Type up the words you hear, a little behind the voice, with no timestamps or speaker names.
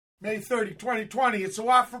May 30, 2020. It's a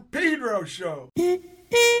lot for Pedro Show.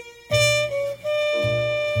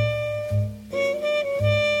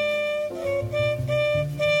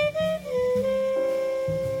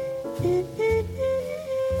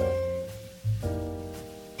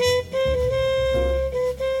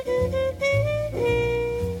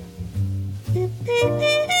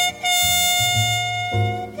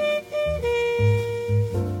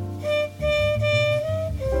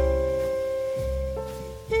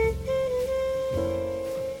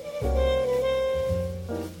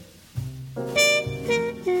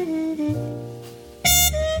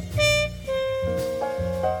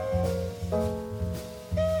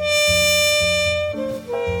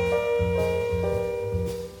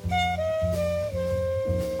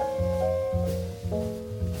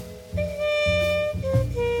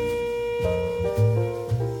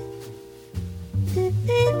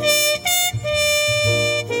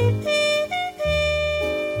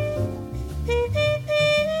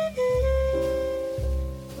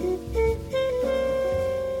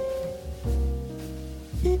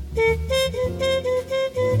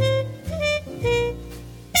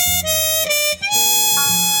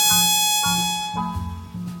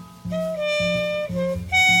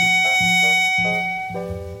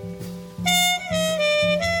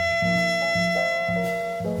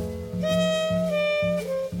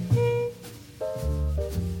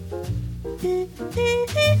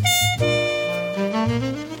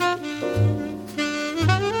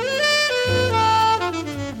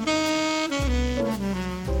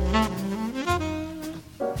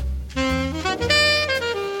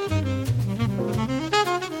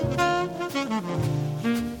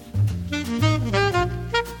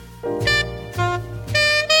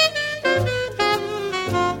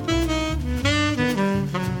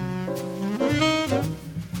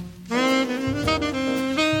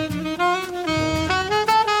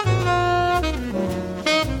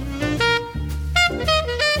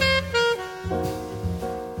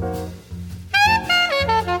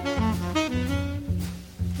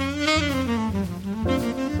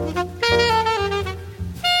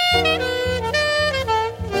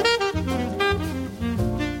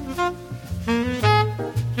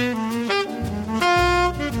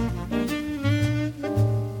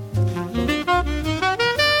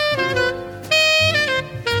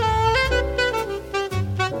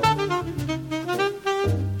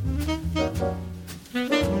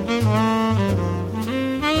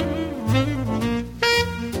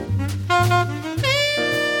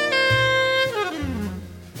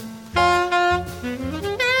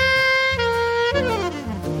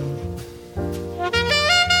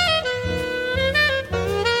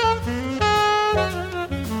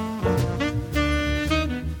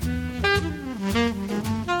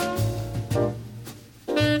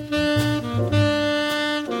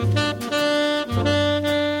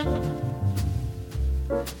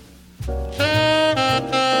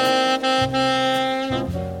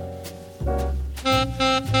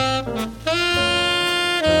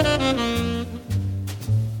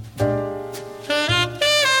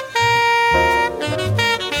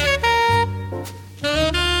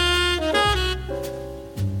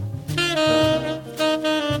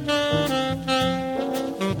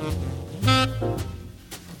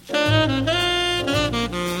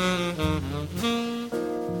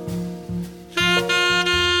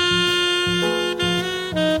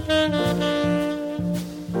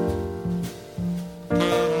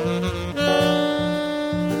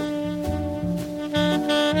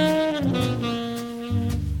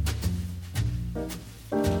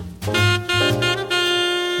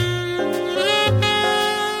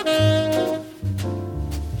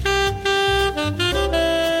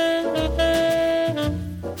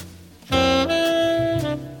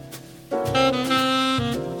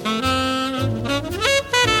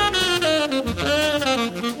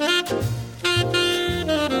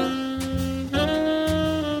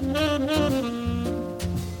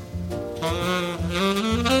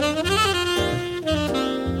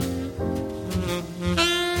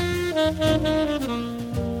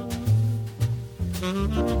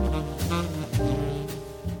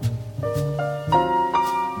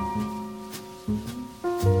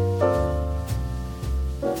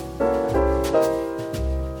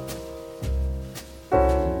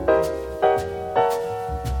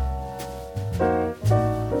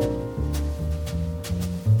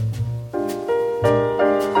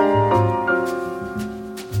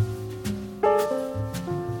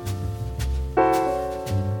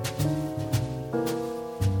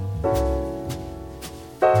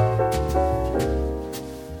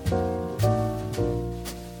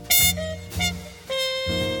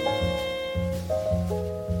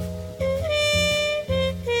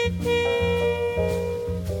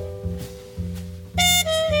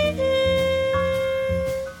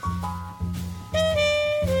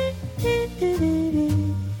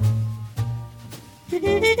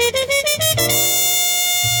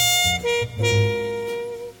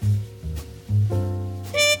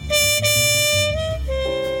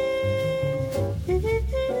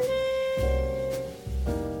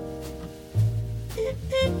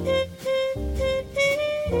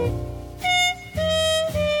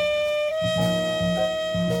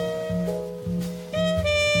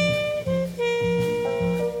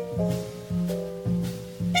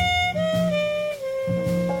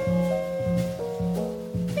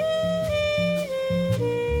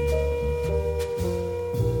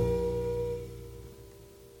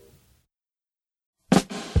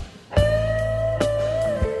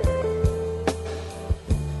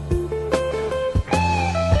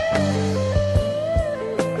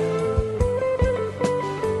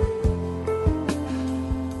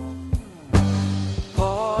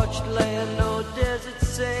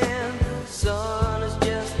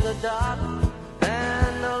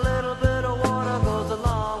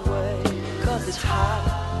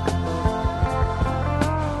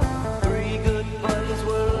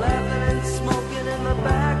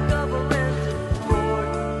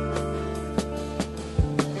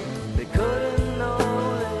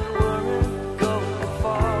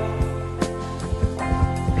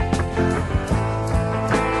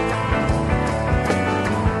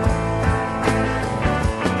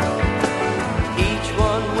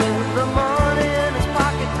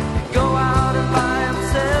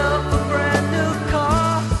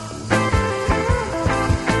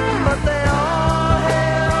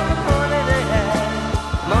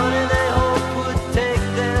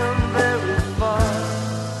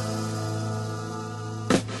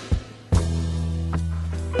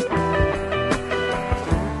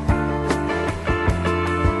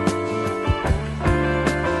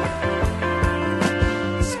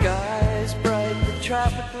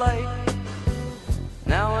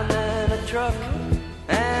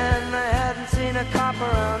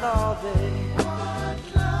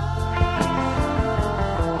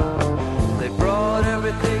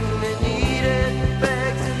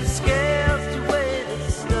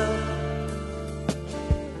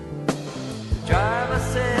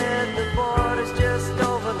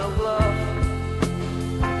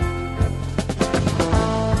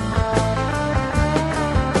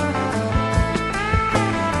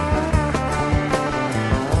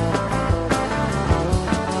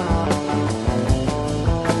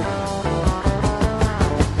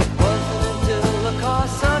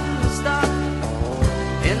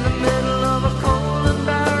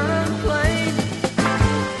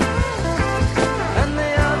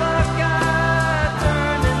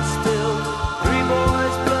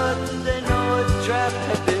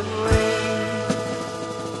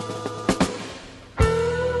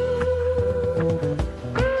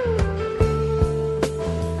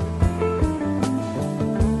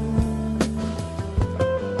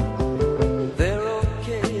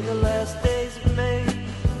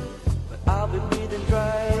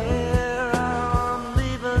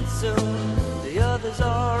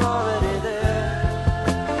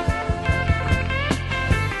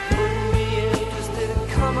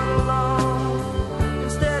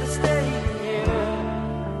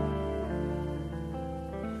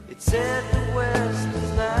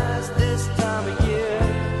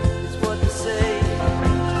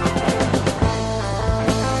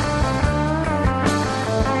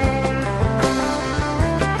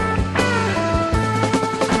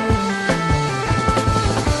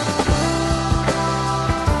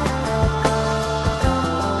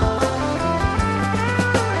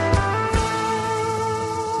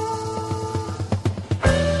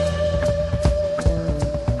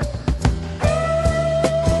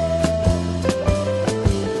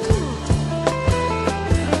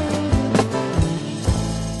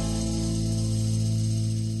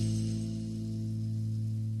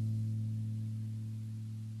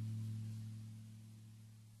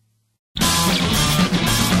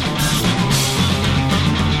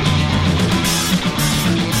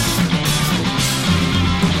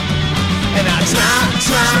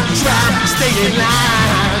 stay in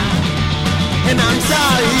line. And I'm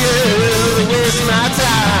sorry you waste my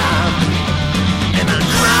time. And I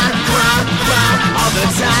cry all the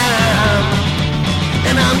time.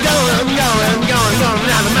 And I'm going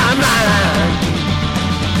out of my mind.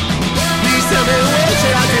 Please tell me what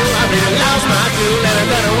should I do? I really lost my cool and I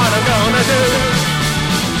don't know what I'm gonna do.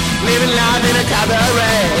 Living life in a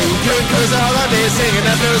cabaret, cause all of me singing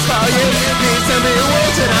the blues for you. Please tell me what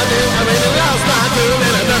should I do? I really lost my cool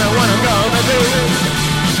and I don't know what I'm gonna do.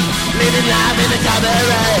 Living life in a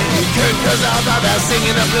cabaret, cause all of me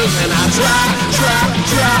singing the blues. And I try,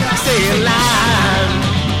 stay in line.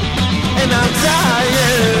 And I'm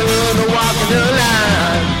tired of walking the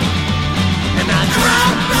line. And I cry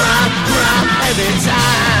every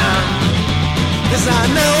time. Cause I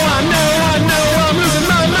know I'm losing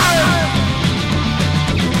my mind.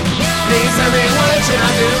 Please tell me what should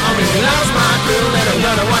I do? I really lost my cool and I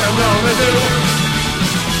don't know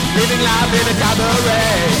life in a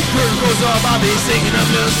cabaret. Curtain goes up, I'll be singing the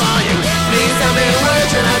blues for you. Please tell me what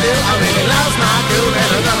should I do? I really lost my cool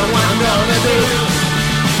and I don't know what I'm gonna do.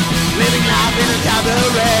 Living life in a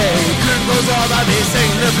cabaret. Curtain goes up, I'll be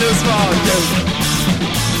singing the blues for you.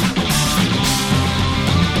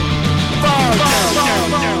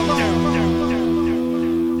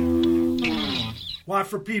 Why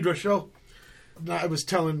for Pedro Show? I was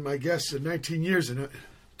telling my guests in 19 years and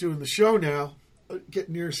doing the show now,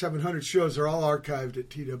 getting near 700 shows are all archived at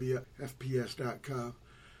twfps.com.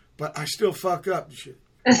 But I still fuck up and shit.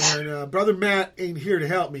 And Brother Matt ain't here to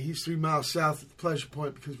help me. He's 3 miles south at the Pleasure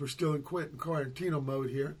Point because we're still in Quentin Quarantino mode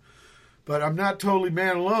here. But I'm not totally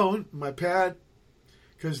man alone. My pad,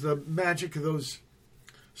 because the magic of those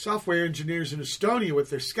software engineers in Estonia with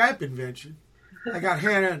their Skype invention. I got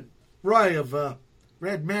Hannah and Roy of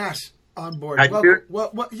Red Mass on board.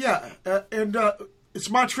 Well, yeah, and it's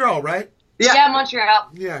Montreal, right? Yeah, Montreal.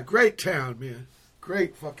 Yeah, great town, man.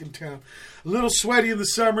 Great fucking town. A little sweaty in the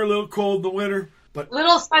summer, a little cold in the winter. But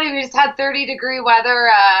little sweaty. We just had 30-degree weather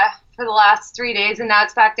for the last 3 days, and now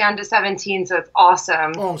it's back down to 17, so it's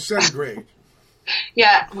awesome. Oh, centigrade.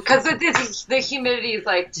 Yeah, because the humidity is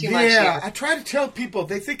like too much here. Yeah, I try to tell people,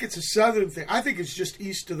 they think it's a southern thing. I think it's just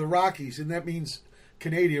east of the Rockies, and that means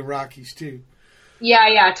Canadian Rockies, too.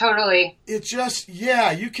 Yeah, totally. It's just,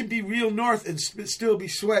 you can be real north and still be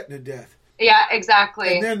sweating to death. Yeah,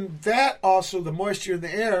 exactly. And then that also, the moisture in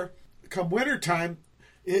the air, come wintertime,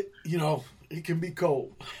 it can be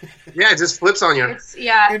cold. Yeah, it just flips on you.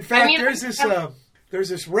 In fact, there's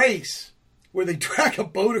this race where they drag a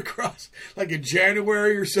boat across, like in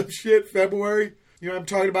January or some shit, February. You know what I'm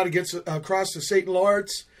talking about? It gets across the St.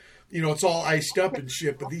 Lawrence. You know, it's all iced up and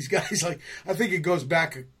shit. But these guys, I think it goes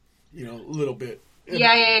back, a little bit. And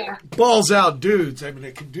yeah. Balls out dudes. I mean,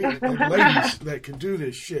 that can do it. Ladies that can do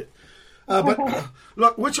this shit. But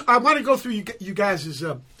look, I want to go through you guys'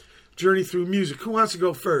 journey through music. Who wants to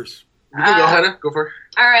go first? You can go, Hannah. Go for it.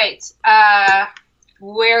 All right.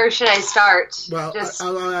 Where should I start? Well,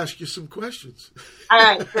 I'll ask you some questions. All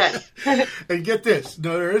right, good. And get this.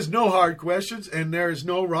 No, there is no hard questions, and there is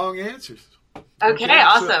no wrong answers. Okay,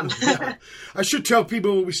 awesome. So, I should tell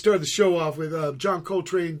people when we started the show off with John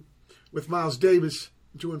Coltrane with Miles Davis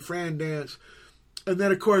doing Fran dance. And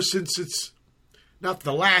then, of course, since it's not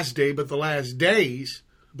the last day, but the last days,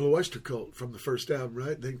 Blue Oyster Cult from the first album,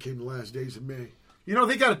 right? Then came the last days of May. You know,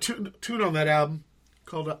 they got a tune on that album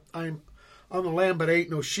called I'm on the Land But Ain't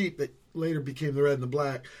No Sheep that later became the Red and the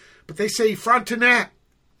Black. But they say Frontenac,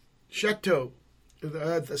 Chateau,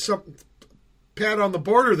 some pad on the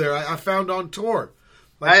border there I found on tour.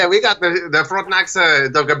 Yeah, we got the Frontenac's a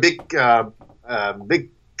big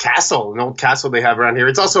castle, an old castle they have around here.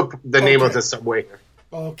 It's also the name of the subway here.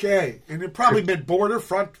 Okay, and it probably meant border,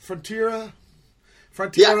 Frontiera,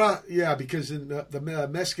 yeah, because in the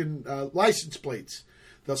Mexican license plates,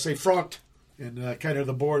 they'll say front and kind of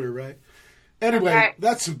the border, right? Anyway,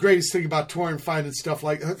 That's the greatest thing about touring, finding stuff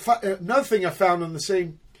like... another thing I found on the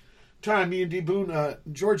same time, me and D. Boone,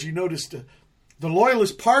 Georgie noticed the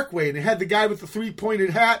Loyalist Parkway, and it had the guy with the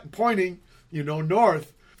three-pointed hat pointing,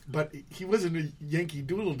 north, but he wasn't a Yankee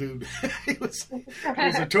Doodle dude. he was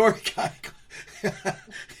a Tory guy.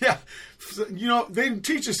 Yeah. So, they didn't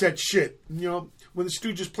teach us that shit. When the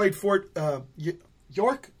Stooges played Fort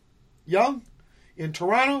Young in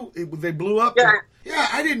Toronto, they blew up. Yeah. Yeah,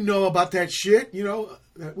 I didn't know about that shit.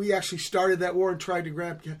 We actually started that war and tried to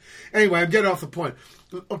grab... Anyway, I'm getting off the point.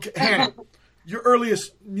 Okay, Hannah, your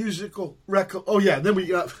earliest musical record... Oh, yeah, then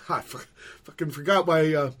we... I fucking forgot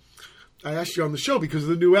why I asked you on the show because of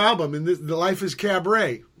the new album, and the Life is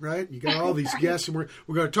Cabaret, right? You got all these guests, and we're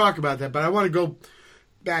going to talk about that. But I want to go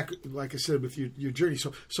back, like I said, with your journey.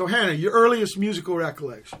 So Hannah, your earliest musical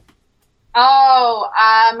recollection. Oh,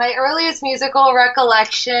 my earliest musical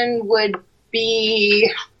recollection would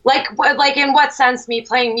be like in what sense? Me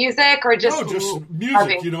playing music or just just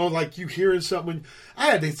music? Like you hearing something. I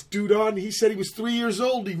had this dude on. He said he was 3 years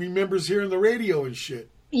old. He remembers hearing the radio and shit.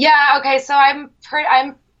 Yeah. Okay. So I'm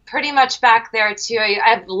pretty much back there too.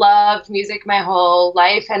 I've loved music my whole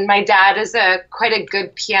life, and my dad is quite a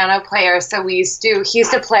good piano player. So he used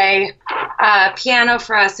to play piano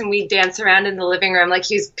for us, and we'd dance around in the living room. Like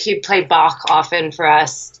he'd play Bach often for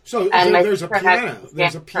us. So there's a piano.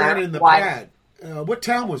 There's a piano in the pad. What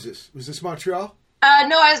town was this? Was this Montreal?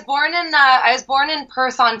 No, I was born in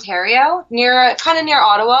Perth, Ontario, kind of near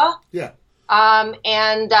Ottawa. Yeah.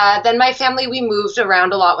 And then my family, we moved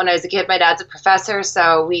around a lot when I was a kid. My dad's a professor,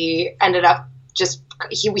 so we ended up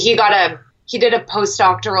he did a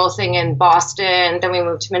postdoctoral thing in Boston. Then we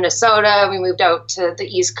moved to Minnesota. We moved out to the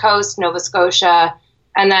East Coast, Nova Scotia.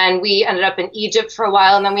 And then we ended up in Egypt for a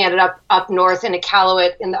while, and then we ended up north in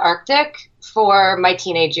Iqaluit in the Arctic for my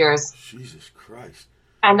teenage years. Jesus Christ.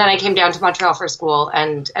 And then I came down to Montreal for school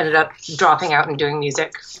and ended up dropping out and doing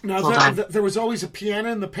music. Now, there was always a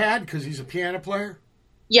piano in the pad because he's a piano player?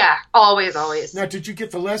 Yeah, always, always. Now, did you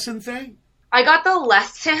get the lesson thing? I got the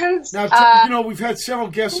lessons. Now, we've had several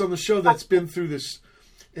guests on the show that's been through this,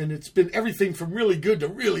 and it's been everything from really good to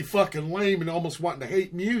really fucking lame and almost wanting to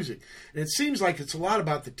hate music. And it seems like it's a lot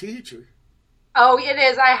about the teacher. Oh, it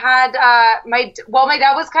is. I had my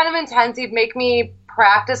dad was kind of intense. He'd make me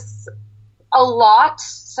practice a lot,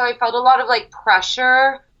 so I felt a lot of like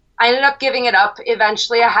pressure. I ended up giving it up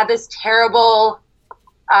eventually. I had this terrible,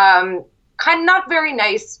 kind of not very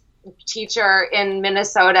nice teacher in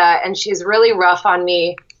Minnesota, and she's really rough on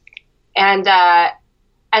me. And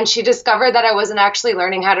she discovered that I wasn't actually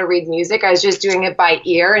learning how to read music. I was just doing it by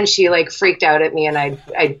ear, and she like freaked out at me, and I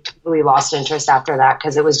totally lost interest after that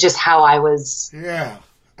because it was just how I was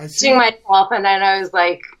teaching myself. And then I was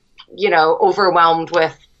like, overwhelmed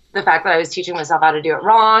with the fact that I was teaching myself how to do it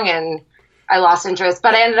wrong, and I lost interest.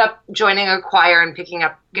 But I ended up joining a choir and picking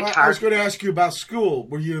up guitar. Well, I was going to ask you about school.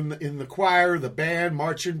 Were you in the choir, the band,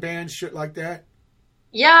 marching band, shit like that?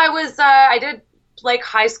 Yeah, I was. I did like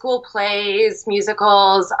high school plays,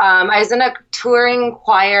 musicals. I was in a touring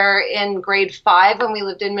choir in grade 5 when we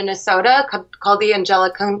lived in Minnesota called the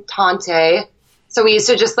Angelicante. So we used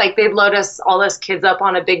to just they'd load all us kids up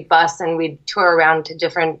on a big bus and we'd tour around to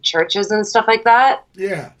different churches and stuff like that.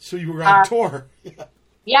 Yeah. So you were on tour.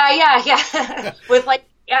 Yeah. With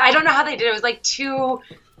I don't know how they did it. It was 2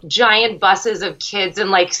 giant buses of kids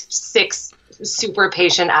and 6 super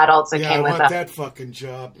patient adults that came with us. I want that fucking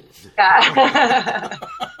job. Yeah.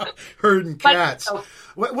 Herding cats.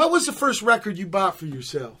 What was the first record you bought for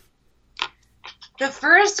yourself? The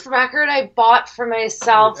first record I bought for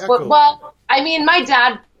myself, my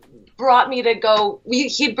dad brought me to go,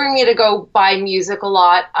 he'd bring me to go buy music a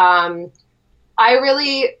lot. I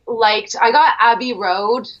really I got Abbey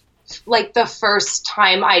Road, the first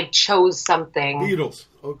time I chose something. Beatles,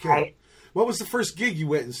 okay. Right. What was the first gig you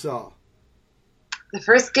went and saw? The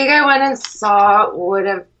first gig I went and saw would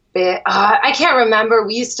have been, I can't remember.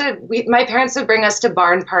 My parents would bring us to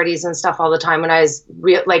barn parties and stuff all the time when I was,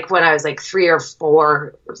 3 or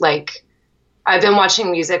 4. I've been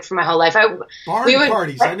watching music for my whole life.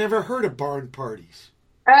 Parties? I never heard of barn parties.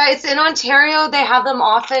 It's in Ontario. They have them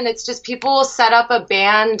often. It's just people will set up a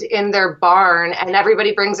band in their barn and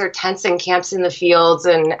everybody brings their tents and camps in the fields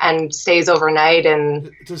and stays overnight.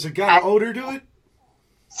 And does it got an odor to it?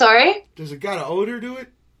 Sorry? Does it got an odor to it?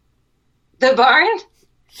 The barn?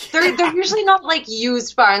 They're usually not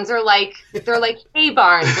used barns. They're hay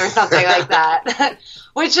barns or something like that,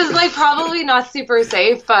 which is probably not super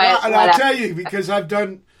safe. But and I'll tell you, because I've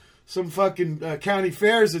done some fucking county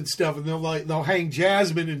fairs and stuff, and they'll hang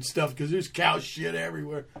jasmine and stuff because there's cow shit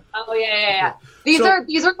everywhere. Oh yeah. These are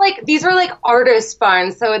artist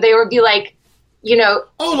barns, so they would be like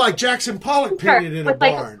Jackson Pollock painted in a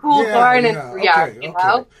barn. A cool barn in the yard,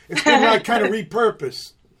 okay. It's been kind of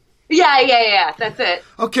repurposed. Yeah, that's it.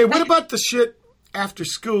 Okay, what about the shit after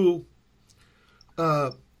school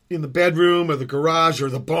in the bedroom or the garage or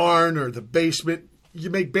the barn or the basement? You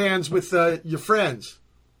make bands with your friends.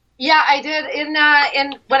 Yeah, I did. In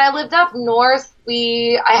when I lived up north,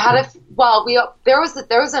 there was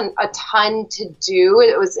a ton to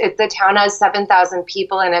do. The town has 7,000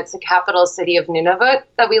 people, and it's the capital city of Nunavut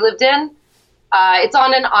that we lived in. It's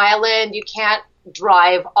on an island. You can't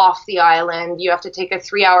drive off the island. You have to take a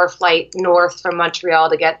 3-hour flight north from Montreal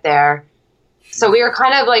to get there. So we were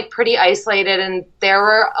kind of pretty isolated, and there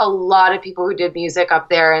were a lot of people who did music up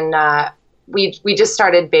there, and we just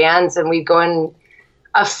started bands, and we'd go in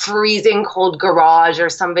a freezing cold garage or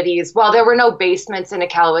somebody's. Well, there were no basements in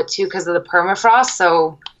Iqaluit too because of the permafrost,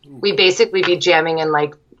 so we basically be jamming in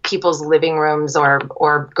people's living rooms or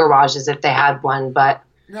garages if they had one. But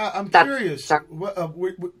now I'm curious.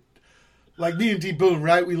 Like me and D Boone,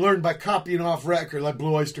 right? We learned by copying off record, like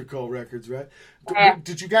Blue Oyster Cult records, right?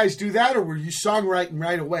 Did you guys do that, or were you songwriting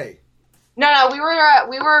right away? No, we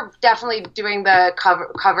were definitely doing the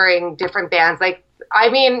covering different bands.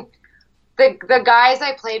 The guys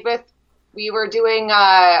I played with, we were doing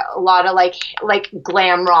a lot of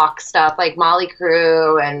glam rock stuff, like Molly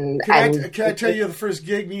Crew and. Can I tell you the first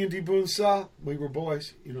gig me and D Boone saw? We were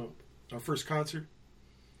boys, our first concert.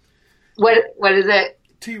 What is it?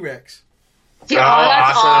 T-Rex. Oh,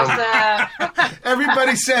 that's awesome.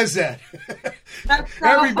 Everybody says that.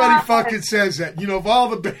 Everybody fucking says that. Of all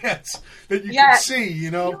the bands that you can see,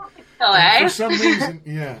 for some reason,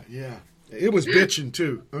 yeah. It was bitching,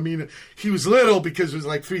 too. I mean, he was little because it was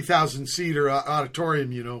like 3,000-seater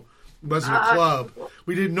auditorium, you know. It wasn't a club.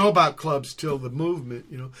 We didn't know about clubs till the movement,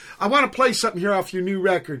 you know. I want to play something here off your new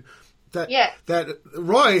record that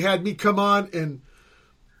Roy had me come on, and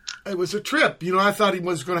it was a trip. You know, I thought he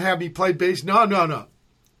was going to have me play bass. No.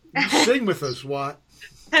 You sing with us, Watt.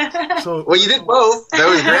 So, well, you did both. That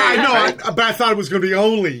was great. I know, right? but I thought it was going to be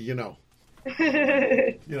only, you know.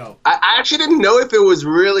 You know, I actually didn't know if it was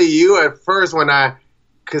really you at first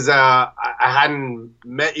because I hadn't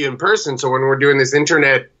met you in person. So when we're doing this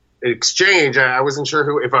internet exchange, I wasn't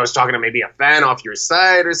sure if I was talking to maybe a fan off your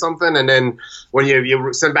site or something. And then when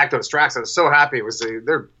you sent back those tracks, I was so happy. It was you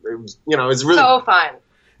know, it's really so fun.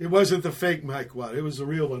 It wasn't the fake mic, Watt. It was the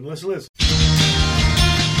real one. Let's listen.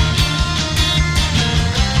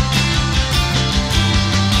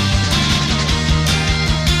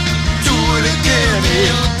 Again,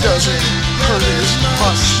 it doesn't hurt as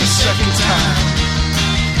much the second time.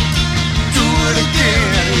 Do it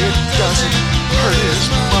again, it doesn't hurt as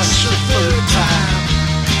much the third time.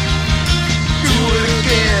 Do it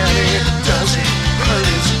again, it doesn't hurt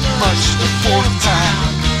as much the fourth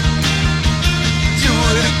time. Do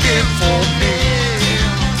it again for me.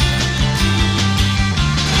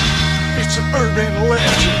 It's an urban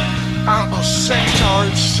legend. I'm a centaur,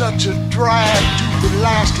 it's such a drag to the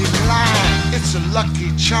last in line. It's a lucky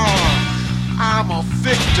charm. I'm a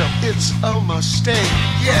victim, it's a mistake.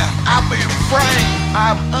 Yeah, I'm being frank,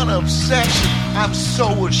 I'm an obsession. I'm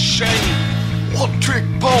so ashamed. One trick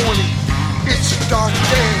pony. It's a dark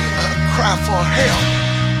day, a cry for help.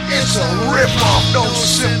 It's a rip-off, no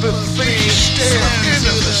sympathy. Stare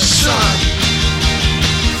into the sun.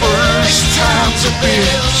 First time's a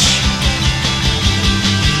bitch.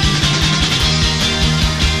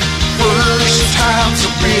 First time's a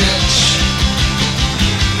bitch.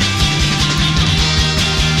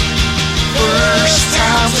 First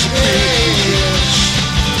time's a bitch.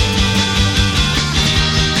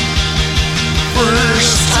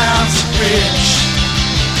 First time's a bitch.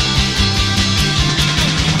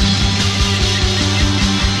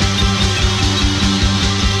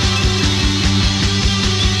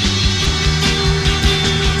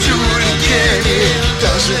 Do it again, it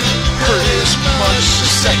doesn't hurt as much the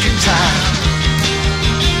second time.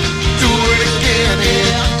 Do it again,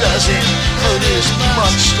 it doesn't hurt as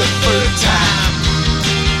much the third time.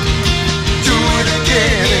 Do it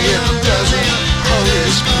again, it doesn't hurt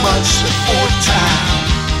as much the fourth time.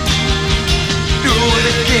 Do it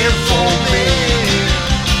again for me.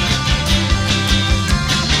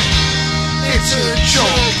 It's a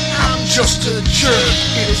joke, I'm just a jerk.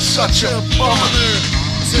 It's such a bummer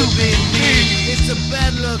to be me. It's a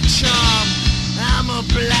bad luck charm. I'm a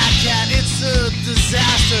black cat, it's a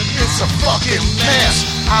disaster. It's a fucking mess.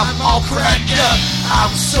 I'm all cracked up,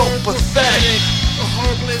 I'm so pathetic. A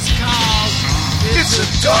hopeless cause. It's a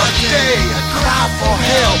dark day, a cry for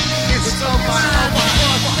help. It's on my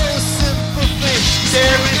no sympathy.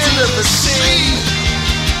 Stare into the sea.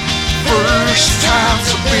 First time's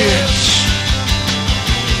a bitch.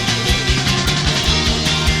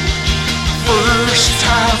 First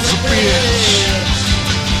time's a bitch.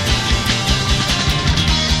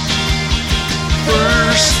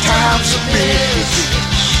 First time's a bitch.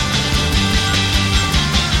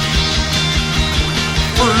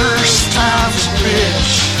 First time's a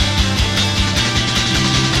bitch.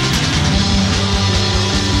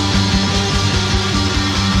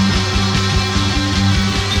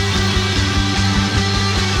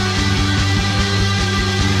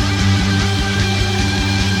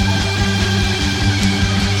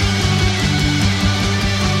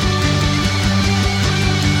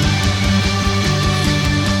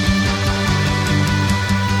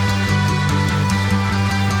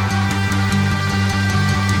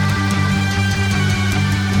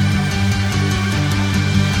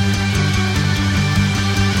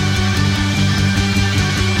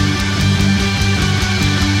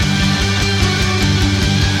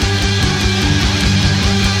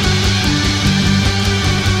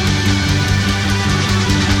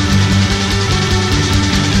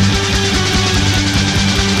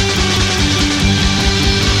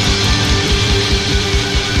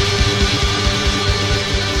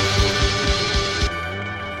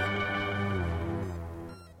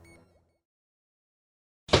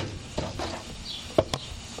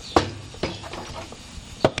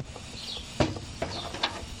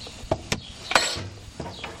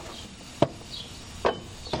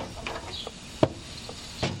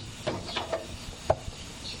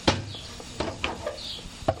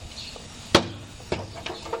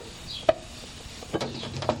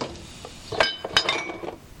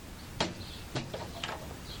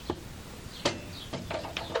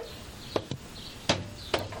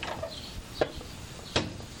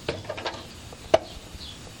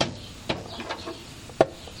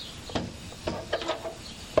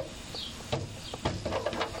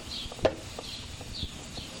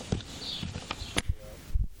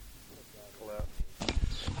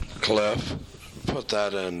 Cliff. Put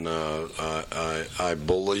that in, I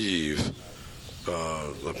believe,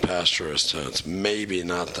 the pastorist tense. Maybe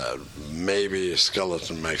not that. Maybe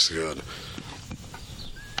skeleton makes good.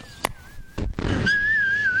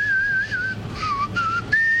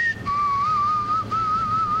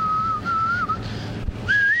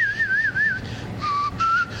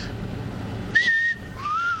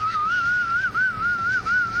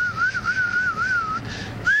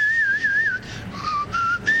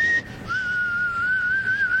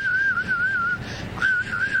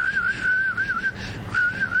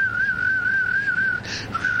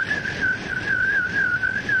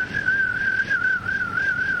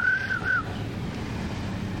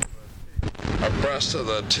 Abreast of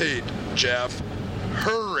the teat, Jeff.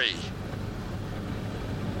 Hurry.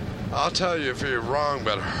 I'll tell you if you're wrong,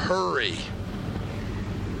 but hurry.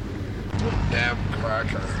 Damn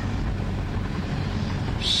cracker.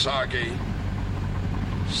 Soggy.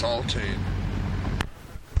 Saltine.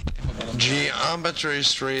 Geometry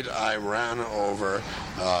Street, I ran over.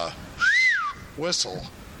 Whistle.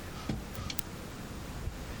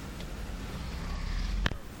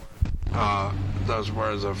 Those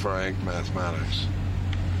words are for ink mathematics.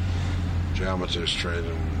 Geometry Street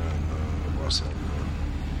and whistle.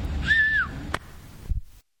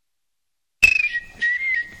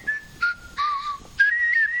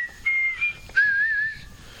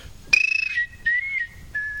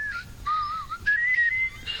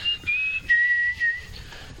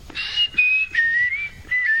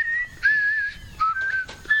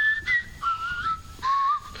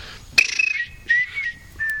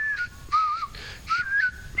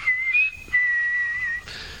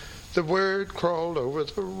 The word crawled over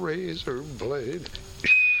the razor blade.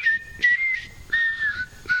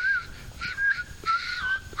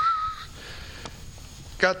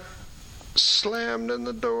 Got slammed in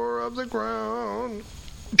the door of the ground.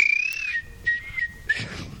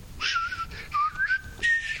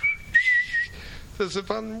 There's a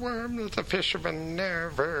fun worm that the fisherman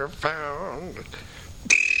never found.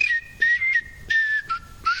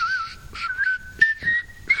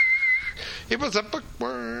 It was a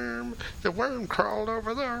bookworm. The worm crawled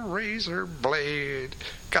over the razor blade.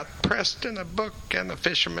 Got pressed in a book and the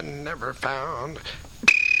fisherman never found.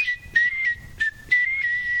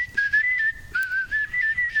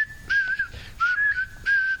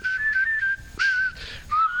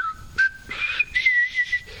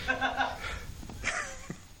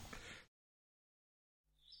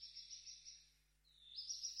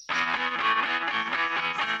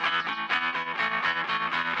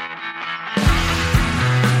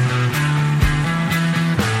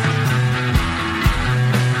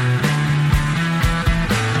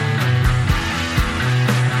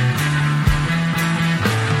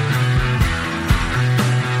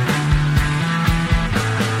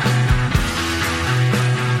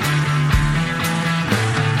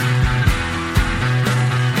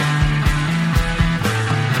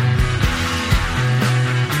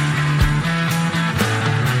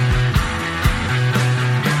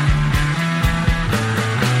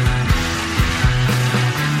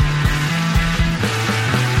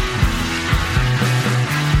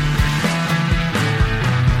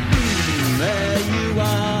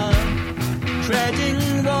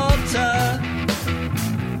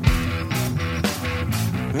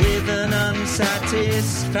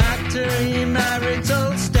 Unsatisfactory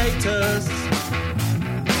marital status.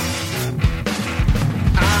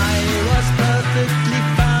 I was perfectly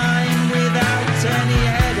fine without any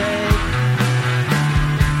headache.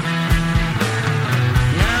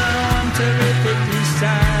 Now I'm terrifically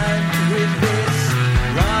sad with this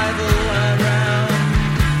rival around.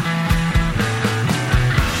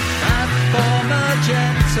 That former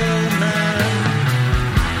gentleman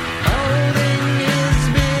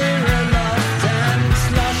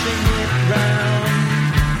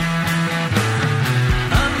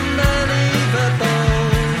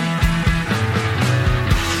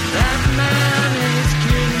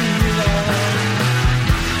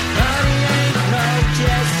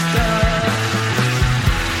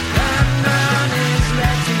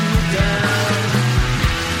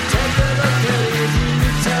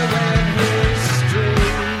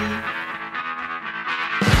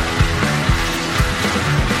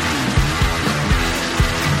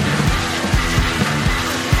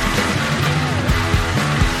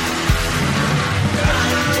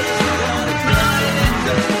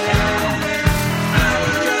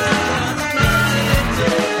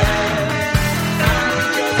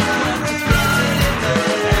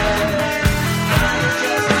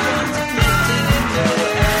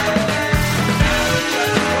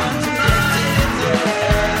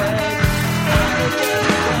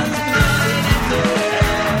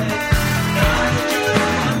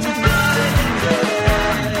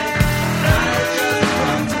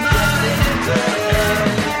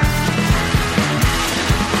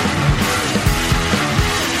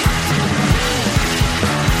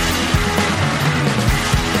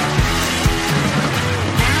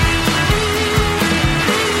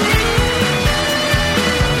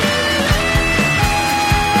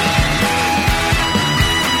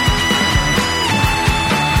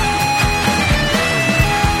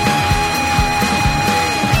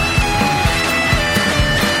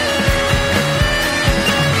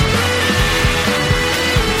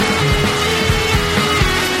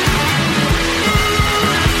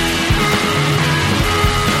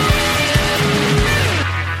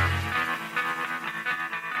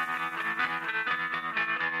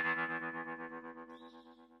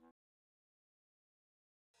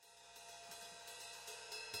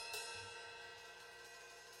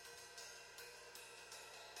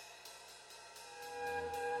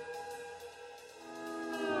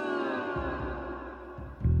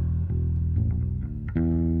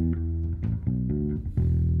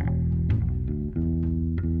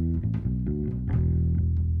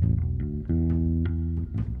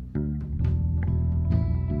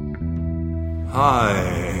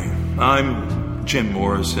Hi, I'm Jim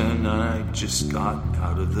Morrison, and I just got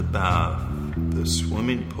out of the bath. The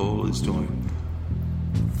swimming pool is doing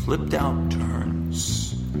flipped out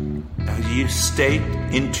turns. As you state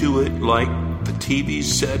into it like the TV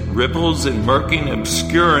set, ripples and murking,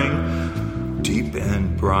 obscuring. Deep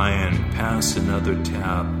end, Brian, pass another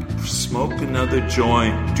tap, smoke another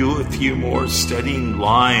joint, do a few more steadying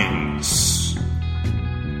lines.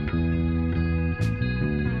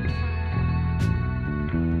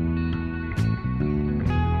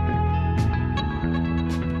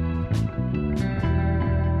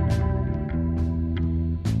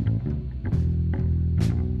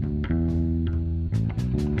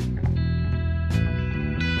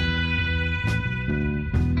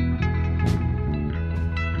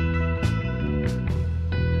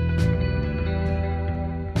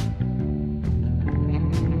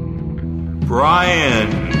 Brian,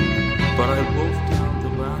 but I wolfed down the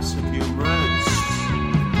last of your reds.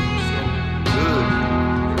 So good,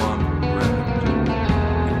 plum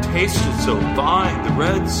red. It tasted so fine. The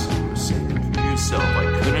reds were saving for yourself.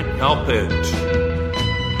 I couldn't help it.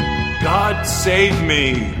 God save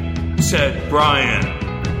me, said Brian.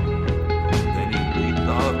 Then he leaped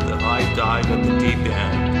off the high dive at the deep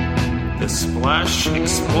end. The splash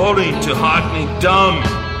exploding to hog me dumb.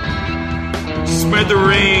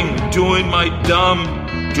 Smithering, doing my dumb,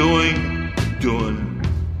 doing, done.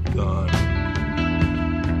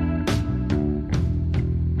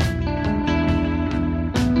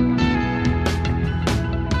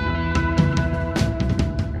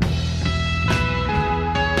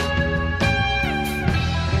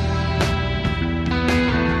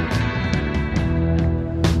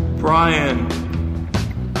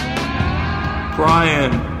 Brian,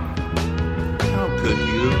 how could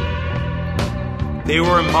you? They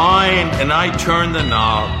were mine, and I turned the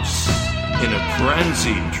knobs in a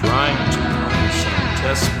frenzy, trying to find some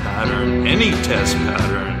test pattern, any test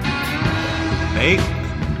pattern, make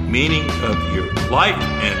meaning of your life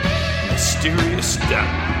and mysterious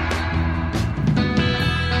death.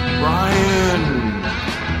 Brian,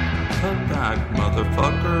 come back,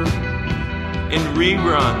 motherfucker, in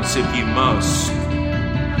reruns if you must,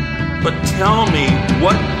 but tell me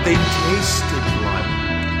what they tasted like.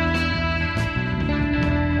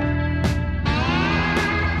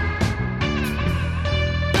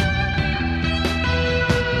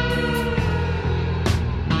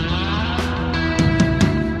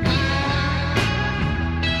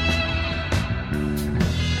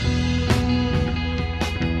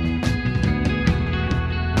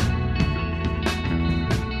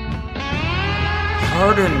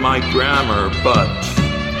 Pardon my grammar, but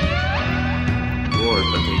Lord,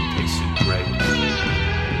 but they tasted great.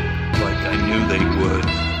 Like I knew they would.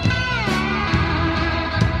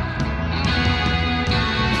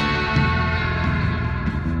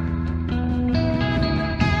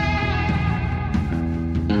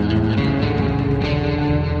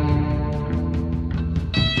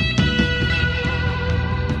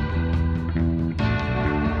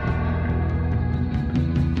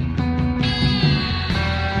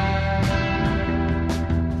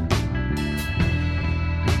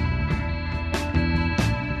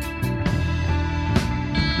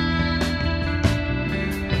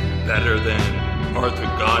 Better than Arthur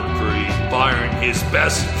Godfrey firing his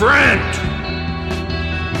best friend.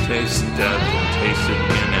 Taste death and taste it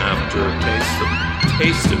again after.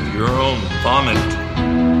 Taste of your own vomit.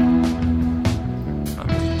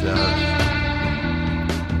 After death,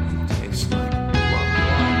 it tastes like blood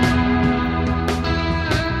wine.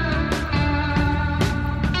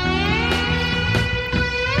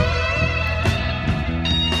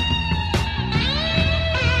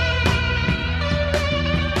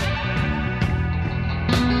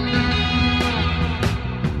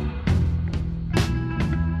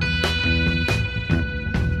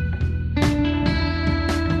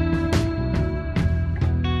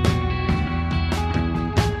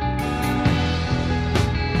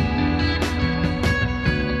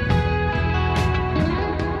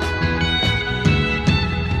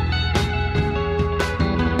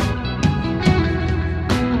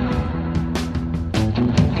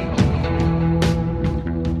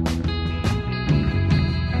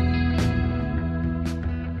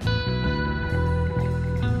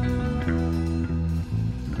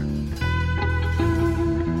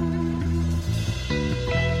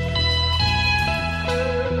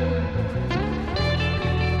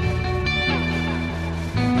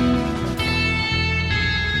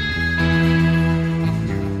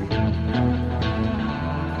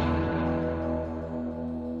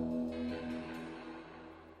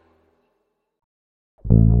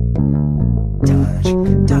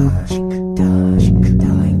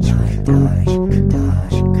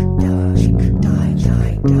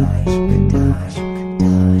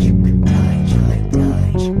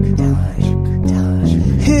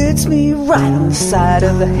 hits me right on the side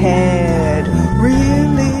of the head.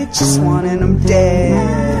 Really just wanting them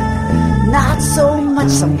dead. Not so much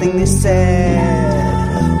something they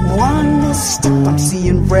said. One misstep, I'm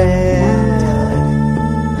seeing red.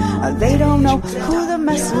 They don't know who they're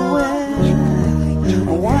messing with.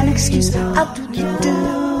 One excuse, I'll do.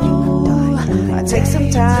 I take some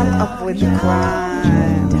time up with the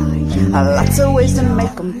crime. Lots of ways to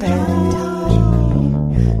make them pay.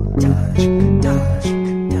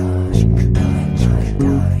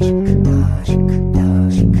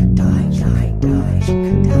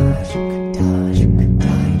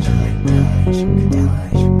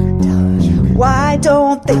 Why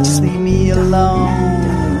don't they just leave me alone?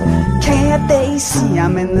 Can't they see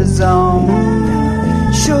I'm in the zone?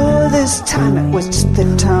 Sure, this time it was just the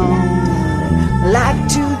tone. Like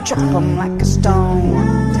to drop them like a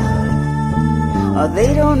stone.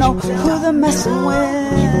 They don't know who they're messing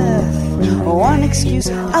with. One excuse,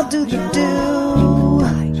 I'll do.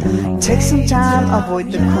 Take some time,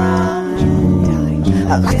 avoid the crime.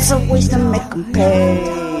 Lots of ways to make them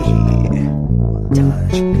pay.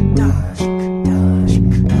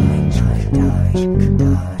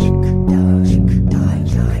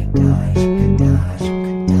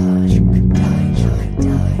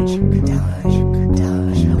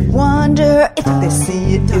 Wonder if they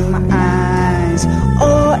see it in my eyes,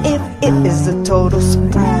 or if it is a total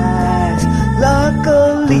surprise.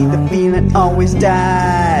 Luckily the feeling always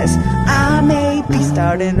dies. I may be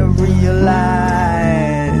starting to realize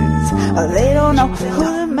they don't know who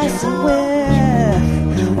they're messing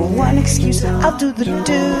with. One excuse, I'll do.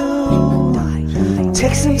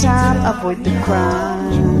 Take some time, avoid the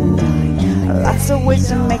crime. Lots of ways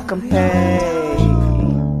to make them pay.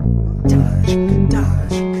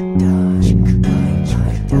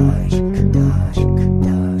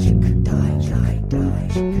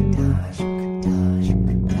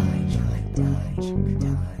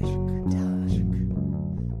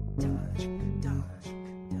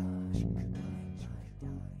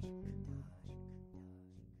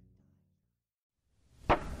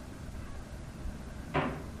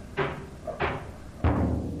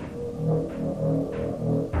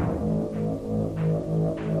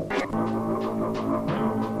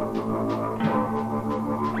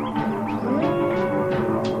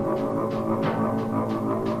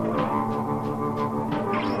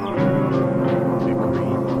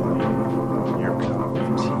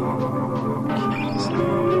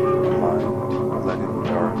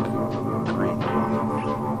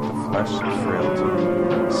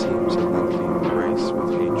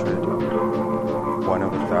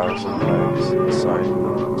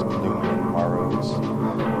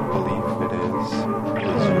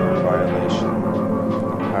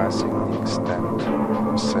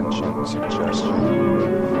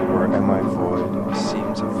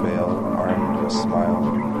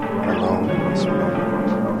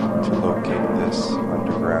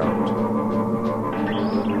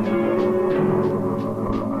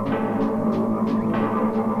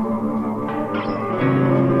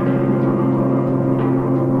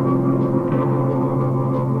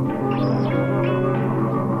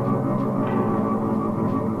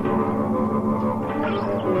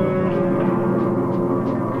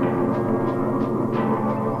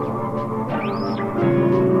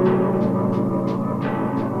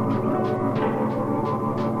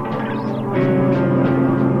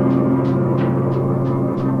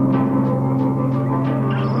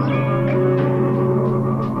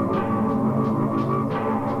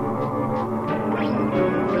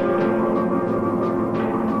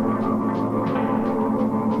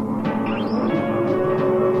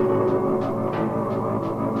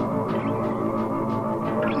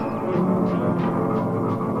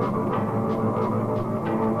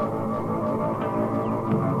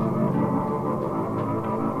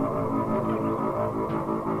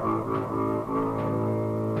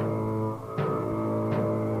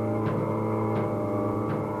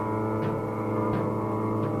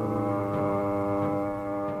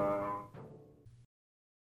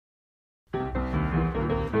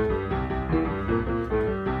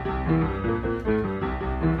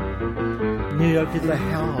 New York is the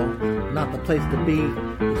hell, not the place to be.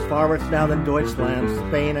 As far worse now than Deutschland,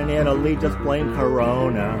 Spain and Italy just blame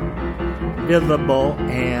Corona. Visible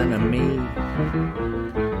enemy.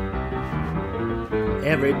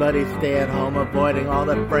 Everybody stay at home, avoiding all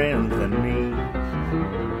their friends and me.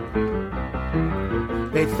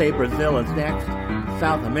 They say Brazil is next,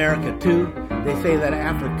 South America too. They say that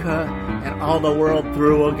Africa and all the world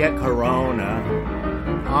through will get Corona.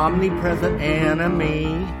 Omnipresent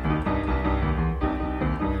enemy.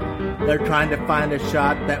 They're trying to find a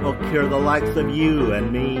shot that will cure the likes of you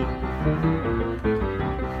and me.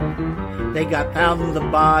 They got thousands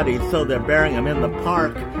of bodies, so they're burying them in the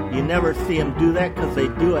park. You never see them do that because they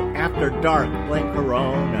do it after dark. Blame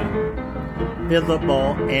Corona,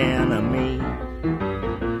 visible enemy.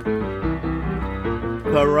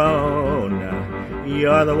 Corona,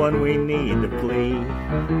 you're the one we need to flee.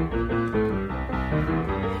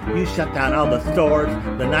 You shut down all the stores,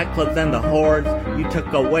 the nightclubs and the whores. You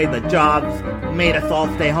took away the jobs, made us all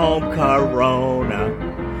stay home. Corona,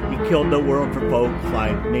 you killed the world for folks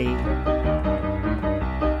like me.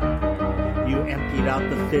 You emptied out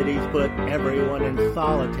the cities, put everyone in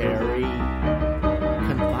solitary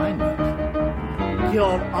confinement.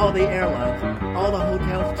 Killed all the airlines, all the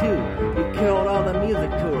hotels too. You killed all the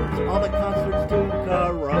music tours, all the concerts too.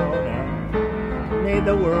 Corona made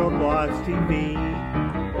the world watch TV.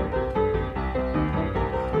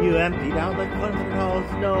 You emptied out the concert halls,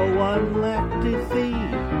 no one left to see.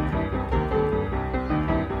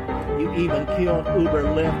 You even killed Uber,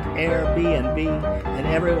 Lyft, Airbnb, and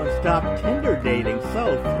everyone stopped Tinder dating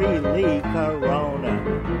so freely. Corona,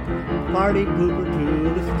 party pooper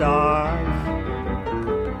to the stars.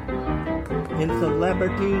 In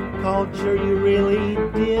celebrity culture, you really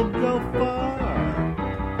did go far.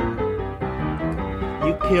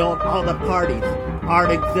 You killed all the parties, art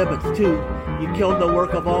exhibits too. You killed the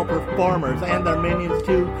work of all performers and their minions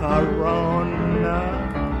too. Corona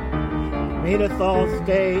made us all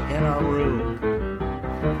stay in a room.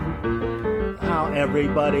 Now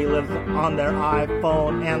everybody lives on their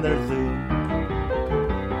iPhone and their Zoom.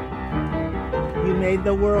 You made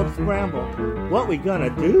the world scramble. What we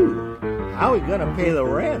gonna do? How we gonna pay the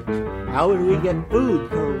rent? How would we get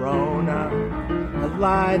food? Corona, a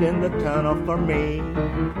light in the tunnel for me.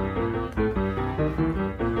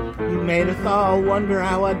 You made us all wonder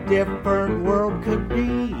how a different world could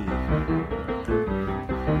be.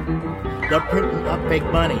 They're printing up fake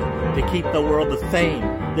money to keep the world the same.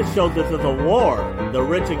 This shows this is a war, the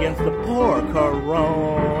rich against the poor.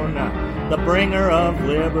 Corona, the bringer of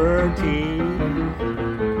liberty.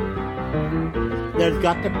 There's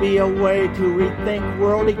got to be a way to rethink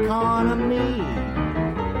world economy.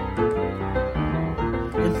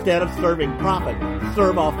 Instead of serving profit,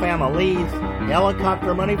 serve all families.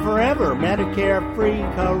 Helicopter money forever, Medicare free.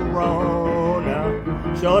 Corona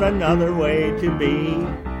showed another way to be.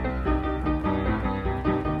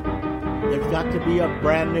 There's got to be a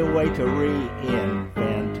brand new way to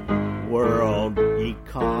reinvent world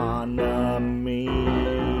economy.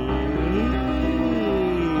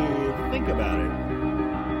 Think about it.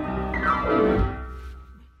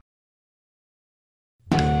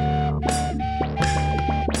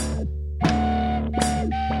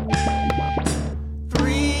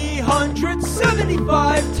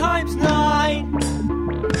 375 times 9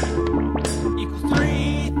 equals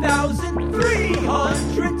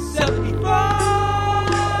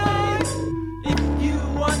 3,375. If you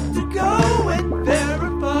want to go and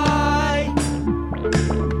verify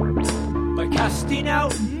by casting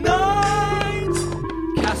out nines,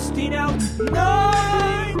 casting out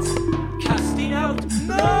nines, casting out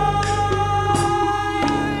nines.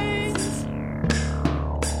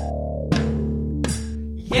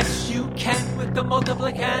 Yes, you can with the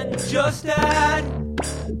multiplicand, just add.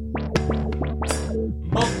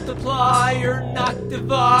 Multiplier, not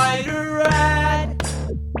divider, add.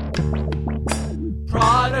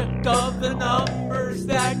 Product of the numbers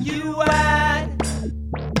that you add.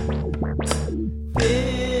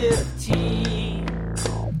 15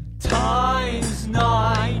 times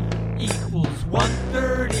 9 equals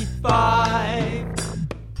 135.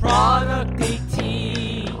 Product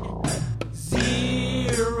 18.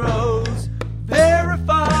 Zeros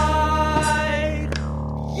verified.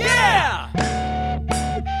 Yeah!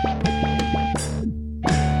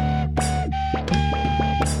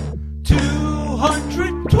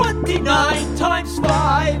 229 times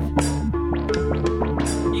 5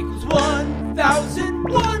 equals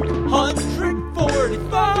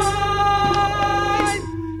 1,145.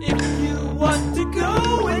 If you want to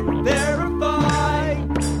go and verify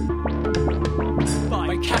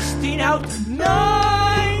by casting out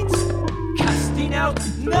nines, casting out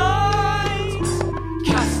nines,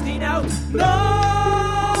 casting out nines.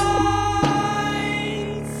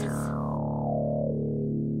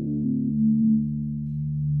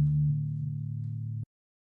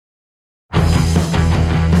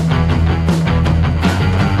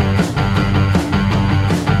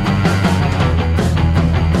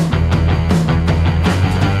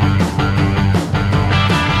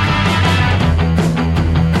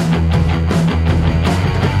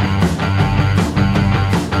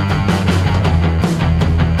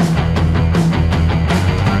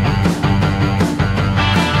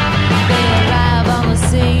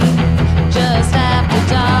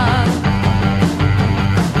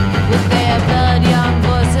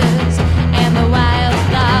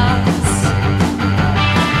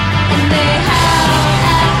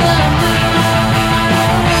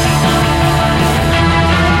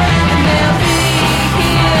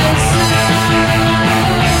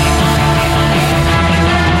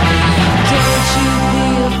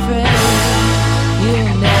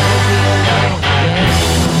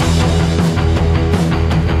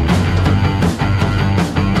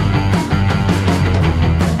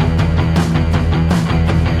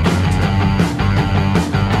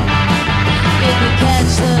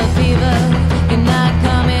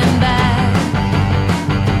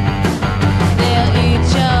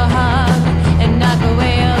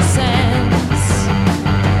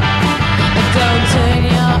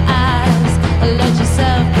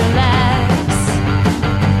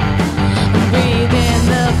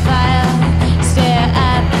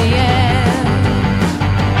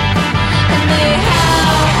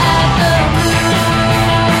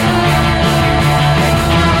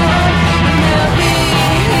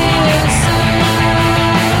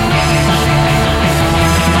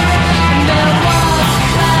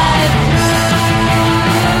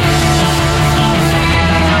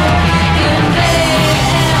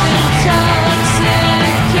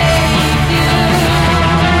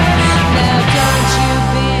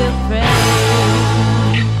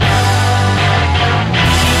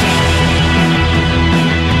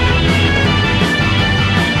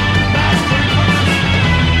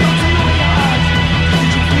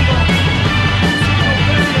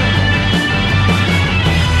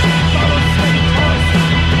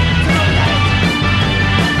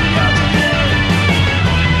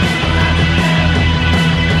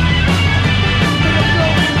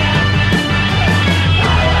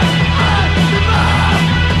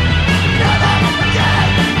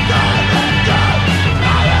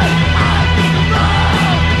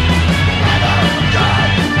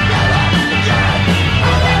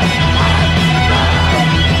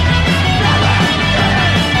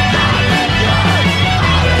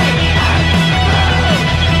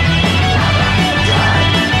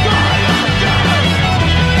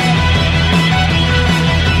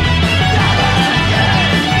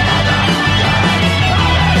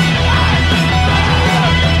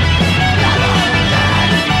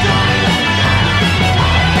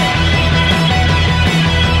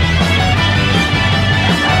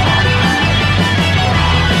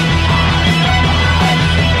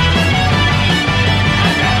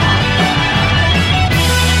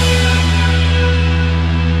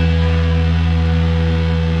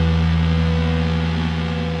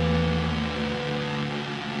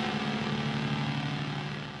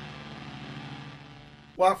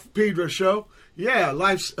 Pedro Show. Yeah,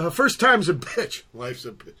 life's first time's a bitch. Life's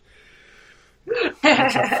a bitch.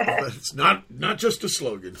 It's not just a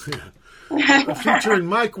slogan. Featuring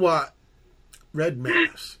Mike Watt, Red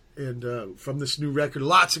Mass, and from this new record,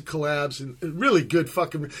 lots of collabs and really good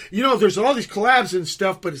fucking. There's all these collabs and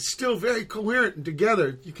stuff, but it's still very coherent and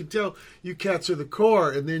together. You can tell you cats are the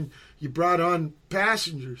core, and then you brought on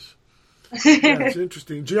Passengers. Yeah, it's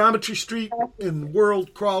interesting. Geometry Street and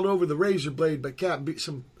World Crawled Over the Razor Blade by Captain B.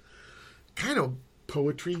 Some kind of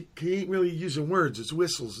poetry. He ain't really using words. It's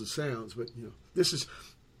whistles and sounds. But, this is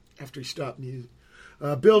after he stopped music.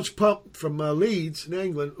 Bilge Pump from Leeds in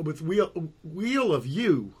England with Wheel of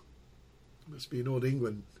You. Must be an old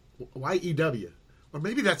England. Y-E-W. Or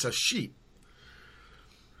maybe that's a sheep.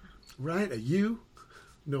 Right? A U?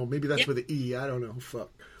 No, maybe that's with an E. I don't know.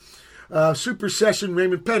 Fuck. Supersession,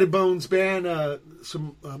 Raymond Pettibone's band,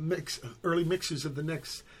 some early mixes of the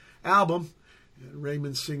next album.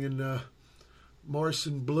 Raymond singing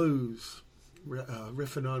Morrison Blues,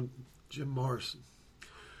 riffing on Jim Morrison.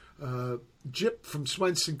 Jip from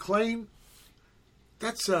Swenson, Clane.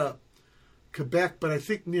 That's Quebec, but I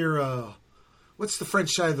think near, what's the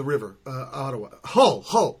French side of the river? Ottawa.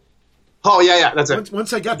 Hull. Oh, yeah, that's it.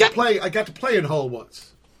 Once I got to play in Hull once.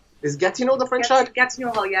 Is Gatineau the French side?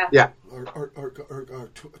 Gatineau Hall, yeah. Yeah. Or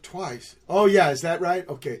twice. Oh, yeah, is that right?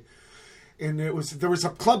 Okay. And there was a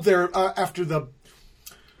club there after the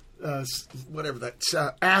Douglas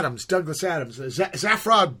Adams,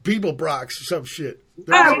 Zaffrod Beeblebrox or some shit.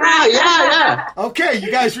 Oh, right, yeah. Okay,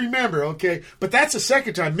 you guys remember, okay. But that's the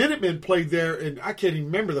second time. Minutemen played there, and I can't even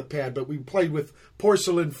remember the pad, but we played with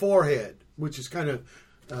Porcelain Forehead, which is kind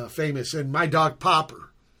of famous, and My Dog Popper.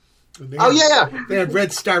 They had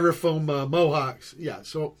red styrofoam mohawks. Yeah,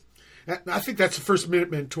 so I think that's the first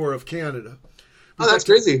Minutemen tour of Canada. That's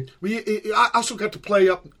crazy. I also got to play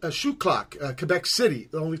up Shoe Clock, Quebec City,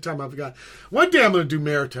 the only time I've got. One day I'm going to do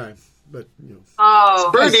Maritime, but,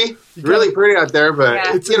 Oh. It's pretty. Really pretty out there, but,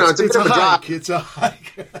 it's a bit of a drop. It's a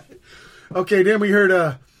hike. Okay, then we heard,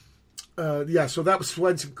 so that was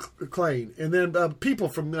Swenson Clane. And then people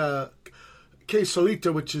from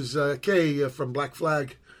ksolita, which is K from Black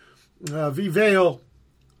Flag. Vale,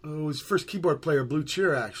 was first keyboard player, Blue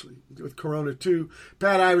Cheer, actually, with Corona 2.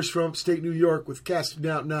 Pat Irish from upstate New York with Casting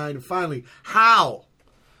Out 9. And finally, Howl,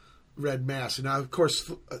 Red Mass. And I, of course,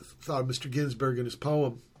 thought of Mr. Ginsberg and his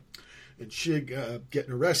poem. And Shig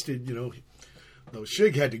getting arrested, though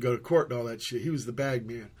Shig had to go to court and all that shit. He was the bag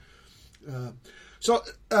man.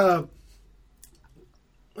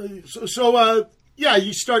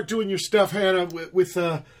 You start doing your stuff, Hannah, with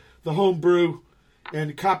the homebrew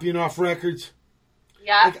and copying off records.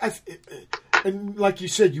 Yeah. And like you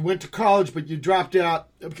said, you went to college, but you dropped out.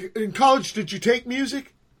 In college, did you take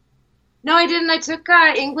music? No, I didn't. I took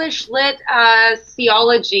English lit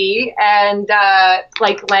theology, and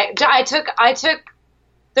I took.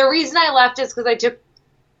 The reason I left is because I took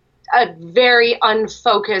a very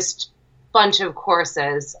unfocused bunch of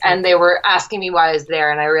courses, and they were asking me why I was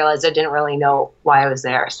there, and I realized I didn't really know why I was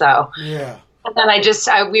there. So yeah. And then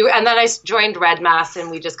I joined Red Mass,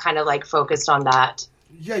 and we just kind of focused on that.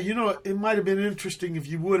 Yeah, it might have been interesting if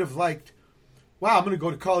you would have liked, wow, I'm going to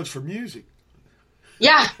go to college for music.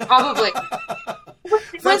 Yeah, probably.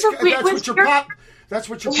 That's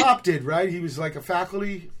what your pop did, right? He was like a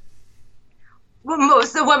faculty.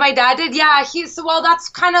 So what my dad did, yeah. That's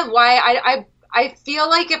kind of why I feel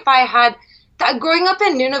like if I had growing up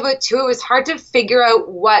in Nunavut too, it was hard to figure out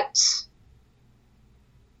what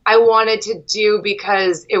I wanted to do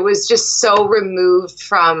because it was just so removed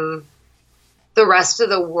from the rest of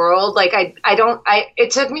the world.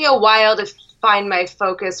 It took me a while to find my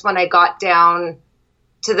focus when I got down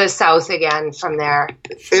to the south again from there.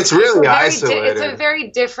 It's really isolated. It's a very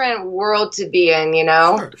different world to be in,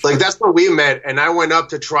 That's where we met, and I went up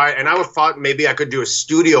to try, and I thought maybe I could do a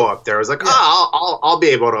studio up there. I was like, I'll be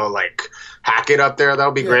able to hack it up there.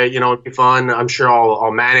 That'll be great. It'd be fun. I'm sure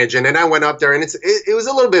I'll manage. And then I went up there, and it was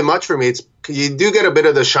a little bit much for me. You do get a bit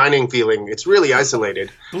of the Shining feeling. It's really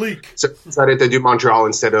isolated. Bleak. So I decided to do Montreal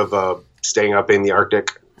instead of staying up in the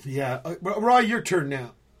Arctic. Yeah. Roy, your turn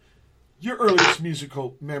now. Your earliest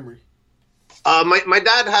musical memory. My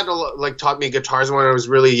dad had taught me guitars when I was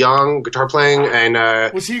really young, guitar playing, and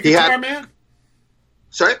was he a guitar man?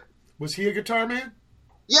 Sorry? Was he a guitar man?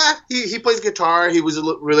 Yeah, he plays guitar. He was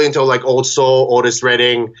really into old soul, Otis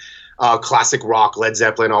Redding, classic rock, Led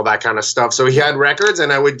Zeppelin, all that kind of stuff. So he had records,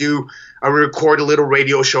 and I would record little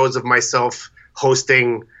radio shows of myself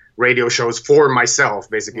hosting radio shows for myself.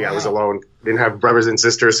 Basically, wow. I was alone, didn't have brothers and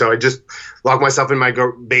sisters, so I just locked myself in my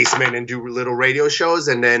basement and do little radio shows.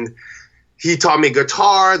 And then he taught me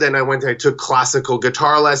guitar. Then I took classical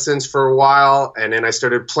guitar lessons for a while. And then I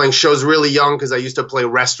started playing shows really young because I used to play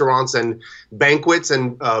restaurants and banquets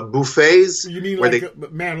and buffets. You mean like a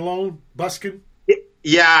man alone, busking?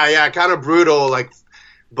 Yeah, kind of brutal, like,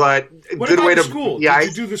 but what good about way to school? Yeah,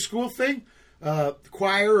 Did you do the school thing, the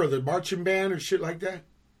choir or the marching band or shit like that?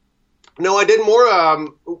 No, I did more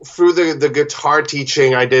through the guitar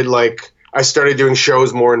teaching. I started doing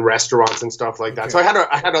shows more in restaurants and stuff like that. Okay. So I had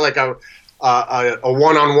a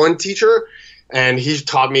one-on-one teacher, and he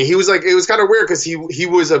taught me. He was like, it was kind of weird because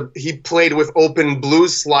he played with open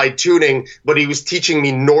blues slide tuning, but he was teaching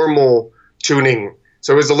me normal tuning.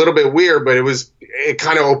 So it was a little bit weird, but it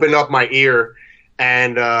kind of opened up my ear,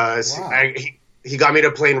 and wow. He got me to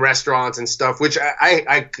play in restaurants and stuff, which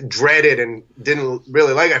I dreaded and didn't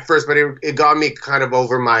really like at first, but it got me kind of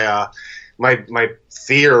over my my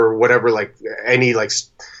fear or whatever, like any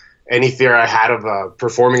fear I had of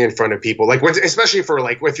performing in front of people, like especially for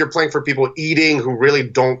like if you're playing for people eating who really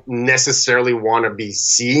don't necessarily want to be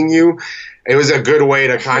seeing you. It was a good way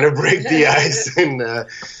to kind of break the ice, and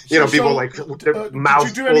people like their mouth.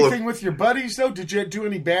 Did you do anything with your buddies though? Did you do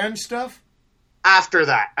any band stuff? After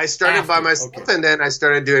that, I started by myself, okay. And then I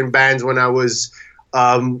started doing bands when I was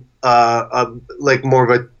like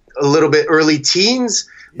more of a little bit early teens.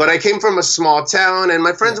 But I came from a small town, and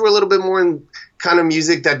my friends were a little bit more in kind of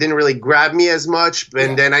music that didn't really grab me as much.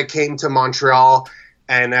 And then I came to Montreal,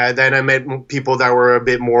 and then I met people that were a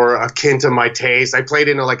bit more akin to my taste. I played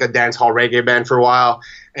in like a dance hall reggae band for a while,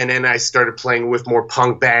 and then I started playing with more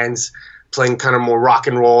punk bands, playing kind of more rock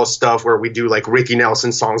and roll stuff where we do like Ricky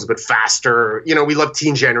Nelson songs but faster. We love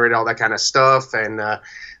Teen Generate, all that kind of stuff, and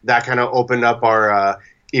that kind of opened up our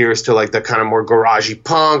ears to like the kind of more garagey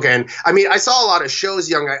punk. And I mean, I saw a lot of shows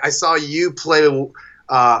young. I saw you play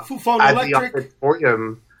at the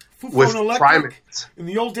auditorium with Primates. In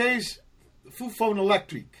the old days, Fufone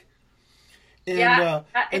Electric. And,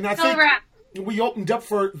 and I think we opened up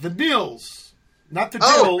for the Nils. Not the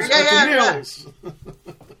Dills, but the Nils.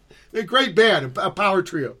 They're a great band, a power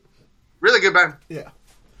trio. Really good band.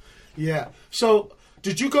 Yeah. So,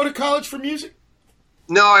 did you go to college for music?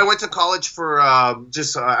 No, I went to college for I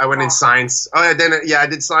went in science. I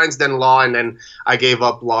did science, then law, and then I gave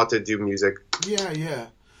up law to do music. Yeah.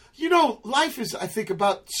 Life is, I think,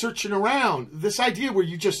 about searching around. This idea where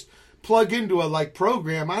you just plug into a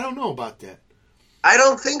program, I don't know about that. I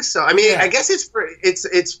don't think so. I mean, I guess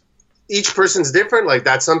it's each person's different like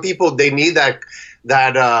that. Some people, they need that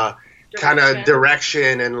kind of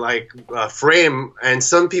direction and frame, and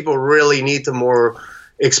some people really need to more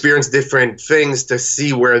experience different things to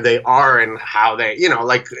see where they are and how they,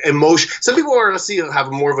 emotion. Some people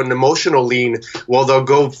have more of an emotional lean, while they'll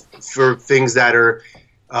go for things that are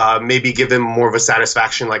maybe give them more of a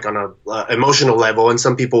satisfaction, like on a emotional level. And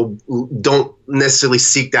some people don't necessarily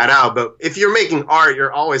seek that out. But if you're making art,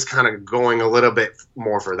 you're always kind of going a little bit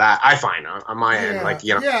more for that. I find on my end,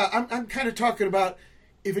 Yeah, I'm kind of talking about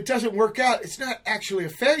if it doesn't work out, it's not actually a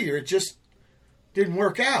failure. It just didn't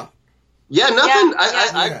work out. Yeah, nothing.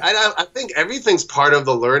 I think everything's part of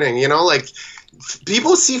the learning.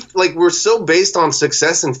 People see we're so based on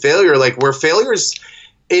success and failure. Where failure's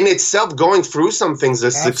in itself going through some things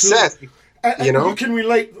is success. You can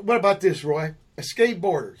relate. What about this, Roy? A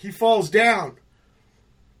skateboarder. He falls down,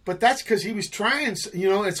 but that's because he was trying.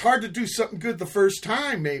 It's hard to do something good the first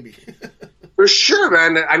time, maybe. For sure,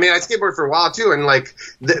 man. I mean, I skateboarded for a while too, and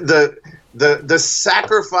the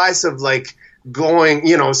sacrifice of going,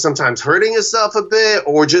 sometimes hurting yourself a bit,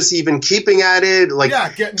 or just even keeping at it.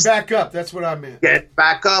 Getting back up. That's what I meant. Get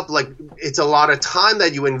back up. It's a lot of time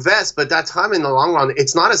that you invest, but that time in the long run,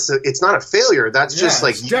 it's not a failure. That's just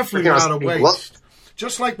it's definitely not a waste.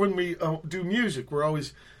 Just like when we do music,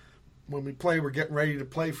 when we play, we're getting ready to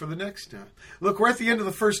play for the next time. Look, we're at the end of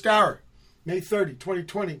the first hour, May 30,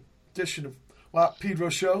 2020 edition of Pedro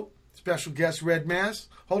Show. Special guest Red Mass.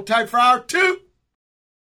 Hold tight for hour 2.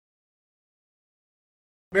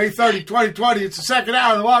 May 30, 2020, it's the second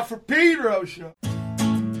hour of the Watt for Pedro Show.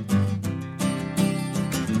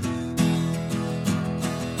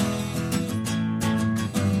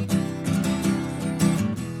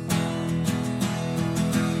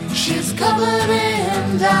 She's covered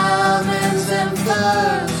in diamonds and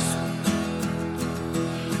furs.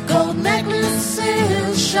 Gold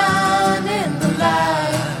necklaces shine in the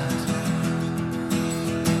light.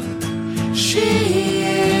 She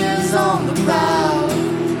is on the prowl,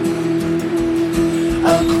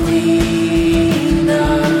 a queen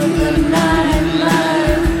of the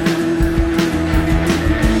nightlife.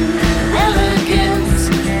 Elegance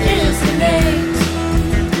is innate,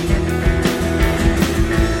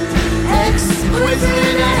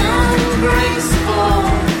 exquisite and great.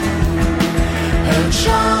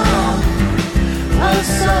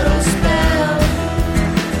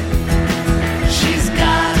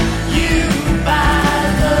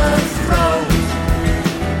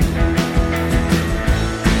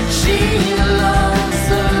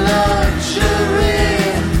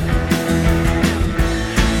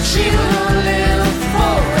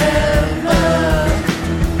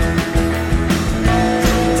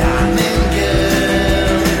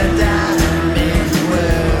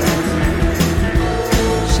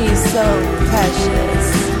 precious.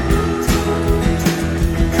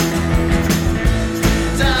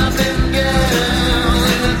 Diamond girl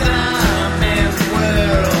in a diamond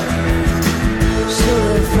world. She'll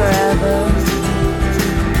live forever.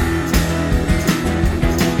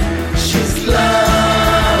 She's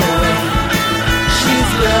glowing. She's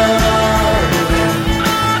glowing.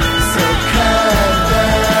 So cover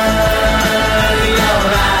your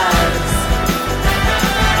eyes.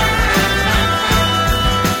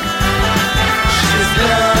 She's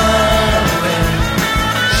glowing.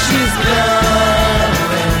 She's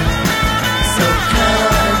glowing. So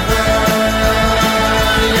cover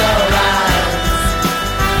your eyes.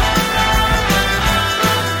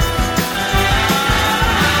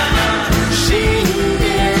 She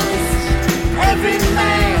is every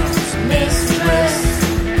man's mistress,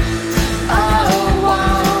 a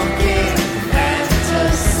walking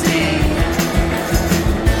fantasy,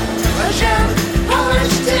 Russian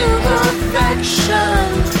polished to perfection,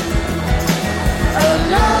 a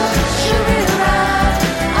luxury ride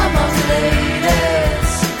among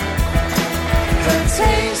ladies, her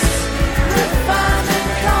taste refined and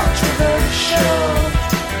controversial.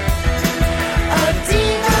 A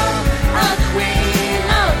diva, a queen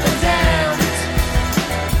of the damned.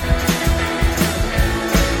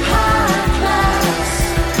 High class,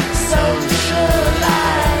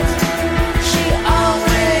 socialite. She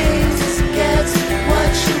always gets what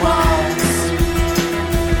she wants.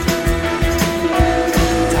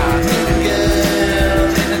 Diamond girl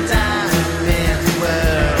in a diamond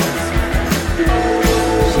world.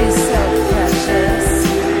 She's so precious.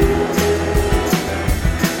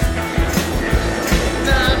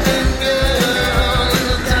 Diamond girl in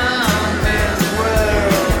a diamond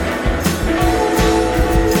world.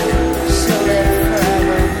 She'll live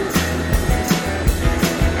forever.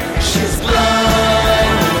 She's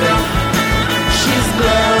glowing. She's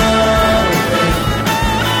glowing.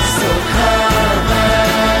 So cover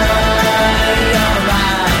your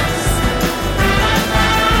eyes.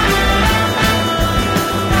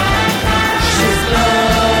 She's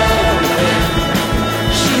glowing.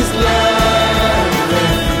 She's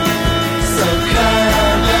glowing. So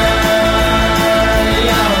cover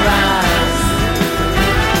your eyes.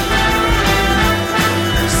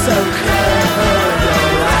 So cover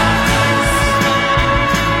your eyes.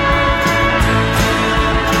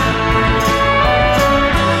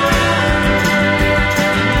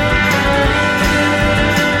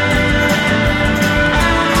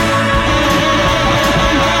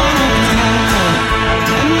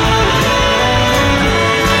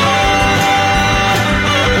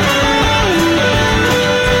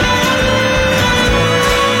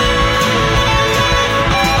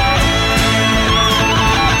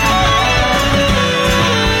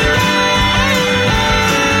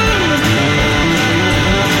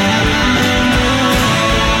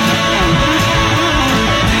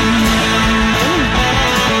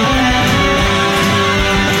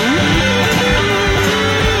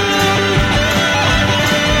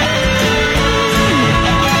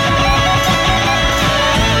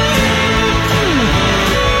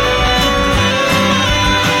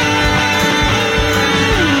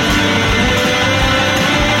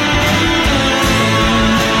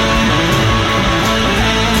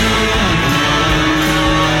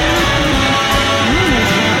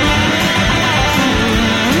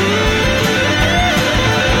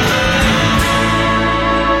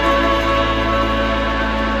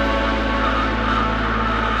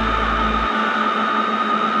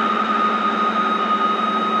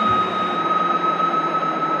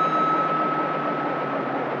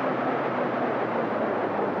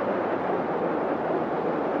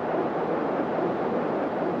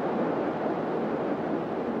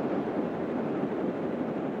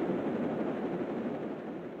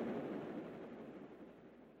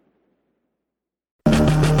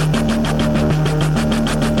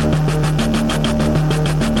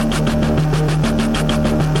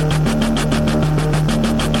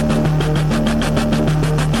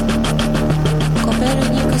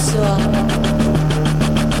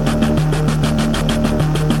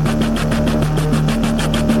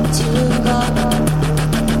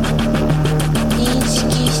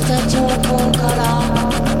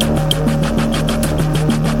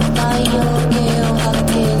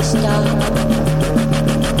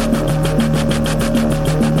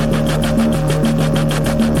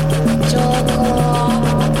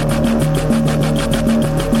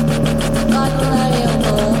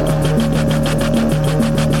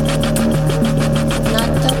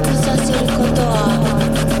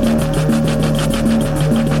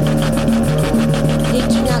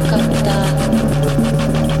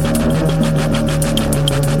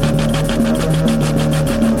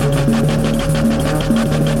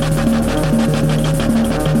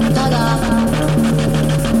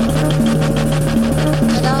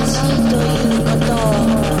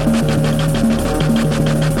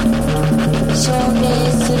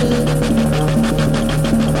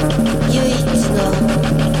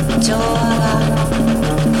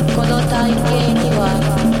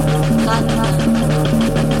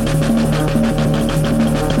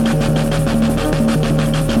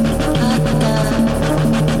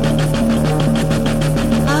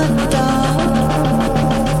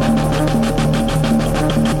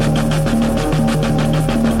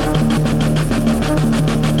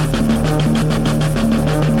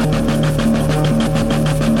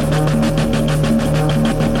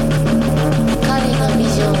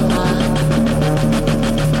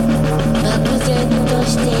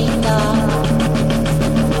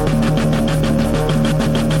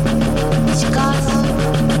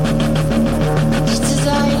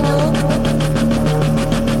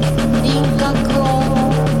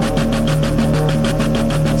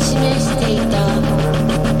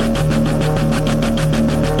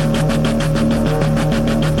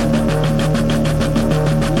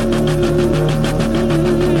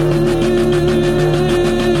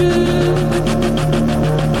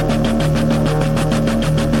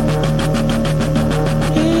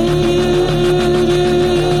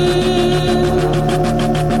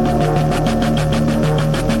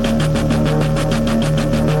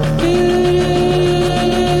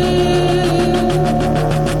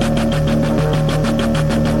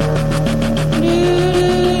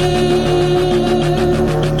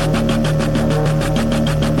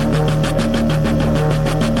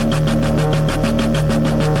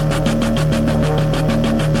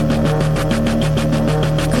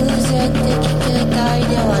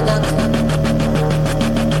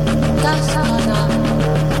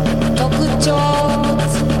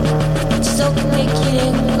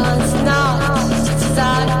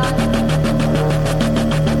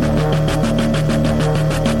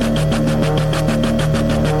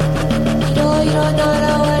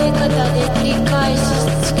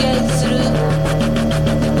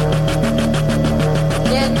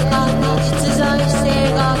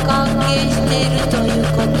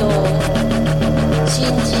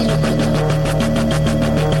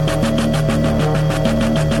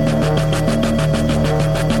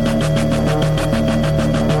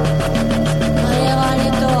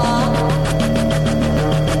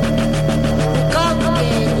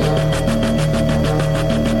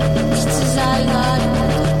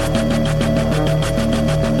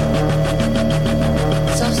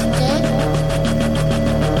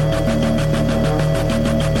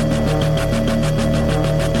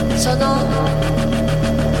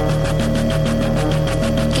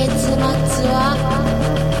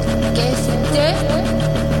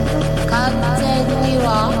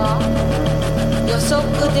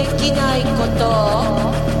 できないこと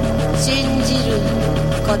を信じる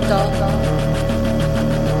こと。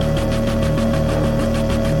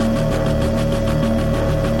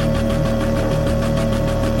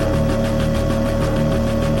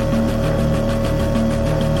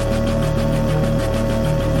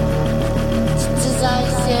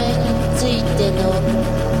ついての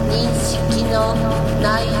認識の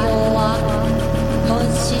内容は本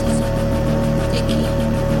質的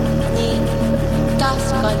に確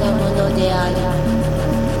かなものであり、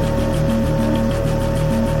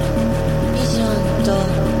ビジョンと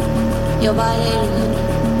呼ばれるのに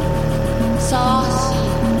ふさわしい。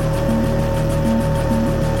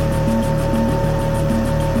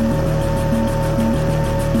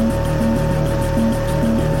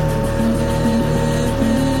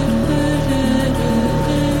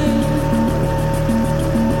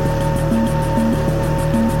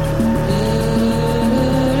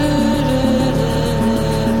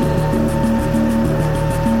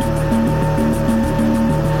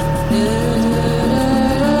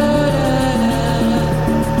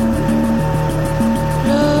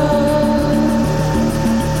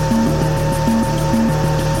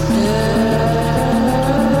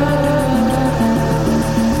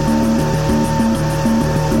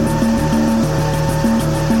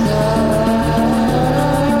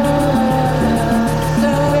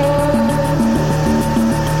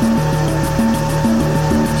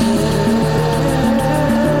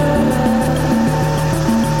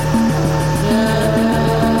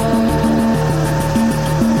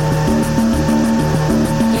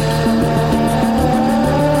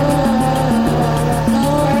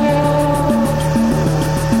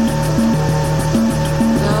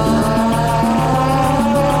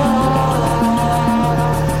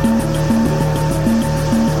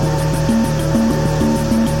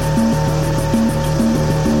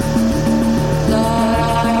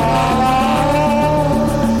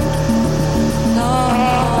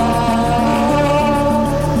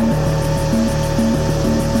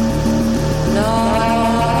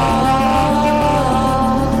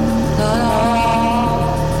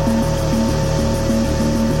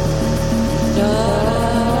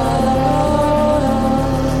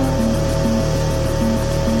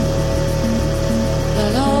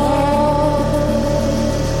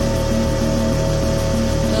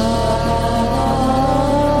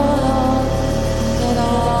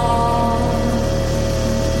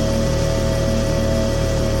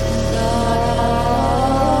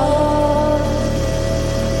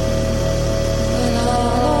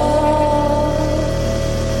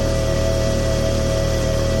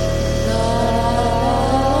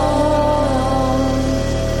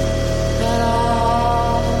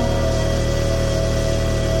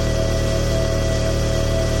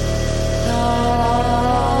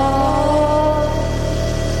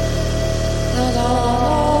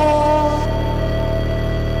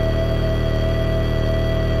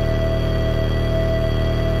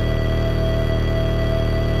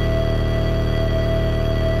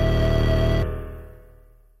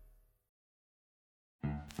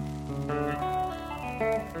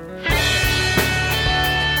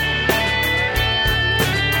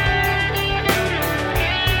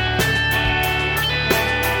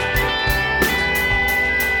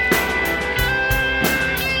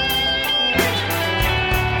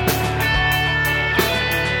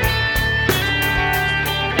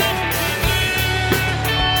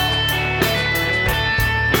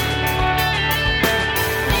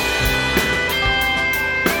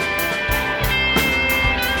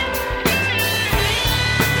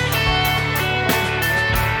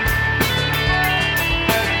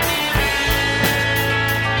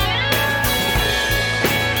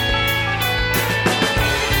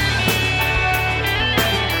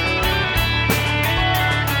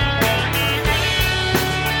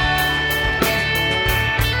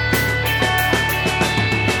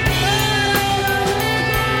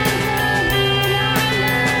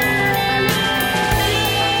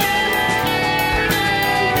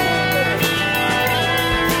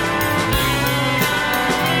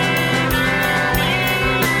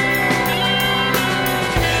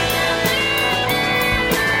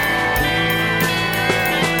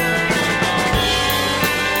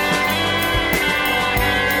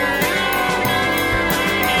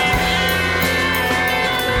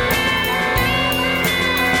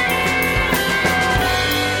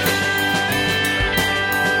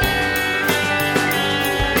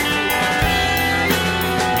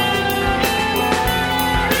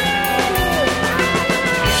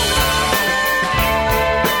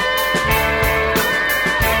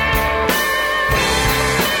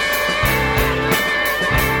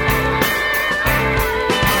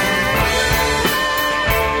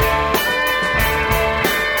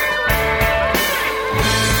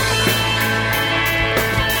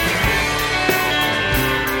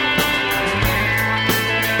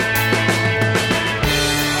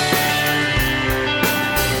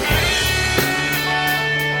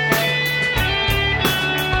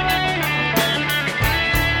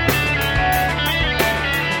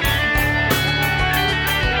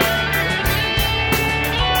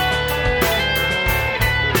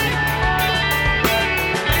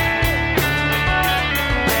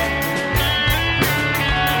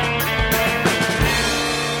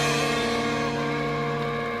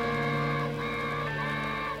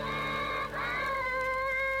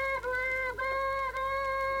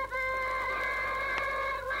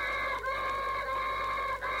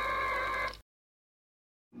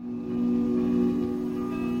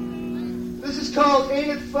This is called Ain't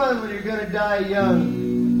It Fun When You're Gonna Die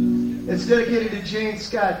Young. It's dedicated to Jane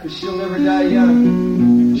Scott because she'll never die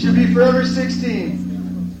young. She'll be forever 16.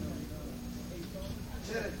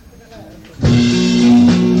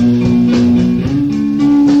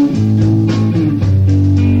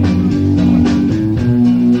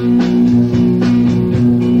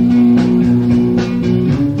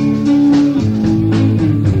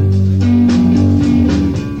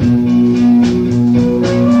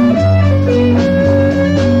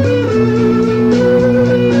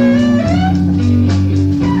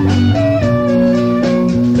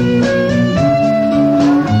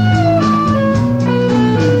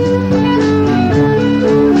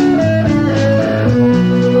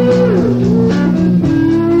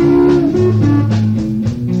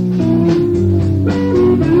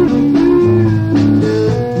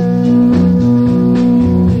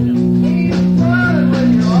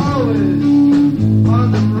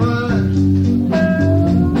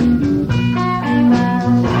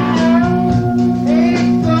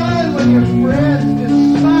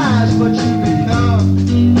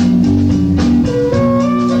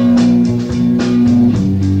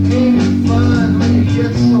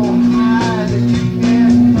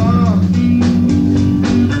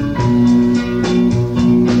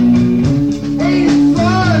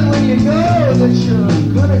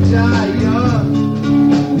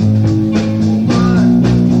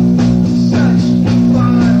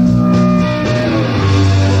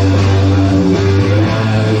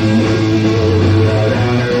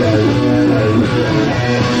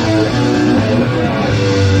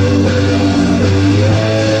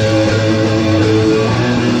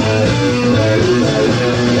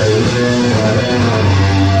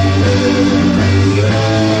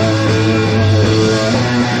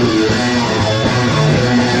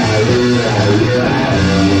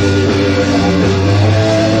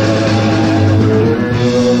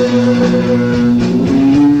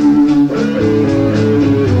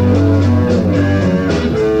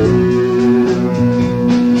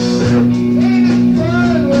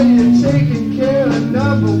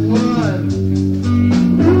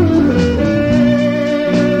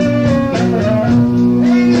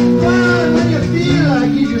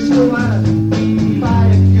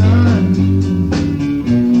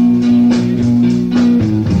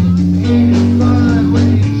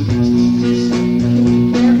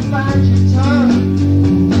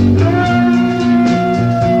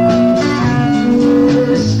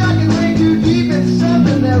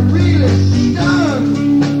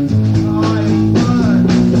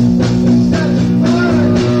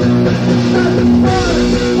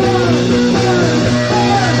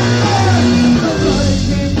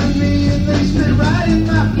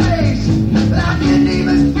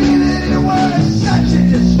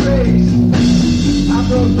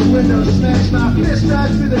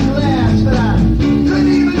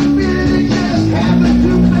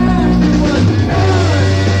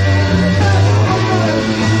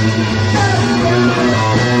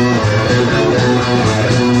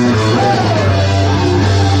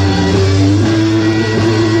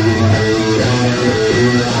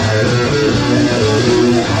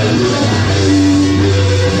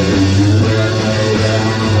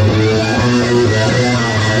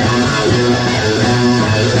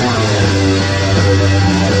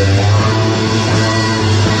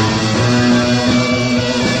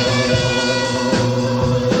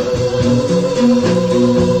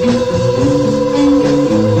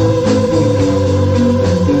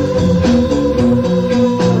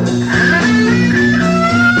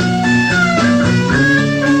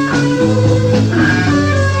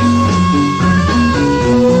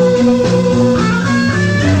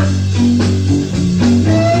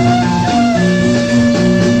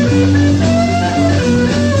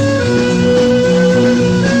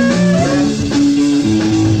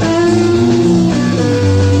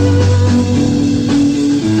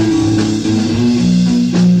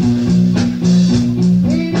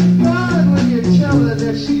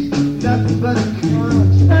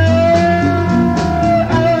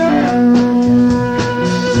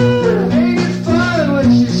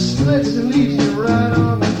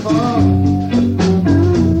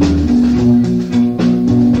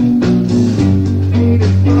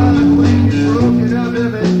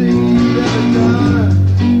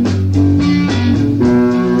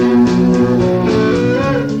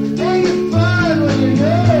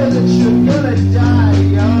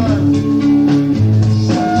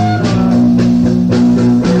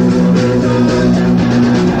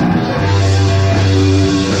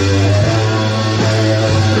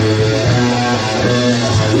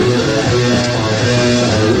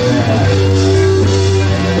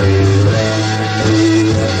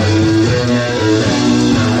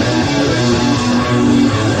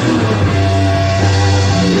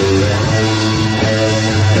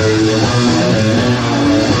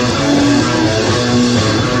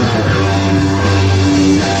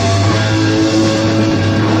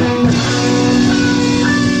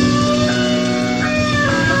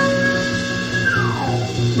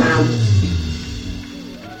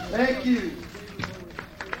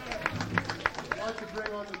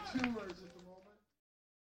 tumors at the moment.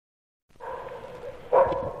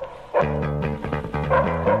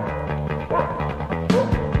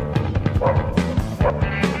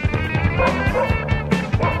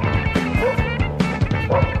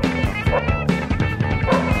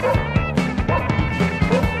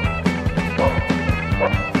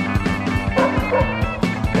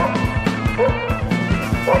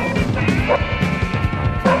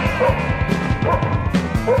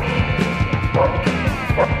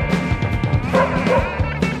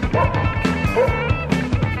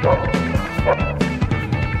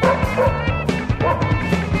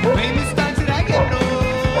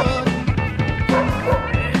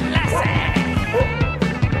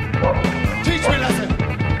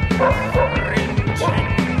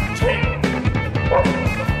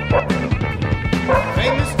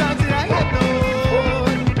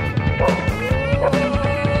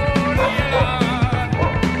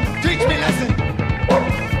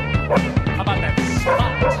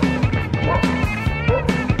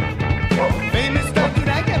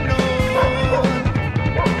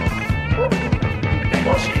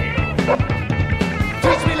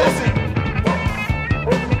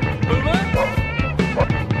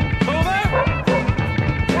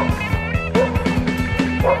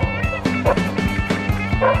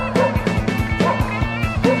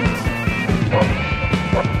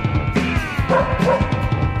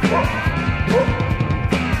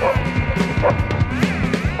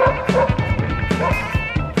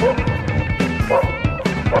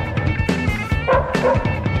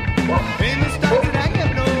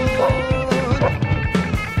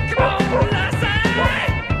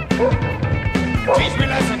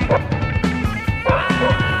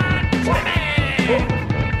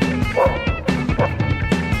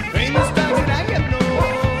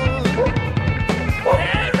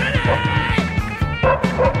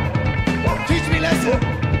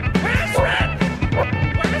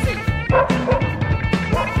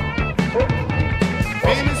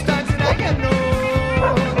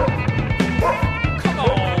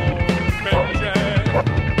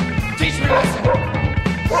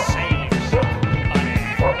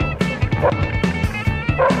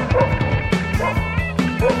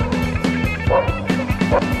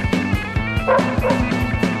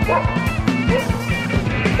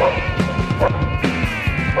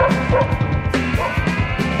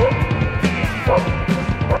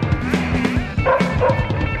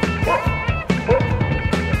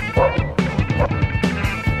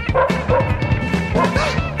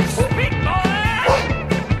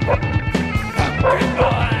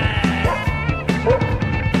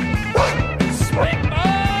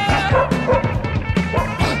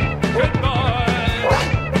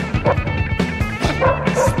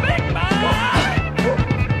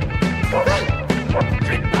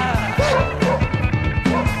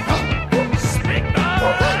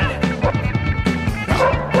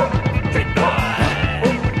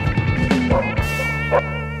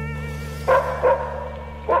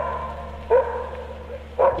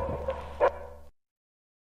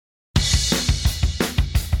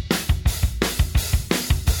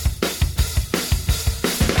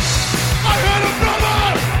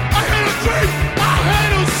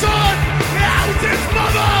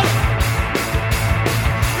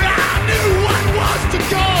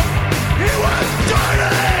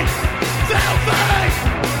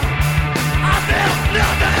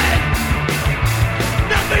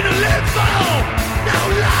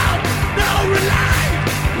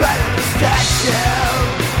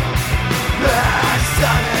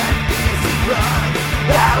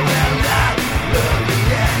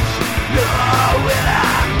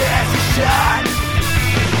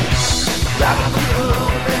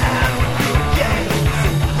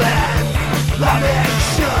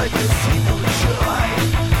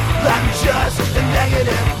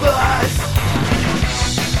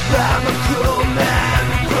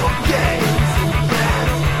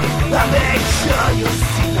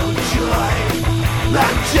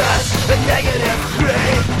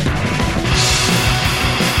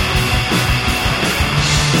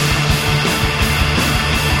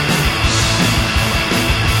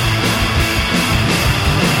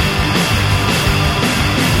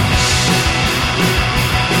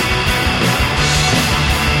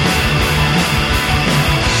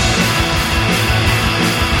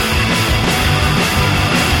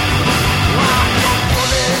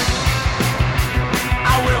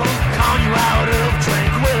 I will count you out of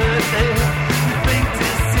tranquility.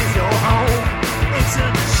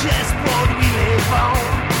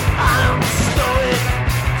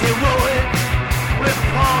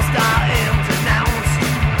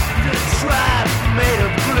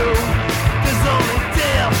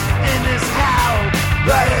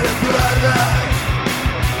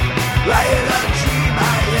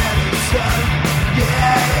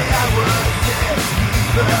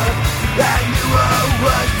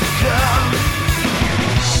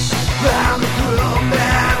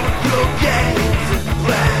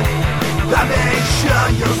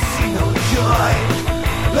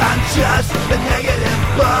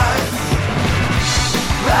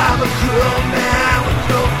 old man with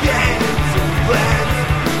no games and plans.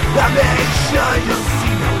 I make sure you'll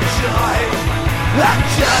see no joy. I'm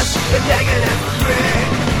just a negative critic.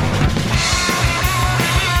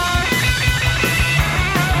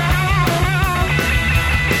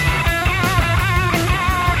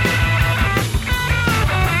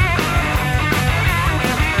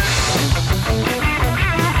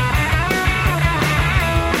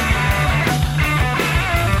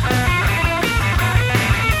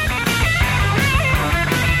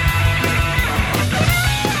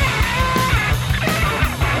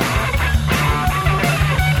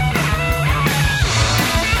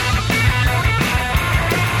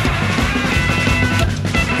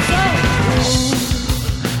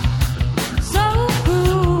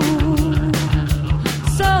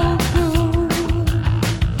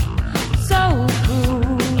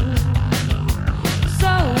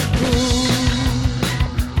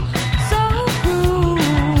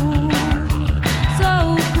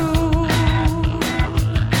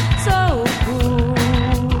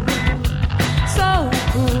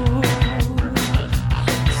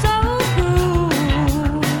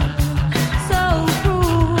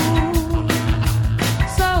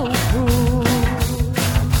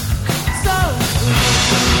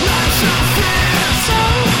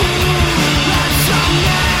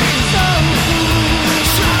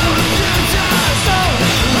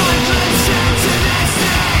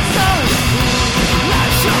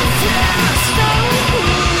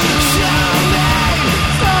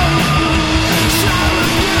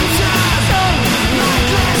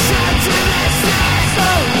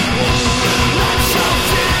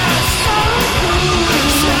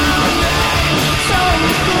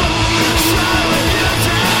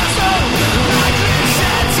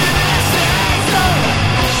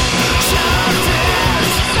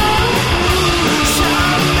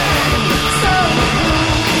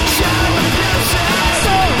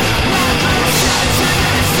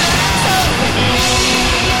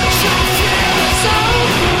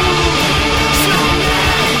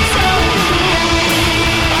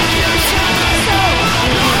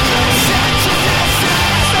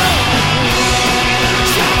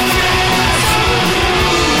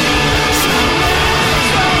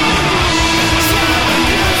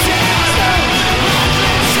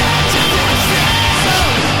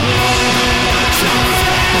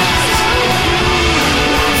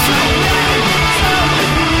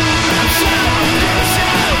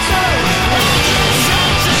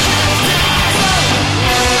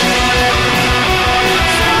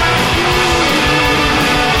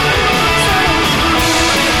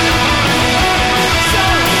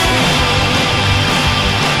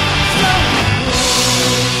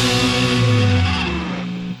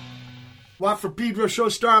 For Pedro Show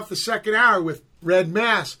start off the second hour with Red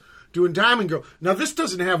Mass doing Diamond Girl. Now this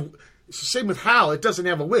doesn't have, it's the same with Howl, it doesn't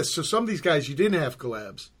have a list. So some of these guys you didn't have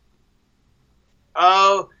collabs.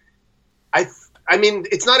 Oh, I mean,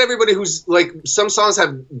 it's not everybody who's like, some songs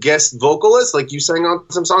have guest vocalists, like you sang on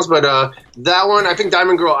some songs, but that one, I think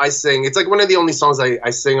Diamond Girl I sing. It's like one of the only songs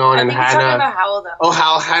I sing on. I and think you're Hannah. talking about Howl, though. Oh,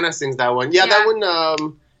 Howl, Hannah sings that one. Yeah, that one.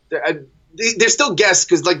 They're still guests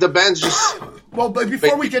because like the band's just. Well, but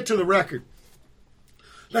before we get to the record.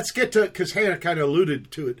 Let's get to it, because Hannah kind of alluded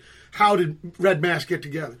to it. How did Red Mass get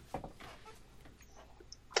together?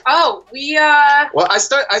 Oh, we... Well, I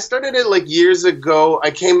started it like years ago.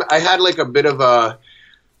 I had like a bit of a...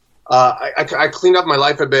 I cleaned up my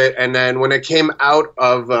life a bit, and then when I came out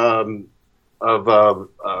of the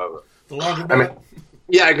laundromat.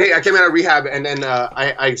 Yeah, I came out of rehab, and then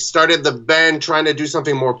I started the band trying to do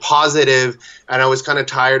something more positive, and I was kind of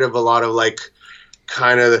tired of a lot of like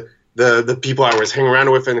kind of the people I was hanging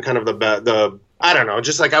around with, and kind of the I don't know,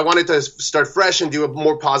 just like I wanted to start fresh and do a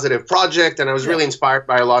more positive project, and I was really inspired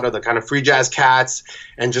by a lot of the kind of free jazz cats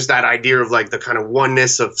and just that idea of like the kind of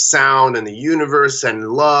oneness of sound and the universe and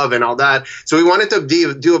love and all that. So we wanted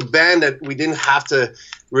to do a band that we didn't have to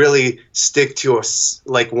really stick to a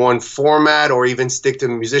like one format or even stick to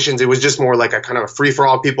musicians. It was just more like a kind of a free for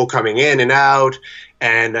all, people coming in and out.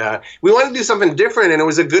 And we wanted to do something different, and it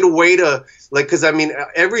was a good way to like, because I mean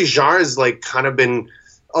every genre has like kind of been.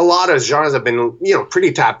 A lot of genres have been, you know,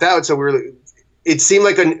 pretty tapped out. So it seemed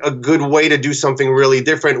like a good way to do something really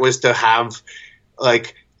different was to have,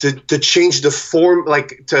 like, to change the form,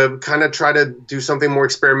 like, to kind of try to do something more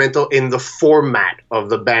experimental in the format of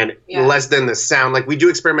the band, less than the sound. Like, we do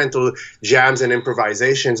experimental jams and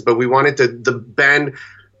improvisations, but we wanted the band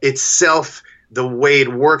itself, the way it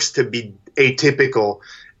works, to be atypical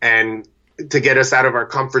and to get us out of our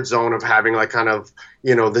comfort zone of having, like, kind of,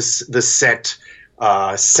 you know, the set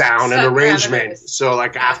sound and arrangement. So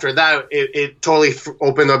like after that, it totally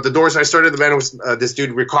opened up the doors. I started the band with this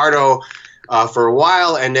dude Ricardo for a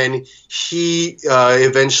while, and then he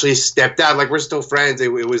eventually stepped out. Like we're still friends.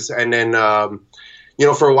 It was, and then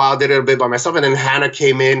for a while did it a bit by myself, and then Hannah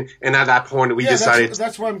came in, and at that point we decided.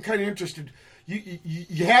 That's why I'm kind of interested.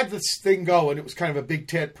 You had this thing going. It was kind of a big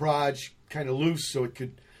tent proj, kind of loose, so it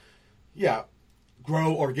could,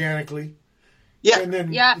 grow organically. Yeah. And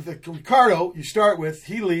then the Ricardo you start with,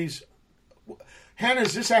 he leaves. Hannah,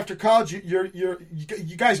 is this after college?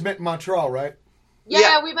 You guys met in Montreal, right?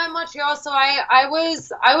 Yeah, we met in Montreal. So I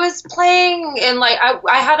was playing in I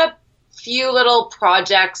had a few little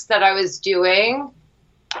projects that I was doing.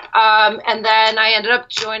 And then I ended up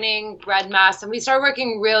joining Red Mass, and we started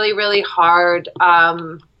working really, really hard.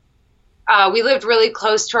 We lived really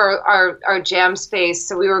close to our jam space,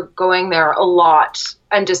 so we were going there a lot.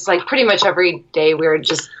 And just pretty much every day we were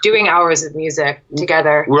just doing hours of music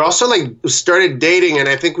together. We also started dating, and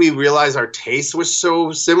I think we realized our taste was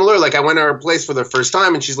so similar. Like I went to her place for the first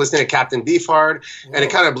time, and she's listening to Captain Beefheart, and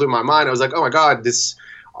it kind of blew my mind. I was like, oh my God, this,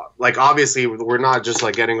 obviously we're not just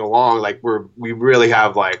getting along. We really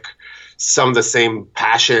have some of the same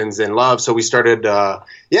passions and love. So we started,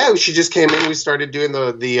 she just came in. We started doing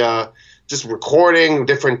the just recording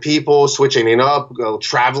different people, switching it up,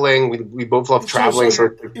 traveling. We both love traveling.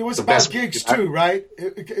 So it was about gigs too, right?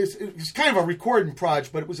 It's kind of a recording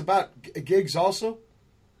project, but it was about gigs also.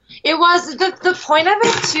 It was the point of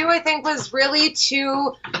it too. I think was really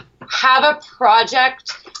to have a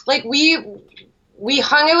project. We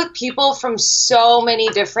hung out with people from so many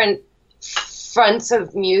different fronts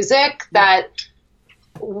of music that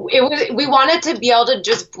we wanted to be able to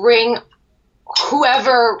just bring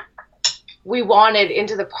whoever we wanted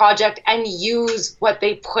into the project and use what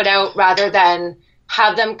they put out rather than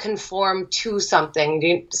have them conform to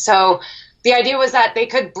something. So the idea was that they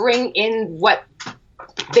could bring in what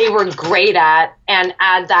they were great at and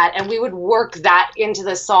add that, and we would work that into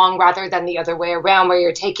the song rather than the other way around, where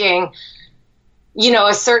you're taking,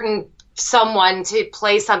 a certain someone to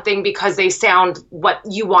play something because they sound what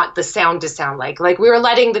you want the sound to sound like. Like we were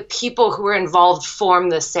letting the people who were involved form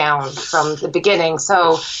the sound from the beginning.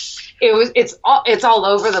 So it's all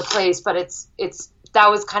over the place, but that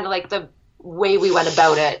was kind of the way we went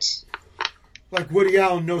about it. Like Woody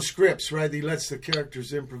Allen, no scripts, right? He lets the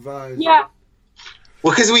characters improvise. Yeah.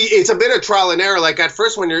 Well, because it's a bit of trial and error. Like at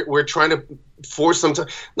first, when we're trying to force them to,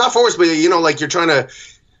 not force, but you're trying to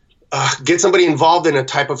get somebody involved in a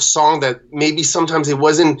type of song that maybe sometimes it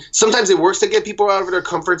wasn't. Sometimes it works to get people out of their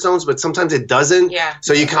comfort zones, but sometimes it doesn't. Yeah.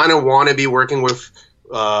 So you kind of want to be working with.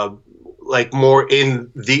 More in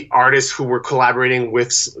the artists who were collaborating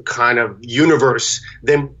with kind of universe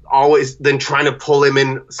than trying to pull him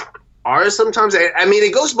in ours sometimes. I mean,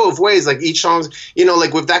 it goes both ways. Each song's,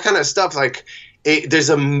 with that kind of stuff, there's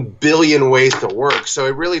a billion ways to work. So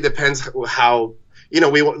it really depends how,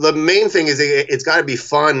 the main thing is it's got to be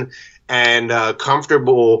fun and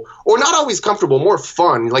comfortable, or not always comfortable, more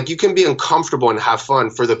fun. You can be uncomfortable and have fun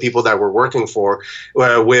for the people that we're working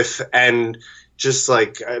with, and just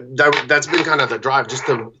that's been kind of the drive, just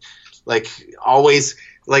to always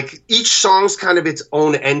each song's kind of its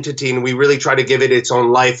own entity, and we really try to give it its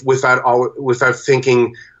own life without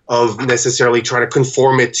thinking of necessarily trying to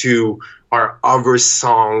conform it to our other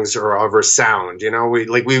songs or other sound.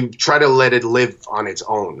 We try to let it live on its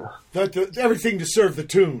own. Everything to serve the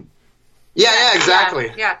tune. Yeah,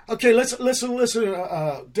 exactly. Yeah. Okay, let's listen.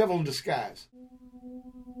 Devil in Disguise.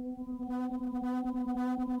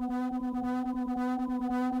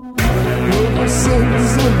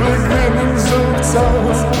 Sins and beginnings of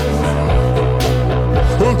time,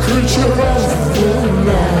 a creature of the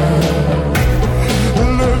night,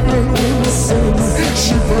 living in sin,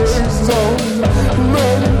 she plays on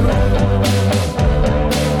men.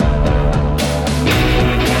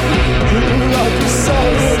 Like a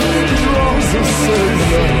silent draws a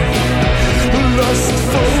sailor,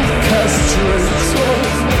 lustful castrator,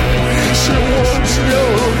 she wants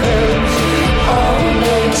your hands on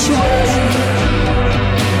the train.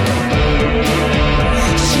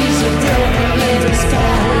 She's a devil in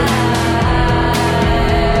disguise.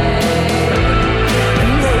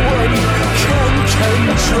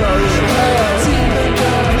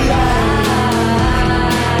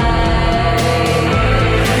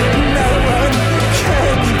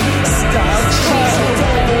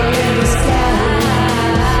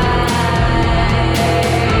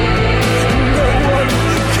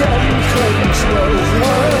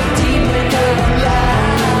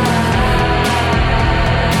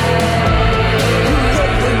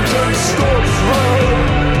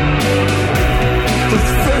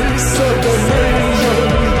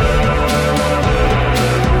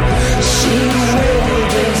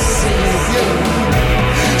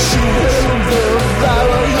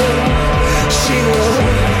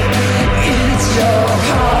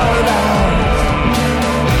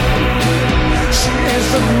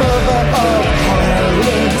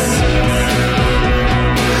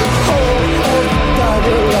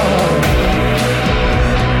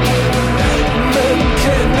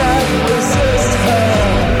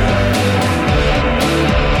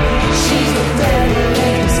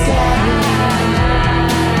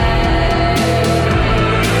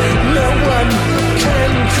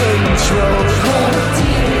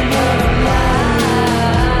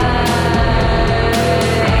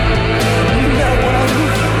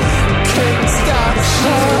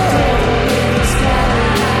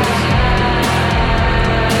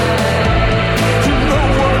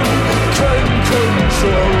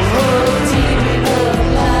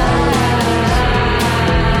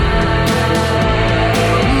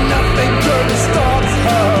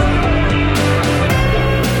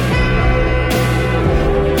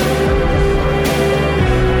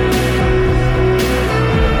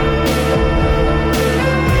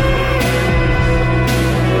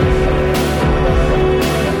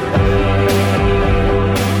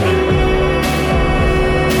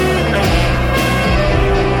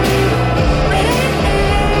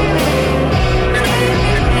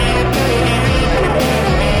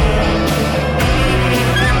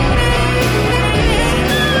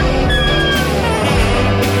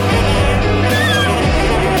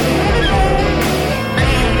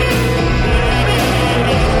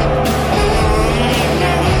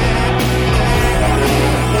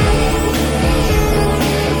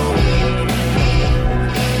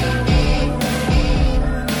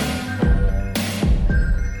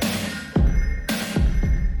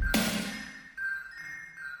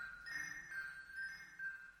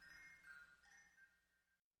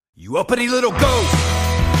 You uppity little ghost,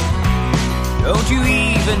 don't you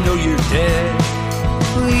even know you're dead?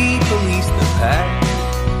 We police the pack,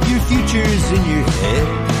 your future's in your head.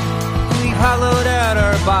 We've hollowed out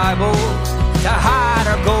our Bibles to hide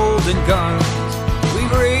our golden guns.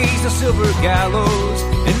 We've raised a silver gallows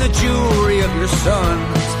in the jewelry of your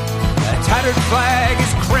sons. That tattered flag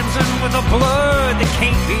is crimson with a blood that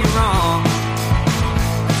can't be wrong.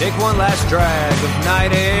 Take one last drag of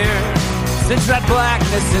night air, cinch that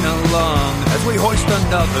blackness in a lung as we hoist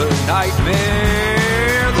another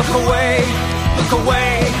nightmare. Look away,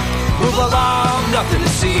 move along, nothing to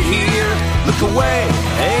see here. Look away,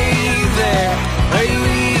 hey there, are you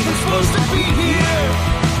even supposed to be here?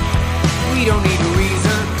 We don't need a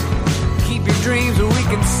reason, keep your dreams where we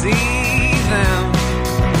can see them.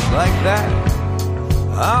 Like that,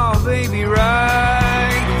 oh baby,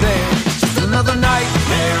 right there. Just another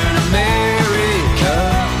nightmare in America.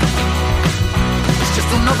 It's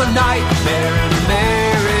just another nightmare in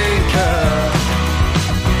America.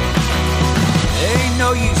 Ain't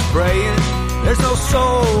no use praying, there's no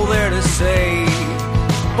soul there to save.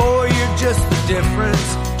 Boy, you're just the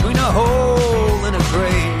difference between a hole and a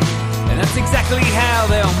grave. And that's exactly how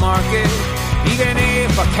they'll mark it, even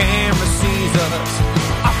if a camera sees us.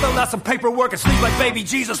 I fill out some paperwork and sleep like baby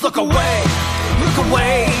Jesus. Look away,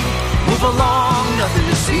 move along, nothing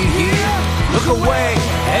to see here. Look away,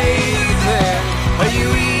 hey there, are you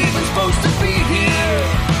even supposed to be here?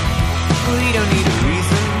 We don't need a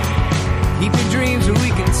reason, keep your dreams where we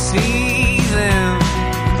can see them.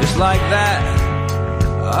 Just like that,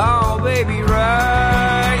 oh baby,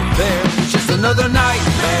 right there. Just another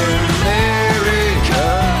nightmare in America.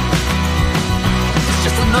 It's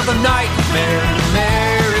just another nightmare in America.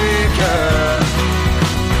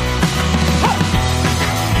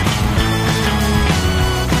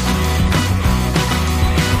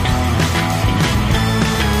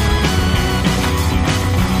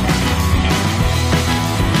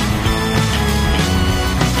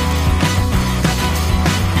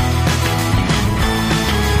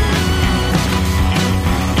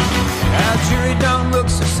 Jury don't look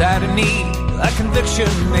so sad to me. That conviction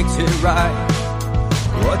makes it right.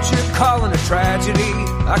 What you're calling a tragedy,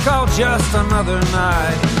 I call just another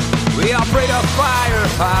night. We all prayed up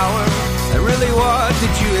firepower, and really what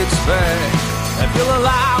did you expect? If you'll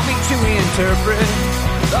allow me to interpret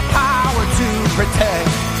the power to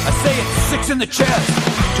protect, I say it's 6 in the chest,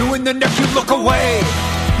 2 in the neck. You look away,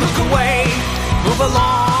 move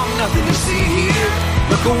along, nothing to see here.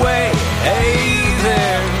 Look away, hey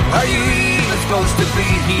there, are you even supposed to be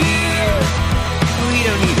here? We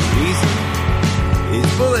don't need a reason, his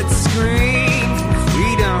bullets scream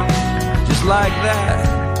freedom, just like that,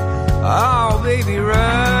 oh baby,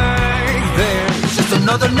 right there. It's just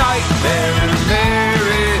another nightmare in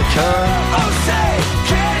America. Oh say,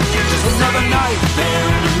 can you just another nightmare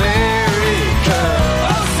in America.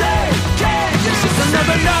 Oh say, can you just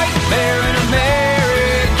another nightmare in America.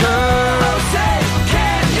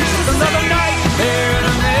 Another nightmare in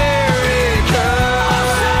America.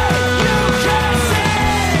 You can sing.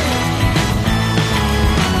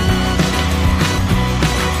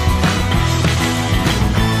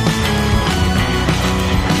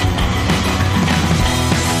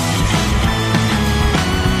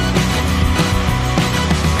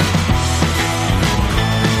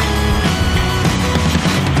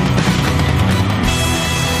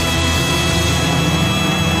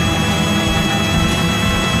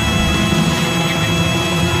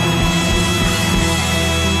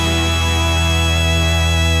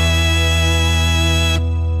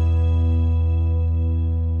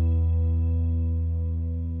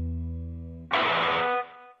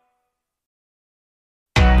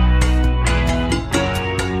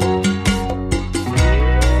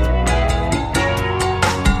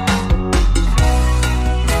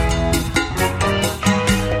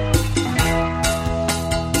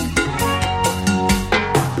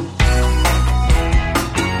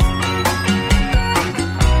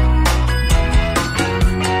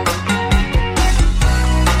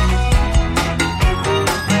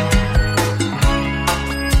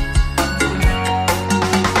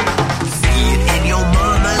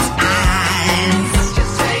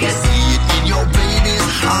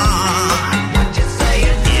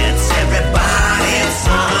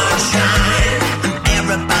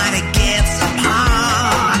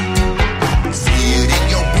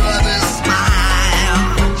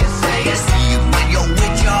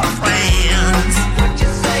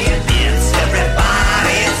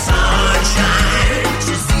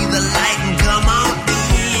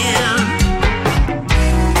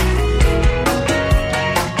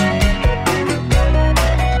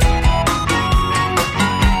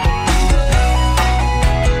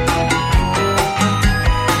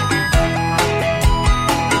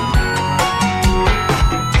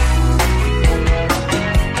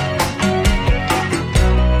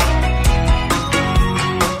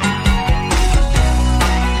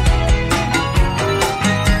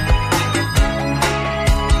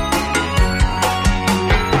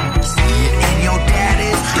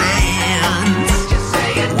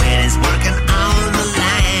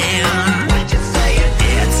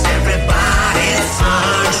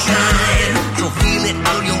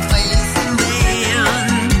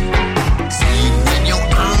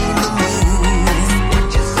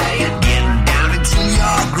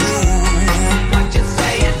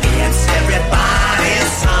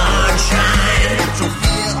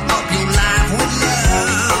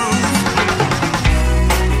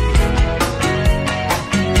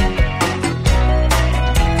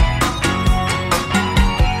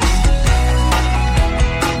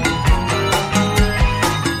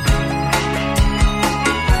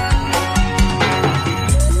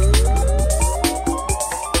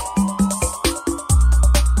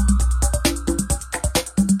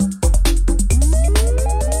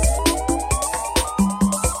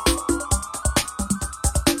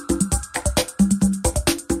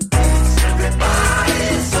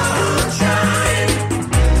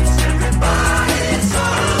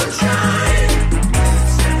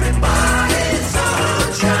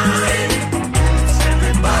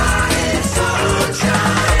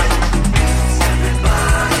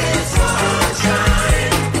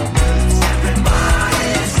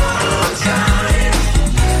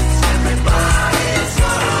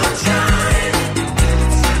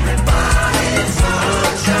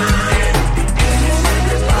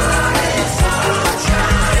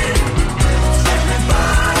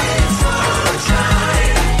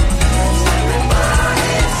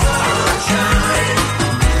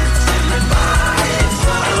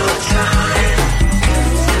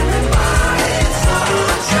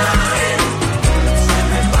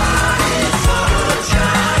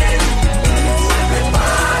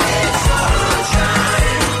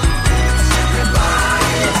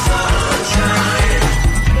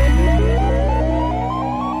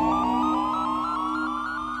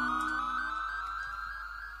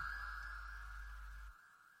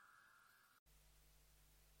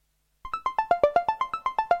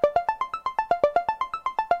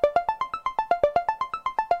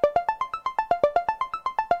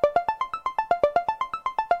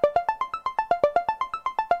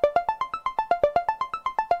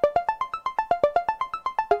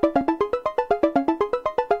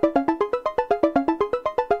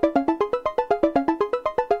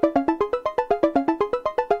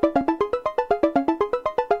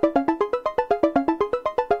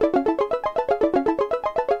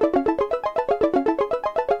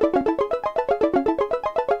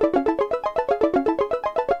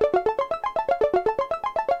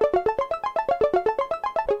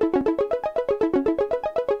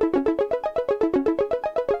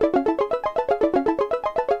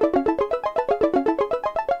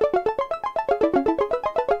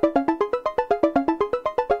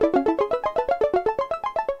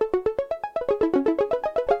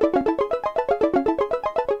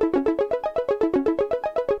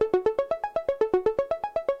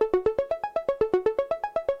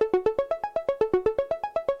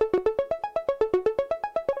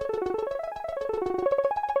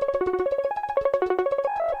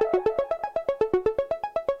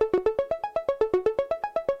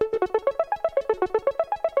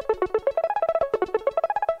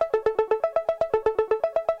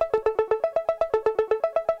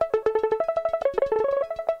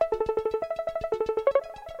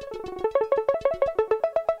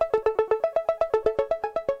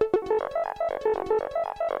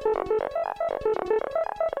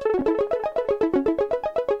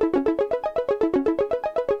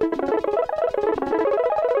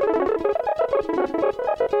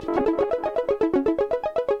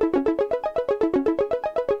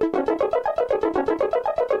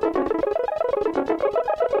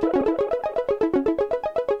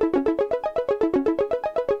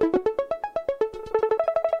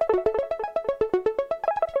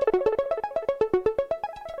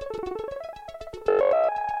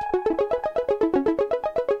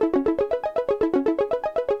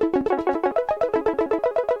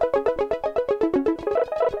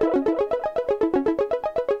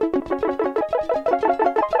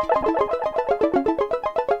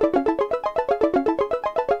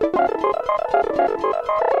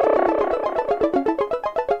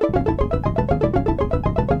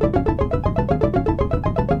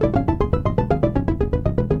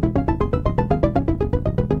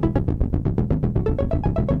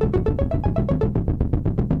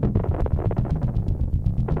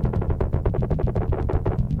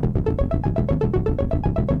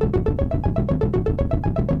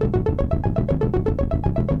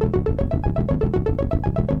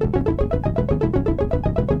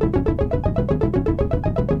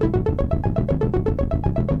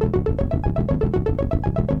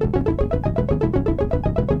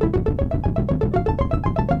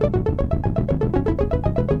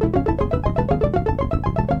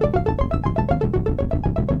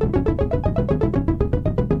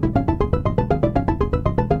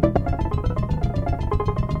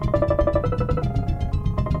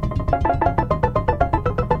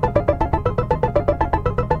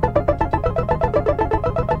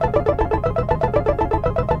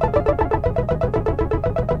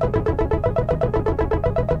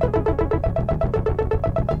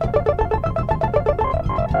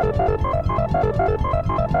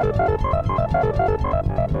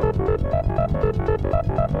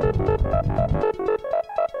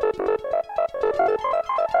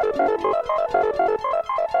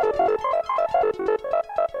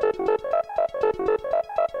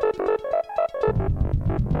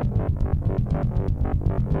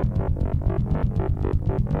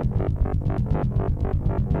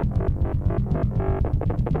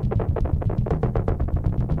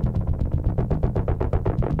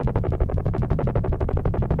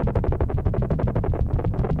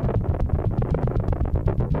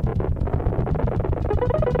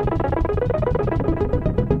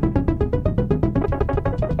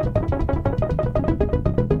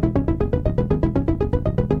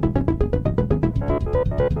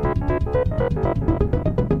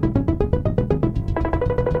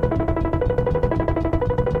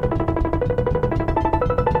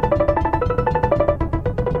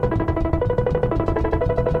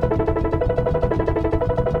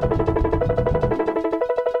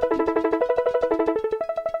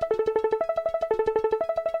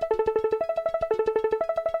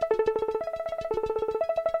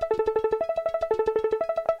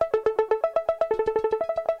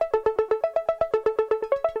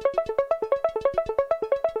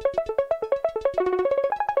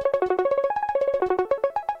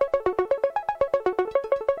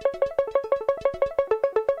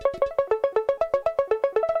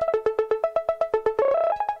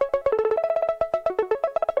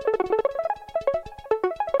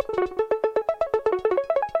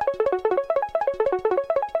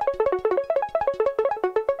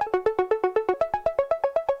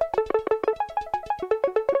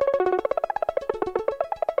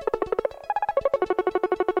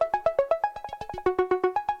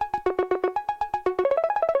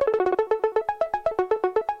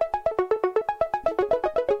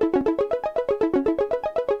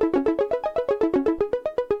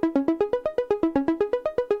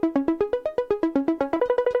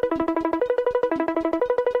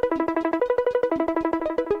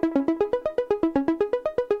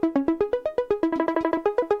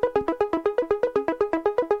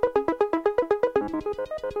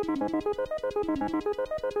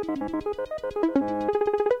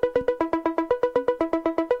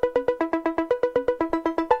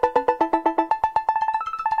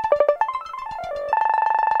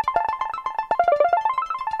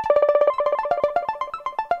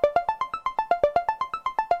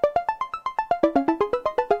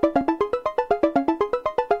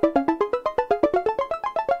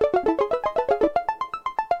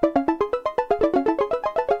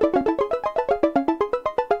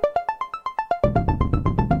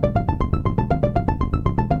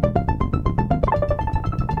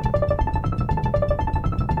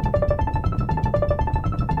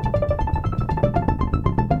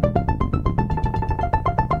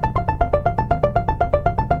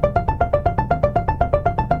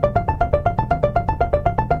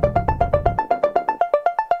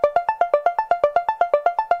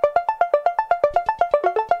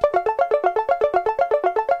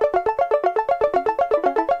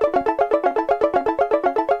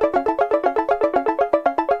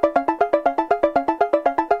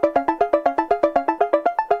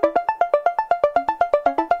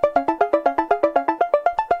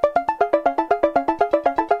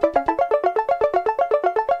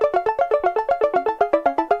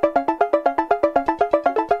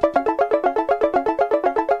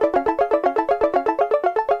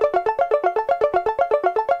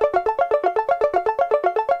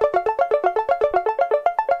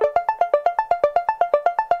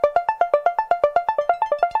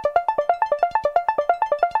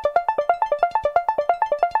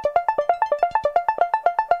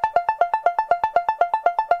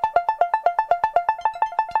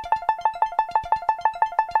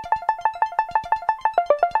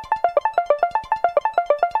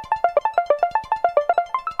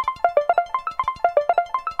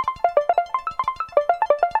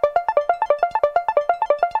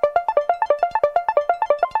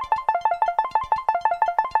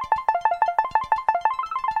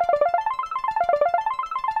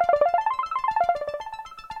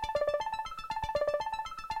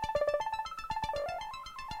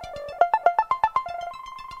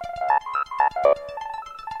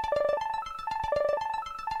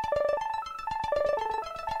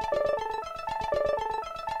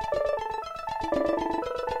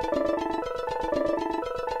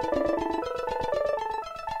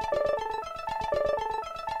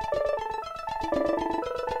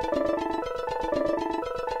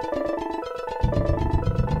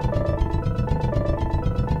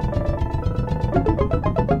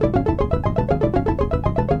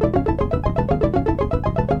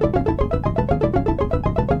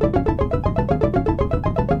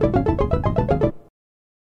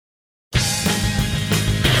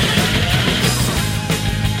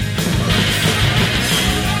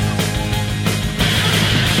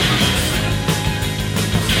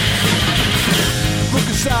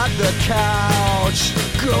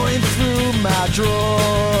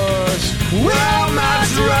 drawers? Where are my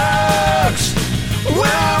drugs? Where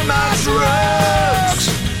are my drugs?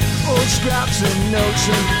 Old scraps and notes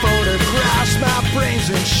and photographs. My brain's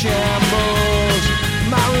in shambles.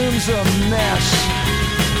 My room's a mess,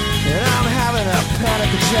 and I'm having a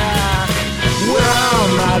panic attack. Where are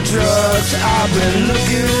my drugs? I've been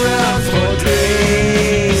looking around for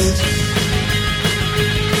days.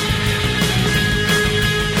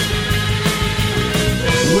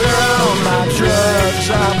 Where are my drugs?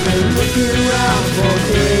 I've been looking around for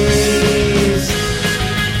days.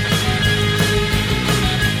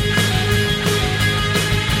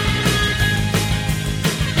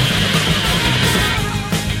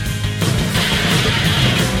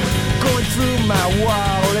 Going through my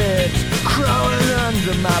wallet, crawling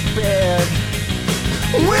under my bed.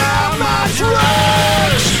 Where are my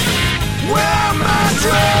drugs? Where are my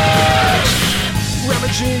drugs?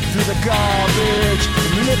 Rummaging through the garbage,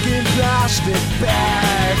 licking plastic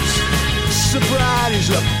bags. Sobriety's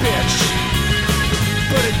a bitch,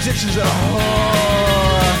 but addiction's a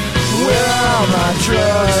whore. Where are my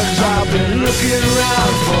drugs? I've been looking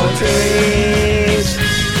around for days.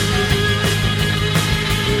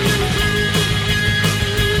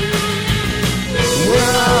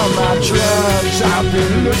 Where are my drugs? I've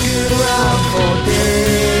been looking around for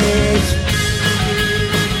days.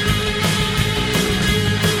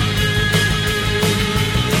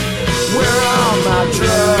 Where are my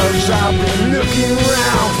drugs? I've been looking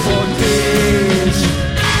around for days.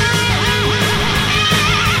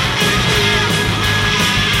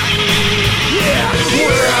 Yeah,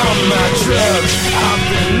 where are my drugs? I've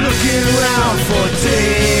been looking around for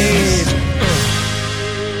days.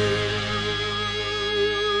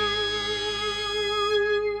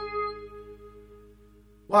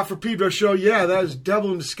 Well, for Pedro Show, yeah, that was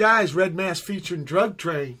Devil in Disguise, Red Mask featuring Drug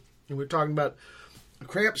Train. And we're talking about a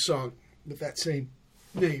Cramp song with that same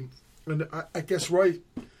name. And I guess, Roy,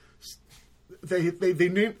 they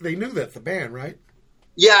knew that, the band, right?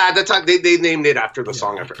 Yeah, at the time, they named it after the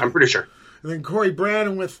song. Okay. I'm pretty sure. And then Cory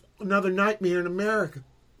Branan with Another Nightmare in America.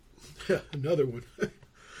 Another one.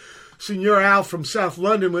 Senor Al from South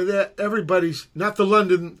London with everybody's, not the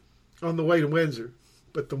London on the way to Windsor,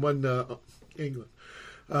 but the one, England.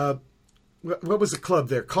 What was the club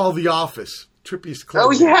there? Call the Office. Trippiest club.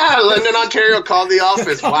 Oh, yeah. London, Ontario, Call the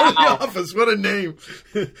Office. Wow. Call the Office. What a name.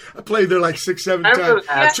 I played there like 6-7 times.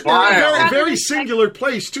 That's wild. Very singular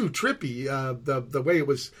place, too. Trippy. The way it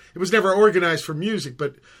was never organized for music,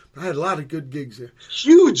 but I had a lot of good gigs there.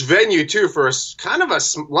 Huge venue, too, for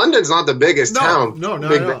London's not the biggest town. No.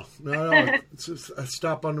 It's just a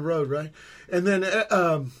stop on the road, right? And then,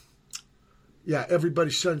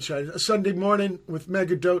 Everybody's Sunshine. A Sunday morning with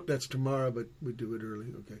Megadoute. That's tomorrow, but we do it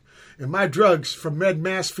early. Okay. And My Drugs from Red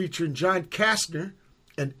Mask featuring John Kastner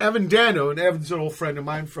and Evan Dando. And Evan's an old friend of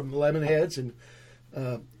mine from the Lemonheads. And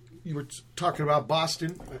you were talking about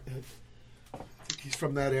Boston. I think he's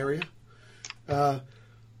from that area.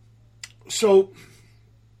 So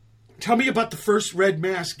tell me about the first Red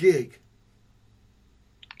Mask gig.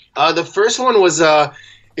 The first one was...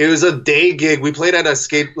 It was a day gig. We played at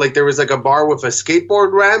there was like a bar with a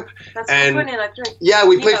skateboard ramp. That's Full Fun Electric. Yeah,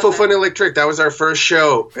 we played Full Fun Electric. That was our first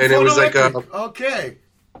show. And it was Electric. Okay.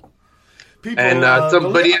 People, and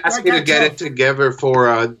somebody asked me to get it together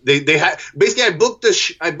for, they had, basically I booked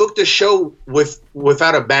the show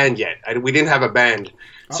without a band yet. We didn't have a band.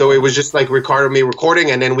 So it was just like Ricardo and me recording,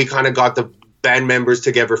 and then we kind of got the band members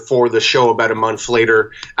together for the show about a month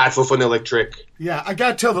later at Full Fun Electric. Yeah, I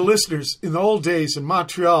got to tell the listeners, in the old days in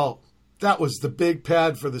Montreal, that was the big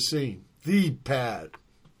pad for the scene. The pad.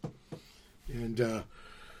 And,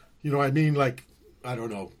 I mean, like, I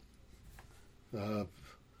don't know, the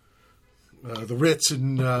Ritz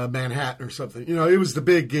in Manhattan or something. It was the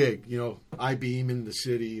big gig, I-Beam in the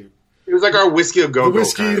city. It was like our Whiskey a Go-Go. The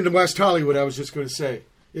Whiskey in West Hollywood, I was just going to say.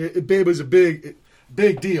 It was a big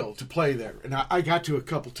deal to play there, and I got to a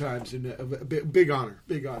couple times, and a big honor.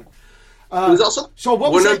 It was also so.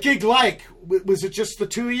 What was that gig like? Was it just the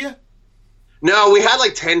two of you? No, we had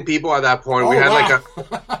like 10 people at that point. We had like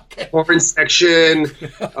a horn section,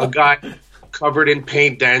 a guy covered in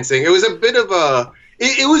paint dancing. It was a bit of a.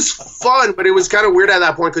 It was fun, but it was kind of weird at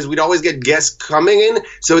that point because we'd always get guests coming in.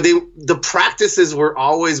 So the practices were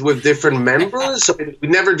always with different members. So we'd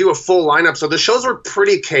never do a full lineup. So the shows were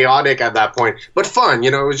pretty chaotic at that point, but fun.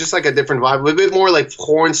 It was just like a different vibe, a bit more like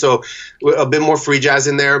horn, so a bit more free jazz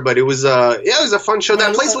in there. But it was it was a fun show.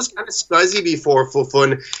 That place was kind of scuzzy before Full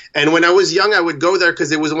Fun, and when I was young, I would go there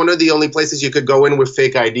because it was one of the only places you could go in with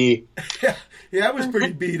fake ID. Yeah, it was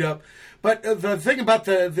pretty beat up. But the thing about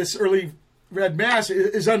this early Red Mask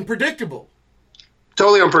is unpredictable.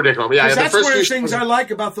 Totally unpredictable. Yeah, that's the first one of the few things shows- I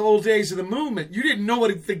like about the old days of the movement. You didn't know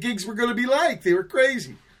what the gigs were going to be like. They were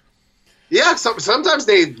crazy. Yeah, sometimes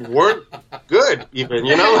they weren't good, even,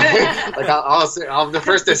 you know? Like, I'm the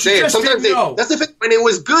first to say it. Sometimes that's the thing. When it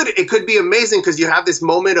was good, it could be amazing because you have this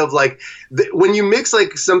moment of, like, when you mix,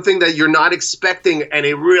 like, something that you're not expecting and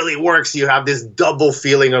it really works, you have this double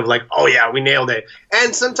feeling of, like, oh, yeah, we nailed it.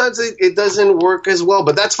 And sometimes it doesn't work as well,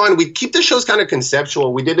 but that's fine. We keep the shows kind of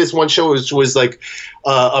conceptual. We did this one show which was, like,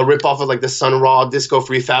 a ripoff of, like, the Sun Ra Disco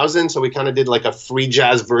 3000, so we kind of did, like, a free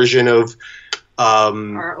jazz version of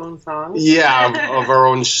our own songs. Yeah, of our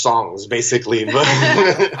own songs, basically. But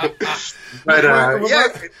yeah,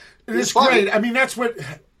 it's great. I mean, that's what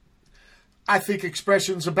I think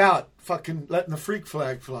Expression's about. Fucking letting the freak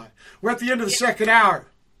flag fly. We're at the end of the second hour.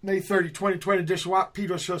 May 30, 2020 edition.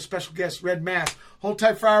 Pedro Show special guest Red Mask. Hold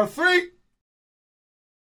tight for hour 3.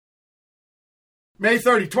 May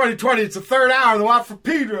 30, 2020. It's the third hour of the Watt for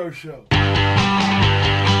Pedro Show.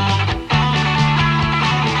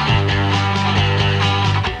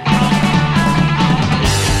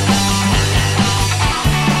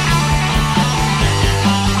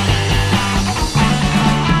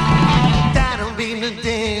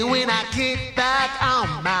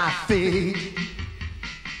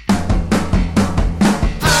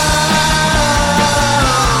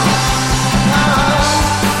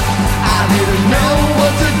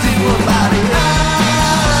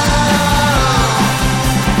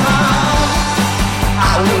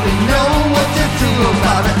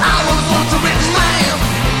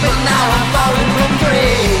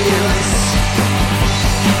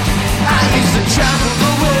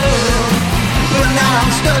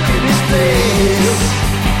 Stuck in this place.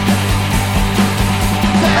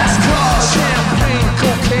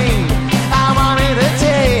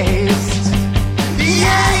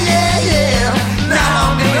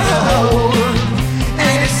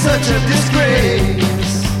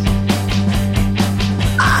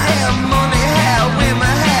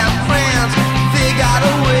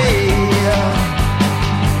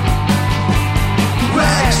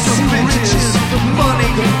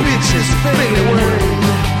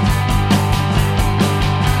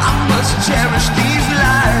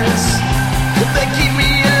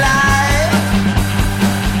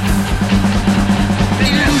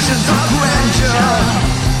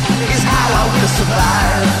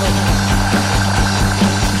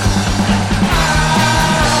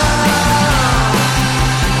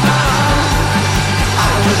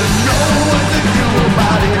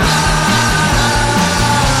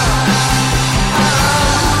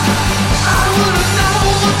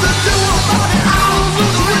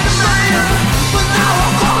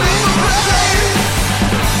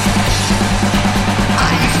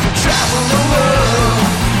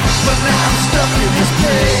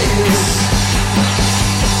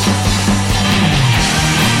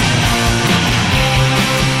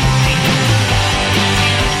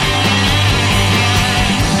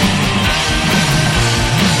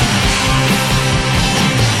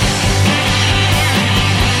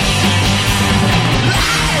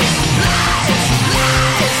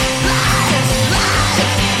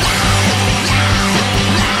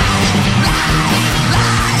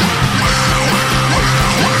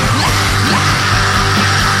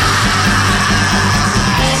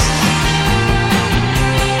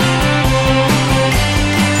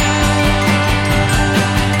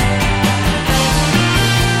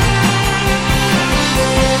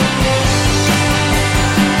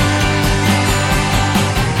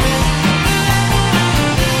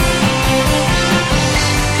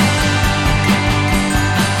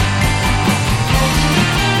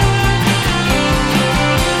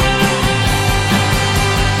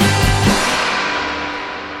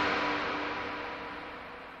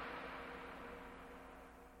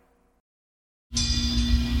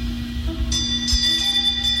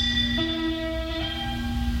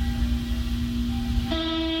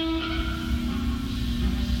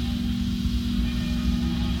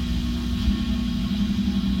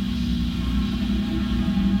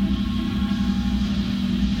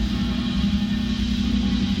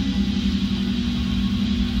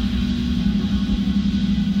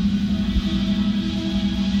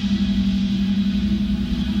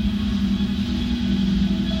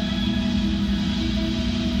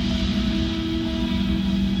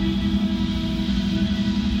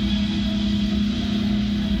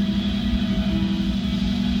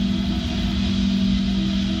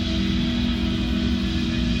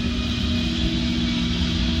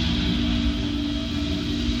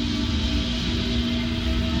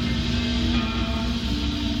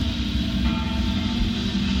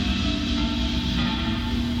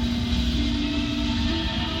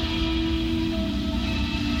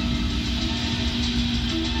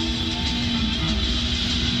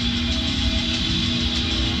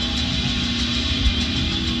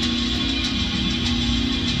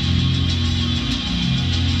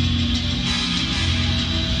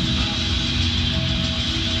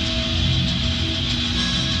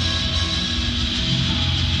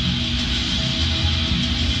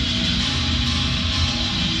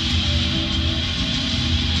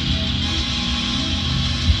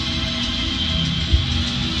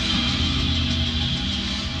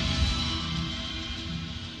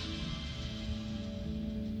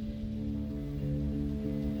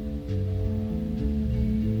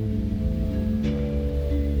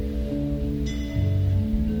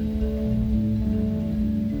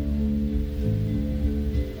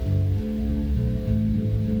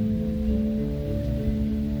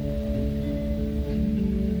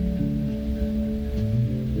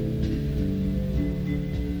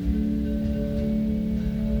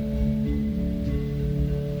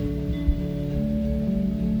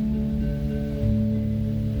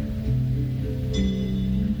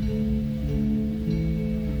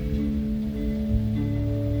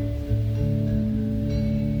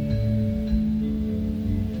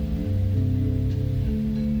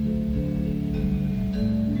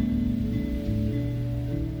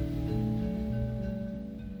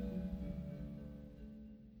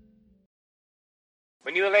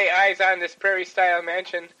 on this prairie-style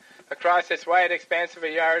mansion across this wide expanse of a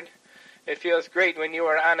yard. It feels great when you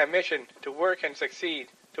are on a mission to work and succeed,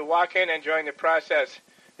 to walk in and join the process.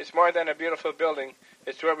 It's more than a beautiful building.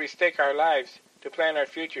 It's where we stake our lives, to plan our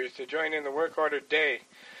futures, to join in the work-ordered day,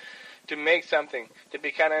 to make something, to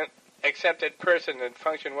become an accepted person and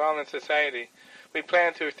function well in society. We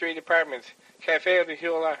plan through 3 departments: cafe to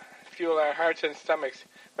fuel our hearts and stomachs,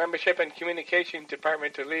 membership and communication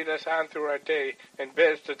department to lead us on through our day, and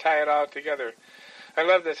biz to tie it all together. I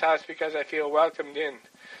love this house because I feel welcomed in.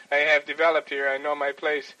 I have developed here. I know my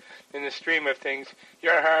place in the stream of things.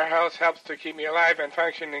 Your house helps to keep me alive and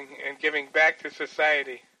functioning and giving back to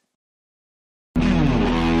society.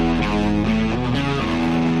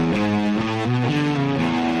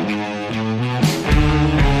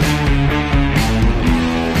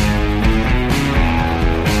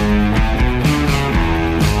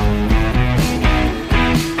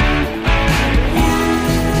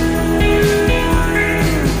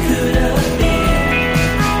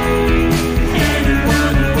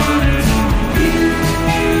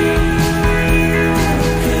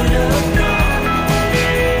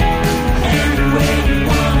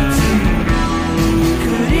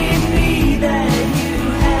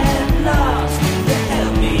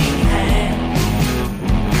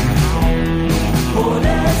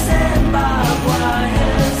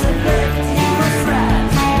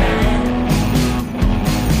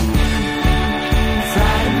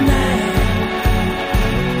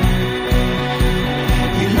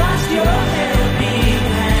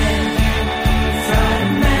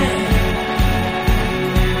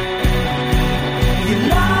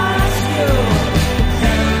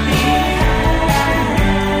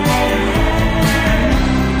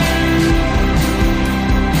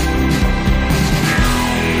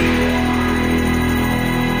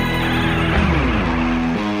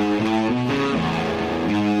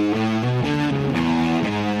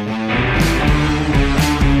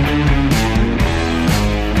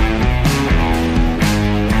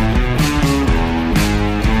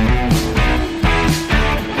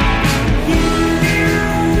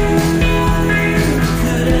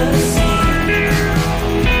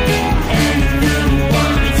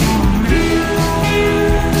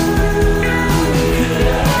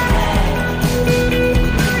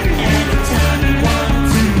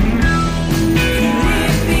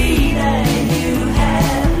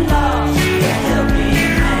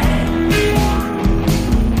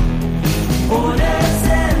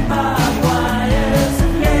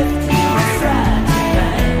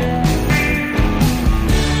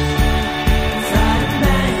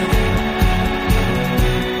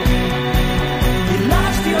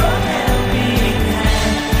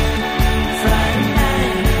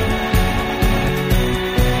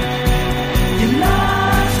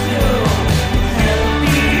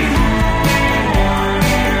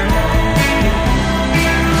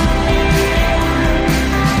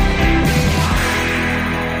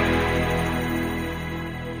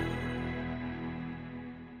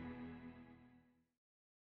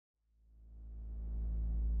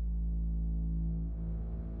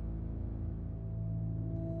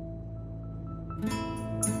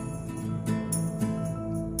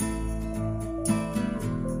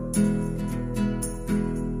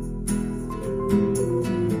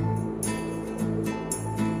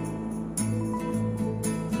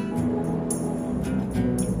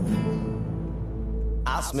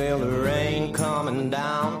 Smell the rain coming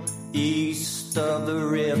down east of the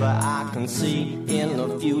river. I can see in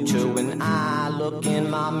the future when I look in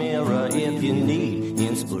my mirror. If you need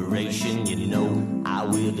inspiration, you know I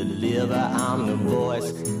will deliver. I'm the voice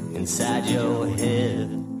inside your head.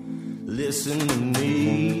 Listen to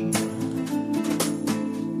me.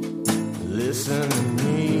 Listen to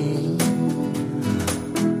me.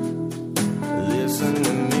 Listen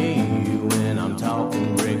to me when I'm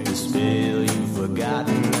talking. Break the spell. You've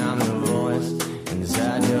forgotten I'm the voice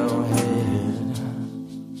inside your head.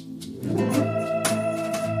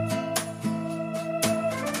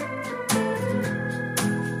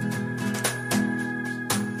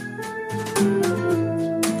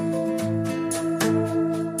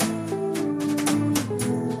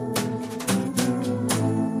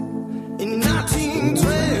 In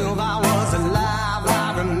 1912 I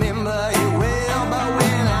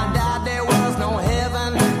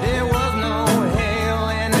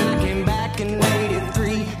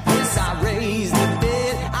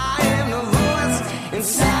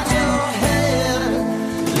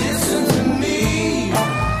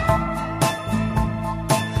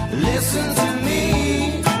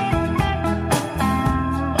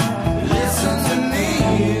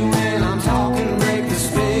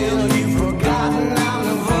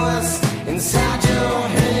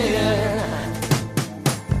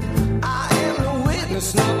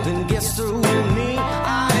promise nothing gets through me.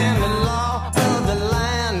 I am the law of the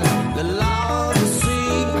land, the law of the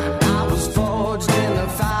sea. I was forged in the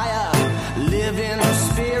fire, live in the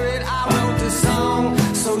spirit. I wrote this song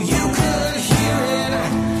so you could hear it.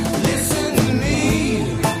 Listen to me.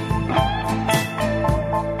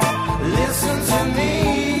 Listen to me.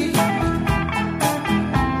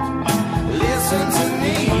 Listen to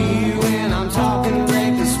me. When I'm talking,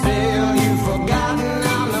 break the spell. You've forgotten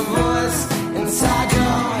I'm the voice inside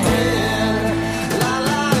your head. La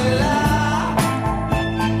la la.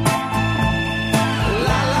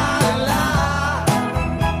 La la la.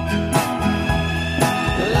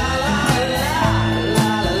 La la la. La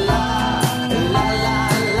la la. La la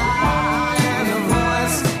la. I am the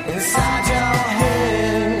voice inside your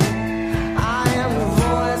head. I am the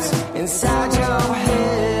voice inside your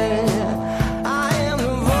head. I am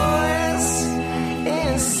the voice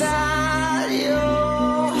inside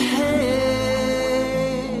your head.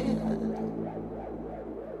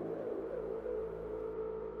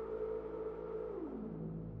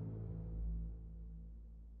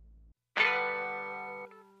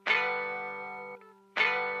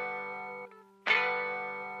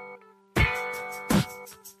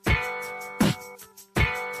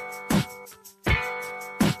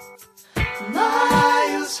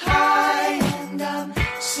 Miles high and I'm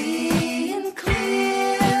seeing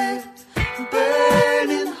clear,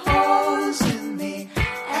 burning holes in the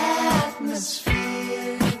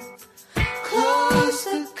atmosphere. Close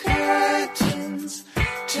the curtains,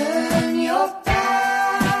 turn your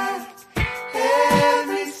back.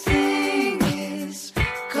 Everything is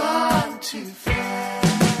gone too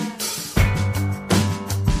fast.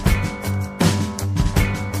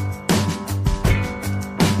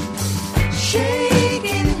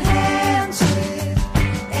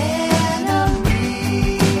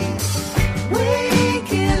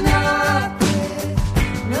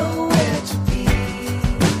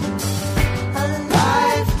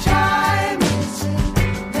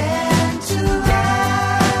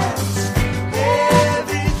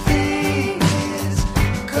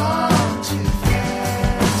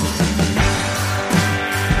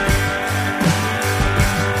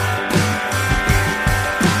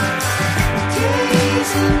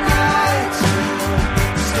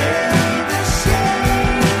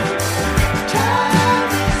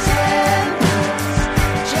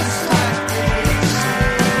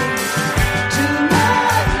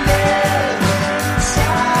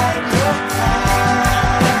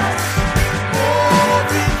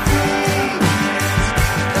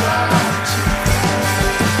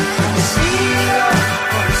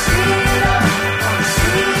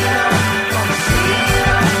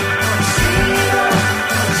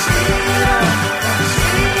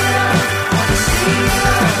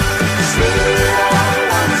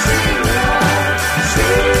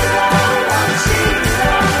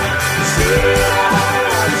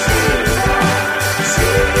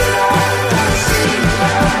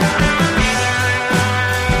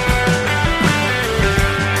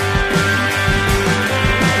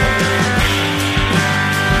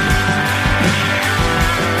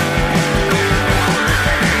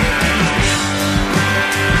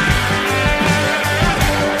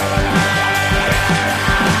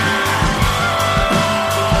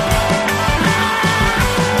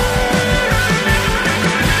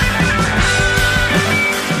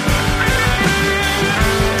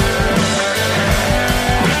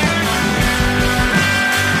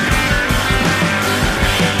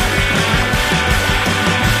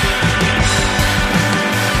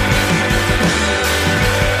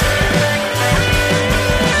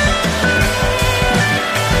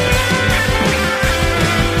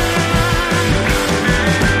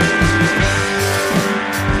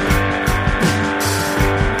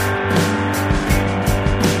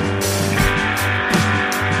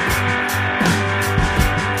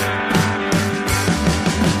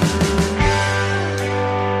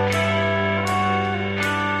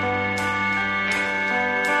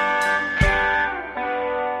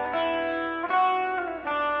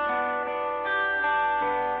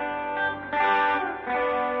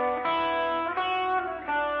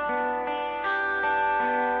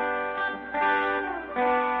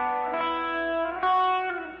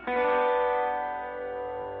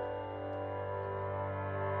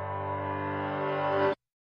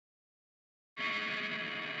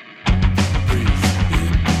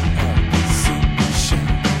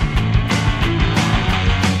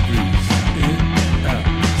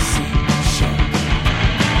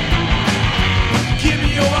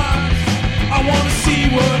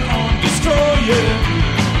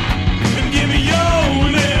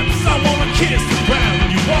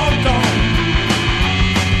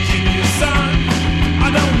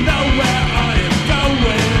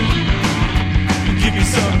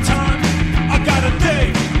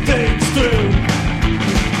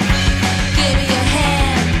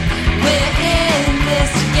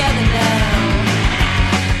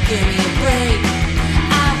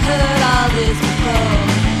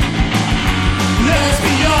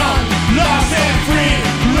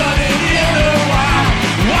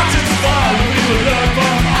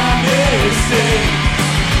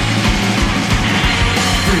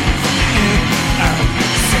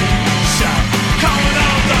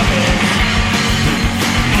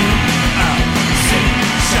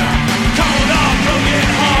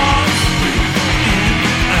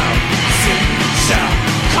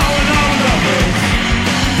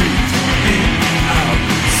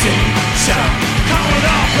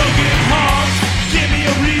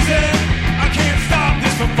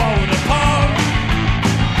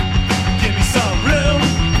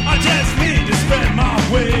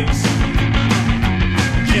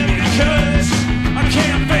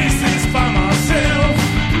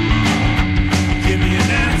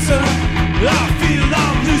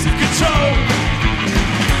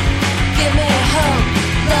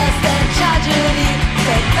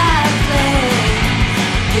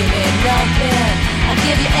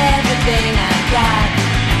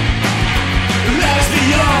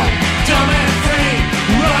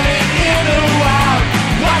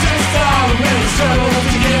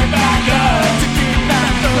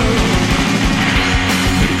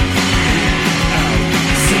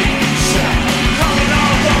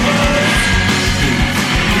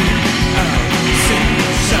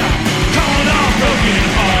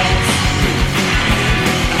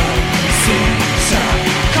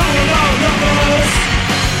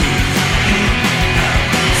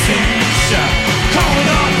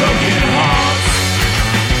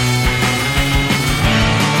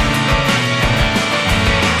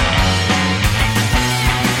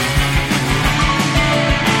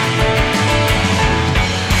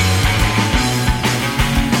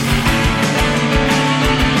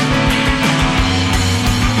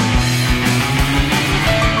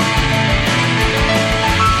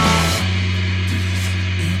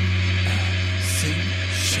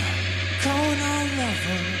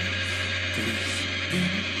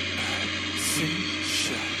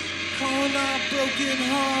 Calling our broken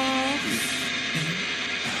hearts.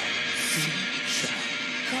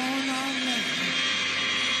 Calling our love.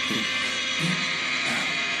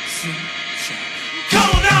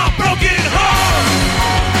 Calling our broken hearts.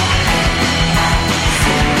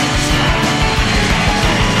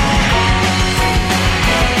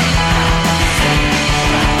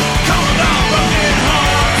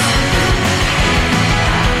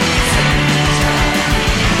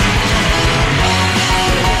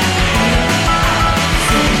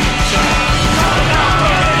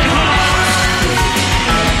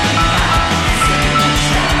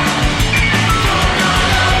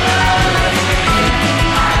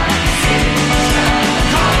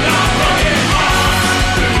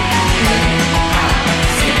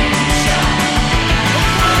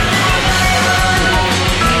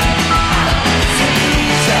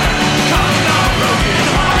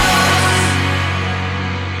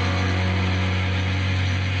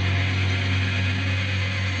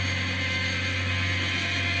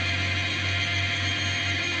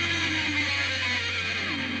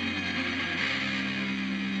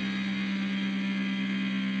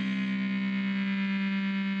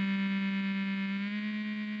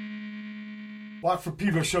 Watt for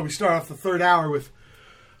Pedro Show. We start off the third hour with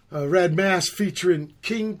Red Mass featuring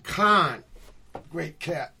King Khan. Great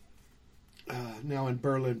cat. Now in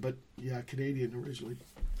Berlin, but yeah, Canadian originally.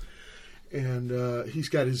 And he's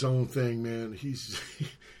got his own thing, man. He's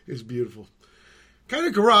beautiful. Kind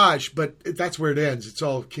of garage, but that's where it ends. It's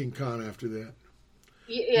all King Khan after that.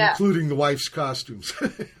 Yeah. Including the wife's costumes.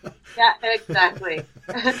 Yeah, exactly.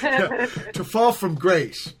 Yeah. To Fall from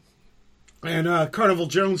Grace. And Carnival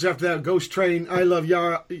Jones after that, Ghost Train, I Love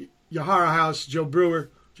Yahara House, Joe Brewer,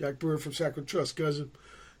 Jack Brewer from Sacred Trust, cousin,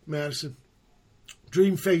 Madison.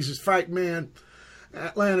 Dream Phases, Fight Man,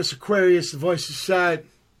 Atlantis, Aquarius, The Voices Side,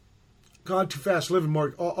 Gone Too Fast,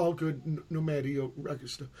 Livingmore, all good Nomadio record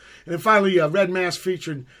stuff. And then finally, Red Mass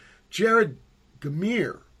featuring Jared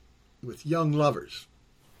Gamir with Young Lovers.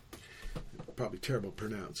 Probably terrible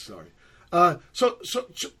pronounced, sorry. So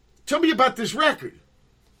tell me about this record.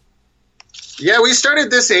 Yeah, we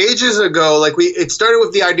started this ages ago. Like it started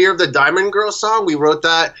with the idea of the Diamond Girl song. We wrote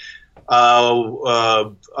that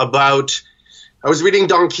about. I was reading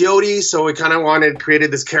Don Quixote, so we kind of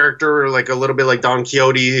created this character like a little bit like Don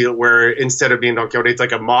Quixote, where instead of being Don Quixote, it's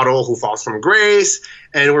like a model who falls from grace.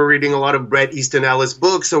 And we're reading a lot of Bret Easton Ellis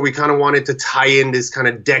books, so we kind of wanted to tie in this kind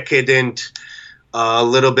of decadent,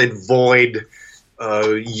 little bit void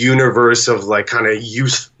universe of like kind of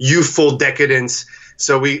youthful decadence.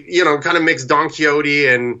 So we, kind of mix Don Quixote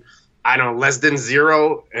and, I don't know, Less Than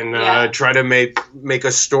Zero and try to make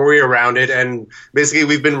a story around it. And basically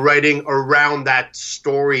we've been writing around that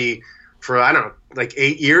story for, I don't know, like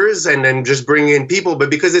 8 years and then just bring in people. But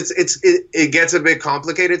because it gets a bit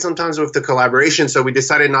complicated sometimes with the collaboration, so we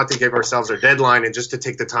decided not to give ourselves a deadline and just to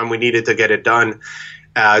take the time we needed to get it done.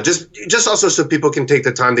 Just also so people can take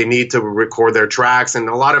the time they need to record their tracks. And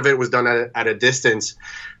a lot of it was done at a distance.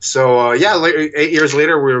 So, 8 years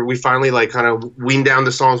later, we finally like kind of weaned down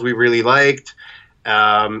the songs we really liked.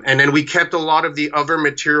 And then we kept a lot of the other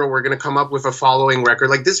material. We're going to come up with a following record.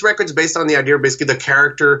 Like this record's based on the idea, basically the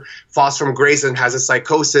character falls from grace and has a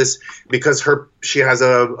psychosis because she has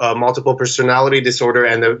a multiple personality disorder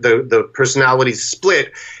and the personalities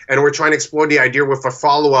split. And we're trying to explore the idea with a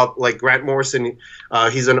follow-up, like Grant Morrison.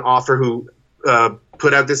 He's an author who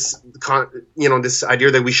put out this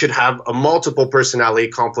idea that we should have a multiple personality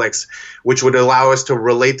complex, which would allow us to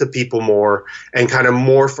relate to people more and kind of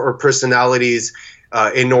morph our personalities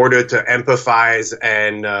in order to empathize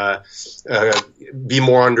and be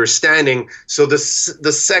more understanding. So the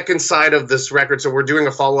second side of this record, so we're doing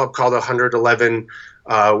a follow-up called 111,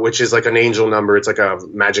 which is like an angel number. It's like a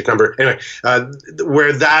magic number. Anyway, where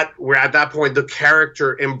at that point, the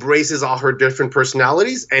character embraces all her different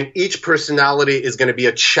personalities, and each personality is going to be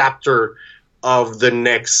a chapter of the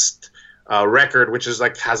next record, which is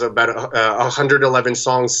like has about 111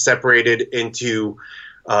 songs separated into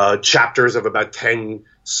chapters of about 10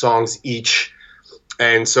 songs each.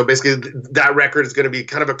 And so basically that record is going to be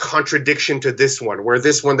kind of a contradiction to this one, where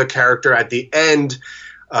this one, the character at the end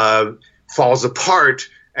falls apart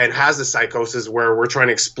and has a psychosis, where we're trying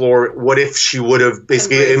to explore what if she would have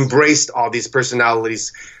basically embraced all these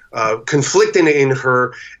personalities conflicting in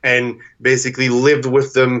her and basically lived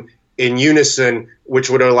with them in unison, which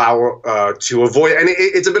would allow to avoid. And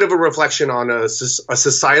it's a bit of a reflection on a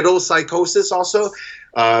societal psychosis also,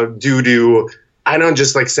 due to, I don't know,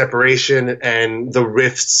 just like separation and the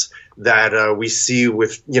rifts that we see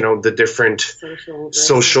with, the different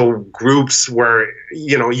social groups where,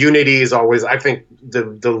 unity is always, I think,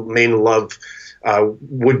 the main love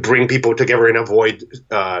would bring people together and avoid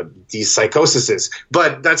these psychoses.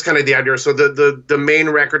 But that's kind of the idea. So the main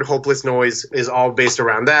record, Hopeless Noise, is all based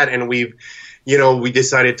around that. And we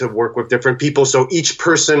decided to work with different people. So each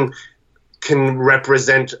person can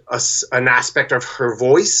represent an aspect of her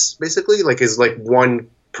voice, basically, is like one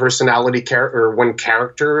personality or one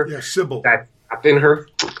character. Yeah, Sybil. That's in her.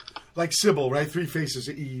 Like Sybil, right? Three Faces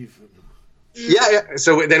of Eve. Yeah.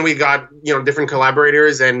 So then we got, different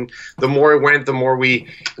collaborators, and the more it went, the more we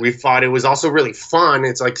thought it was also really fun.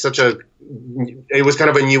 It's like it was kind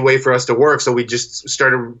of a new way for us to work. So we just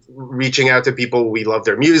started reaching out to people. We love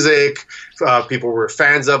their music. People we're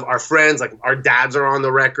fans of, our friends, like our dads are on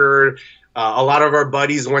the record. A lot of our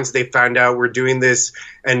buddies, once they found out we're doing this,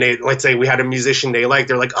 and let's say we had a musician they liked,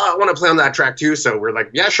 they're like, oh, I want to play on that track too. So we're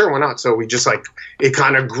like, yeah, sure, why not? So we just it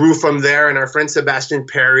kind of grew from there. And our friend Sebastian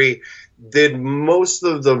Perry did most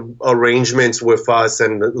of the arrangements with us,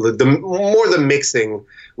 and the mixing.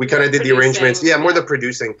 We kind of did the arrangements. Yeah, more the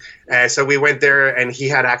producing. So we went there, and he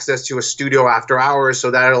had access to a studio after hours,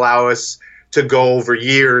 so that allowed us to go over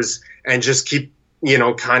years and just keep,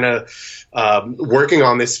 kind of working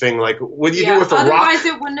on this thing. Like, what do you do with a rock? Otherwise,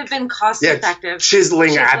 it wouldn't have been cost effective.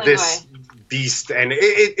 Chiseling at this beast, and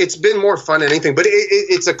it's been more fun than anything. But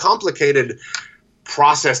it's a complicated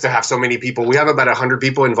process to have so many people. We have about 100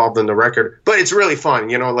 people involved in the record, but it's really fun.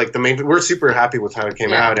 We're super happy with how it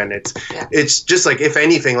came out, and it's just like, if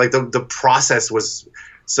anything, like the process was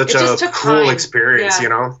such a cool experience.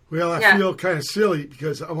 Well, I feel kind of silly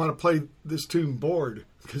because I want to play this tune bored,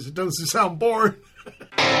 because it doesn't sound bored.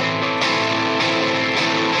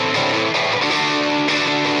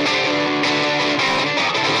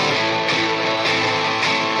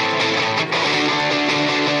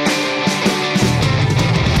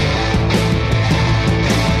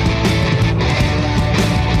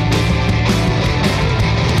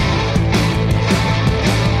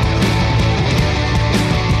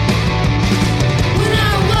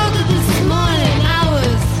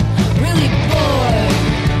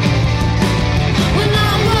 When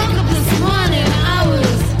I woke up this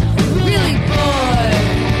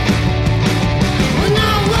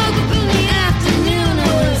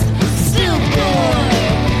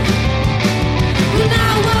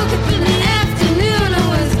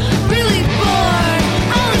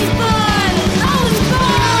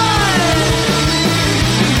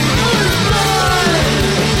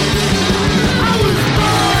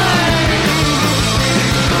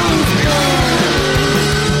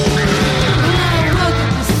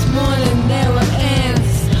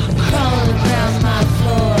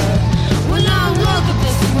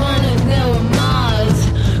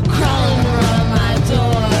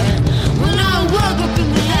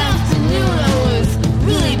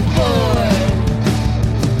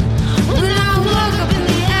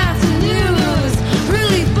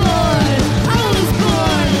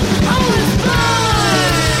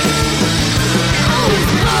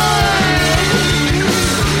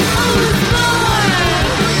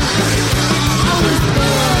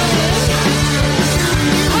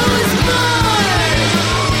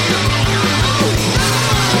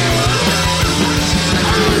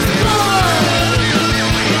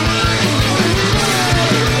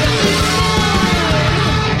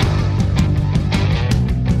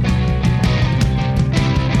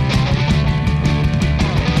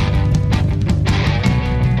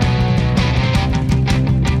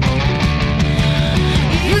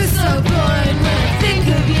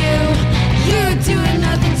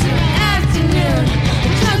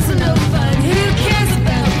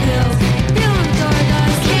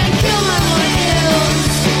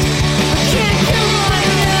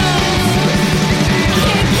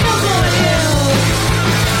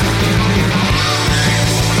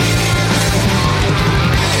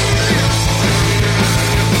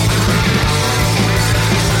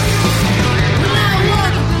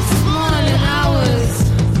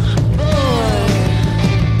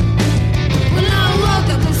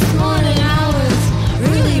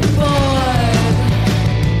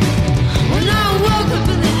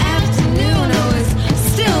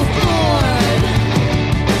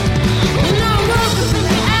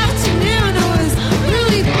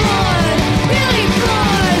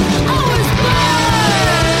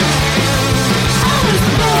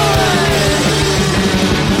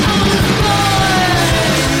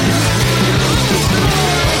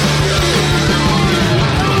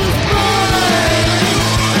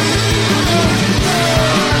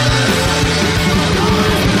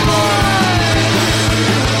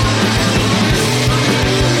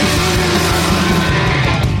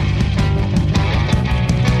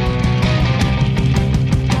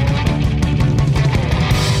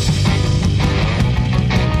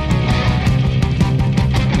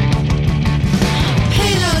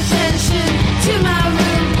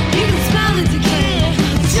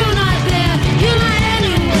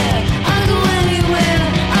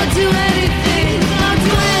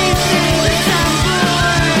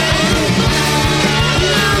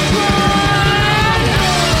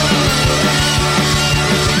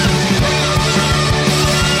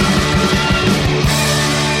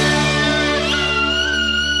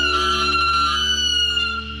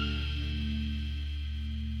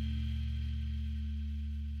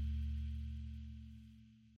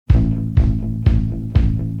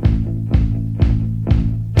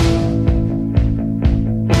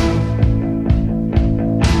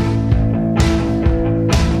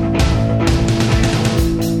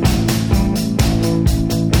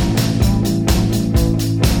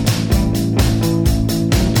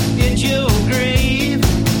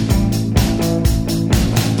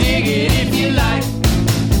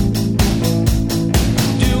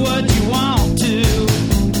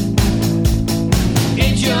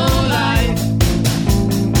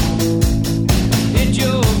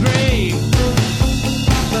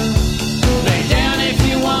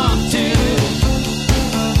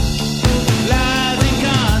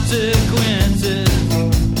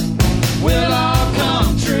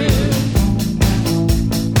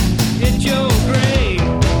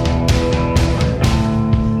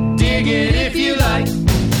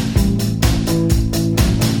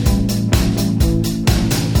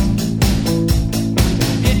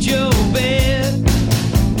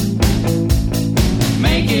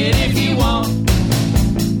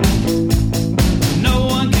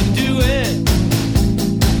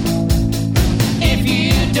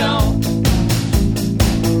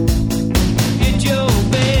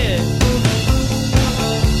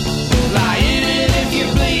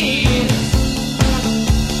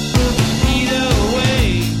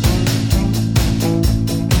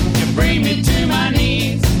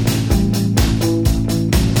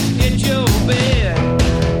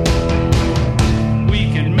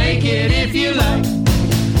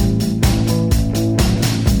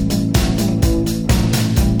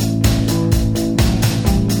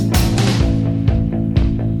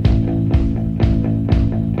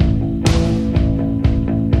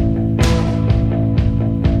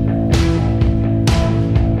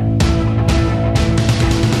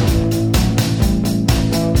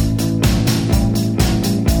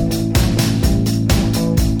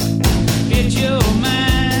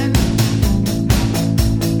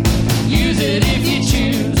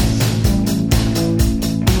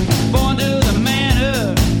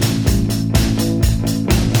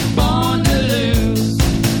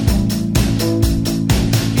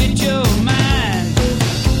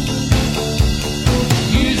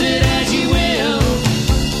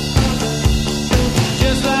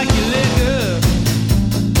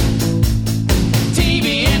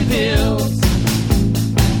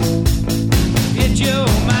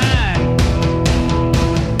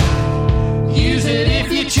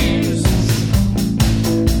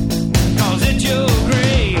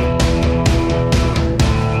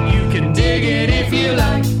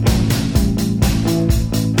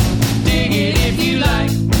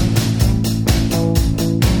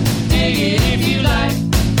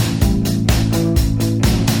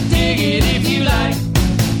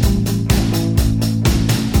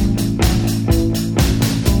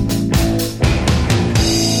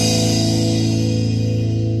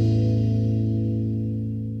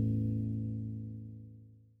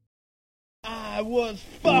I was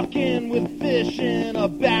fucking with fish in a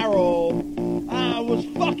barrel. I was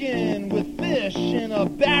fucking with fish in a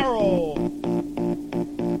barrel.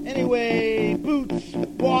 Anyway, boots,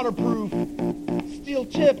 waterproof,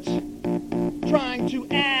 steel-tipped, trying to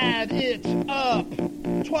add it up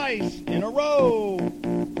twice in a row.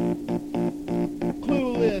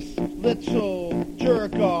 Clueless little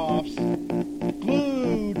jerk-offs,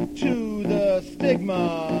 glued to the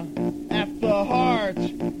stigma at the heart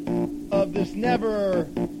of this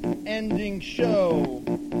never-ending show.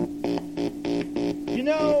 You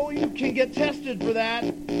know, you can get tested for that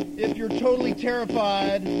if you're totally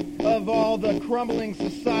terrified of all the crumbling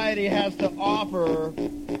society has to offer.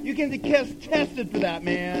 You can get tested for that,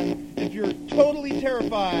 man, if you're totally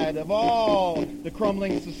terrified of all the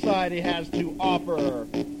crumbling society has to offer.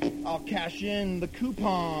 I'll cash in the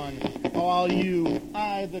coupon while you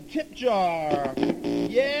eye the tip jar.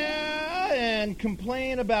 Yeah, and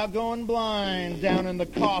complain about going blind down in the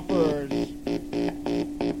coffers.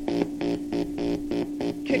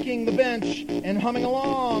 Kicking the bench and humming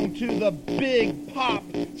along to the big pop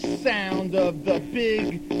sound of the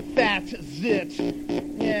big fat zit.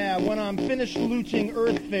 Yeah, when I'm finished looting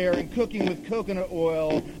Earth Fair and cooking with coconut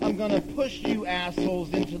oil, I'm gonna push you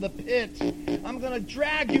assholes into the pit. I'm gonna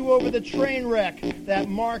drag you over the train wreck that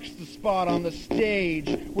marks the spot on the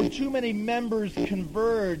stage where too many members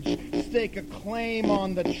converge, stake a claim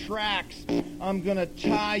on the tracks. I'm gonna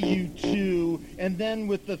tie you to, and then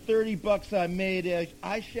with the $30 I made,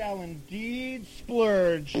 I shall indeed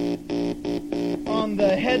splurge on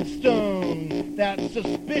the headstone that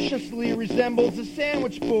suspiciously resembles a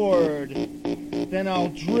sandwich board. Then I'll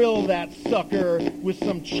drill that sucker with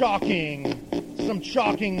some chalking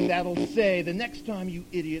that'll say, the next time you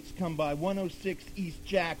idiots come by 106 East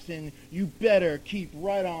Jackson, you better keep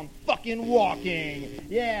right on fucking walking.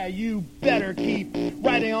 Yeah, you better keep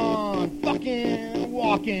right on fucking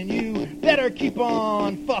walking. You better keep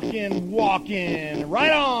on fucking walking.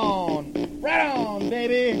 Right on,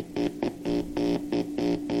 baby.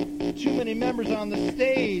 Too many members on the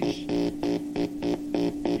stage.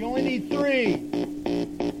 You only need 3.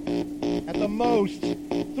 At the most.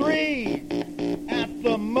 3. At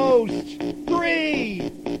the most.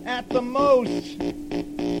 3. At the most.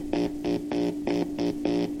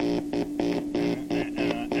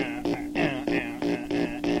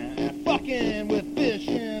 Fucking with fish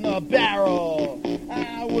in a barrel.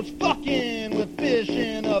 I was fucking with fish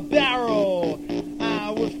in a barrel. I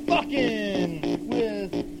was fucking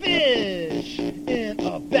with fish in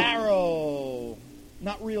a barrel.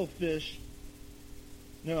 Not real fish.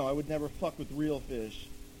 No, I would never fuck with real fish.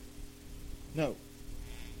 No.